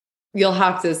you'll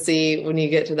have to see when you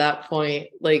get to that point,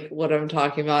 like what I'm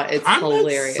talking about. It's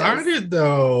hilarious. I'm excited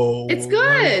though. It's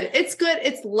good. Like, it's good.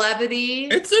 It's levity.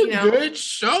 It's a good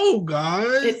show,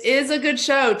 guys. It is a good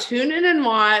show. Tune in and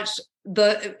watch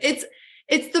it's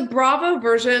the Bravo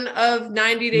version of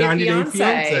 90 Day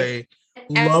Fiancé.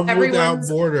 Love Without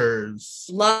Borders.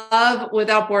 Love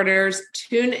Without Borders.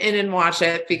 Tune in and watch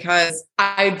it because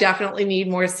I definitely need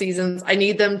more seasons. I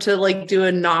need them to like do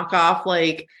a knockoff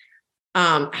like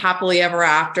Happily Ever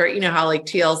After. You know how like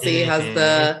TLC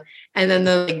has and then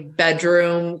the like,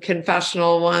 bedroom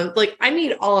confessional one. Like I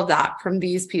need all of that from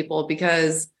these people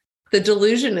because the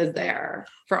delusion is there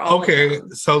for all of them.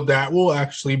 So that will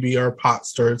actually be our pot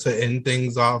stir to end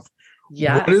things off.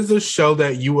 Yeah. What is a show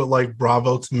that you would like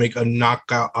Bravo to make a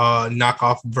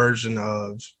knockoff version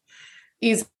of?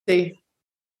 Easy.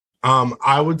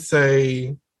 I would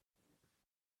say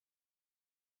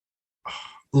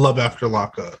Love After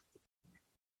Lockup.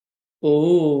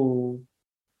 Oh,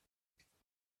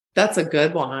 that's a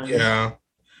good one. Yeah,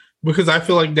 because I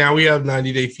feel like now we have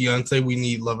 90 Day Fiancé. We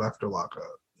need Love After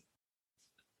Lockup.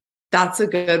 That's a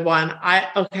good one.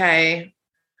 Okay.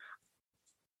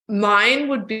 Mine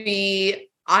would be,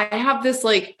 I have this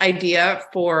like idea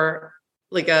for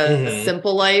like a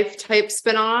Simple Life type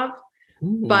spinoff,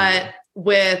 but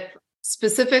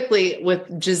specifically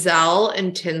with Giselle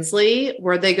and Tinsley,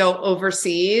 where they go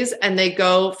overseas and they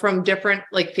go from different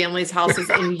like families' houses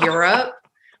in Europe,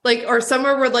 like, or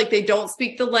somewhere where like they don't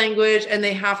speak the language and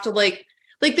they have to like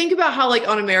think about how like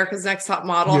on America's Next Top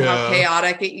Model, how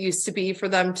chaotic it used to be for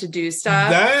them to do stuff.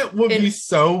 That would be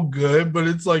so good, but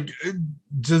it's like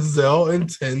Giselle and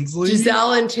Tinsley.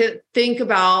 Think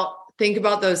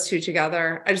about those two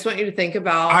together. I just want you to think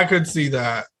about. I could see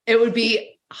that. It would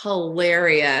be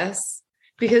hilarious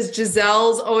because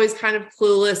Giselle's always kind of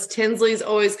clueless. Tinsley's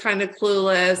always kind of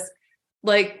clueless.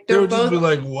 Like they're both just be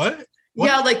like, what?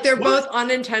 Yeah, like they're both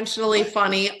unintentionally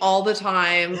funny all the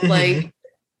time. Like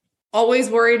always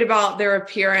worried about their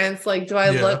appearance. Like, do I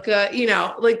look,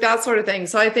 like that sort of thing.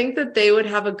 So I think that they would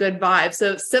have a good vibe.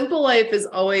 So Simple Life is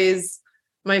always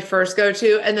my first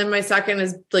go-to. And then my second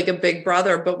is like a Big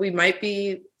Brother, but we might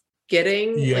be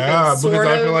getting because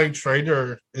I feel like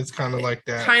Trader is kind of like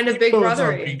that. Kind of Big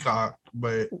Brother. Peacock,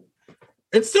 but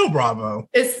it's still Bravo.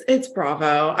 It's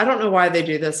Bravo. I don't know why they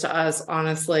do this to us,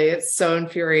 honestly. It's so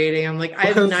infuriating. I'm like, I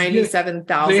have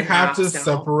 97,000. They have to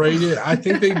separate it. I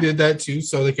think they did that too,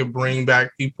 so they could bring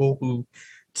back people who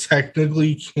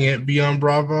technically can't be on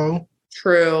Bravo.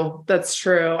 True. That's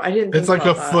true. I didn't think it's like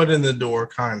about a foot in the door,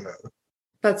 kind of.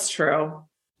 That's true.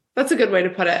 That's a good way to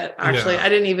put it. Actually, I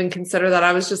didn't even consider that.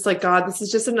 I was just like, God, this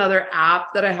is just another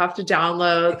app that I have to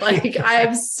download. Like I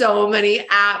have so many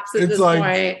apps at this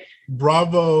point.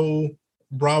 Bravo's,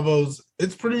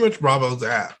 it's pretty much Bravo's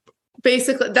app.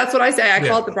 Basically, that's what I say. I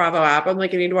call it the Bravo app. I'm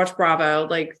like, I need to watch Bravo,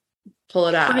 like pull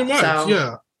it up. Pretty much,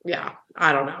 yeah.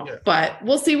 I don't know, but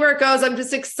we'll see where it goes. I'm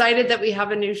just excited that we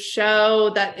have a new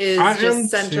show that is just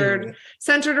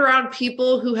centered around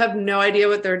people who have no idea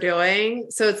what they're doing.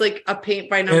 So it's like a paint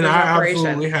by numbers operation. And I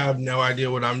absolutely have no idea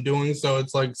what I'm doing. So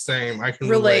it's like same. I can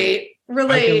relate. I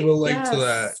can relate to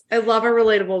that. I love a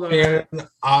relatable moment. And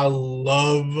I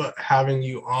love having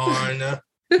you on.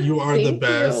 You are the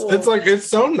best. You. It's like, it's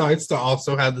so nice to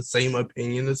also have the same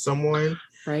opinion as someone.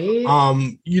 Right.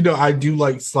 I do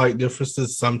like slight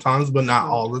differences sometimes, but not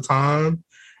all the time.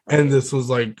 And this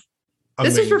was like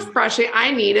amazing. This was refreshing.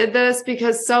 I needed this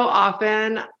because so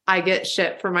often I get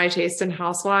shit for my taste in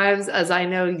Housewives, as I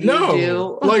know you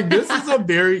do. Like this is a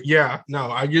very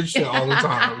I get shit all the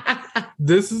time.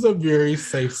 This is a very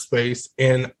safe space,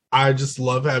 and I just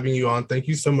love having you on. Thank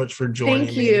you so much for joining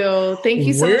me. Thank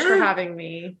you so much for having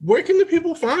me. Where can the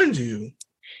people find you?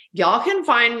 Y'all can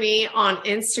find me on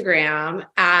Instagram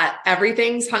at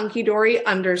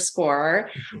everythingshunkydory_.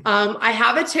 I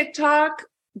have a TikTok,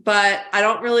 but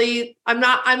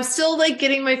I'm still like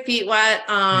getting my feet wet.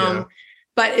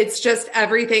 But it's just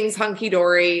everything's hunky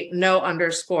dory, no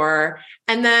underscore.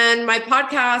 And then my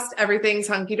podcast, Everything's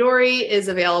Hunky Dory, is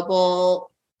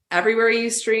available everywhere you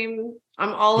stream.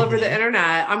 I'm all over the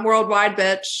internet. I'm worldwide,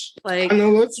 bitch. Like, I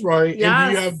know that's right.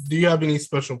 Yes. And do you have any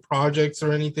special projects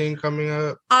or anything coming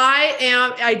up?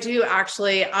 I do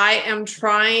actually. I am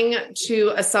trying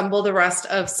to assemble the rest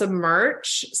of some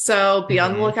merch. So be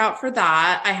on the lookout for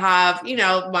that. I have,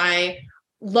 my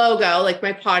logo, like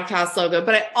my podcast logo,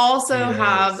 but I also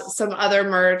have some other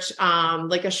merch,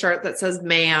 like a shirt that says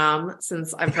ma'am,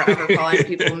 since I'm forever calling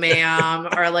people ma'am,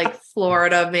 or like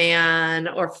Florida man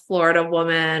or Florida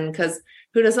woman, because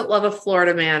who doesn't love a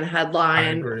Florida man headline? I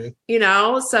agree.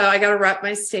 So I got to rep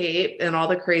my state and all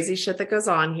the crazy shit that goes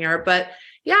on here. But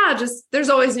yeah,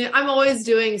 I'm always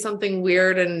doing something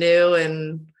weird and new,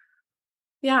 and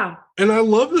yeah. And I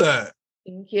love that.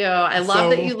 Thank you. I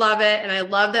love that you love it. And I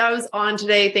love that I was on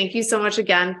today. Thank you so much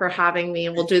again for having me.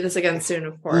 And we'll do this again soon,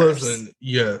 of course. Listen,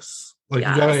 yes. You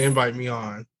gotta invite me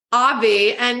on.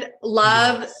 Avi, and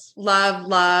love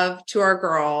to our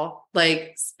girl.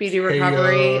 Like, speedy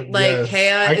recovery.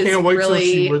 Kea I can't wait till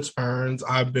she really returns.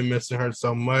 I've been missing her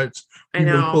so much. We've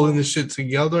been pulling this shit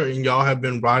together, and y'all have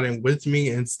been riding with me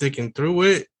and sticking through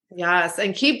it. Yes,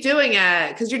 and keep doing it,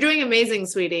 because you're doing amazing,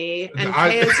 sweetie. And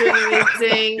Kay is doing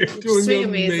amazing. You're doing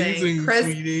amazing,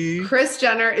 sweetie. Kris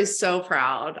Jenner is so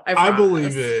proud. I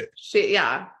believe it.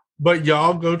 But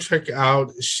y'all go check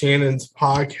out Shannon's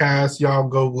podcast.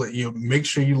 Y'all make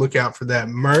sure you look out for that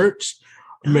merch.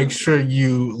 Make sure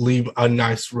you leave a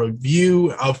nice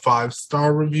review, a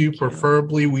 5-star review,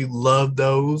 preferably. We love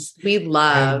those.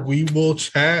 And we will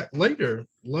chat later.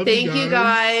 Thank you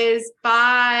guys.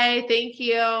 Bye. Thank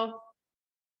you.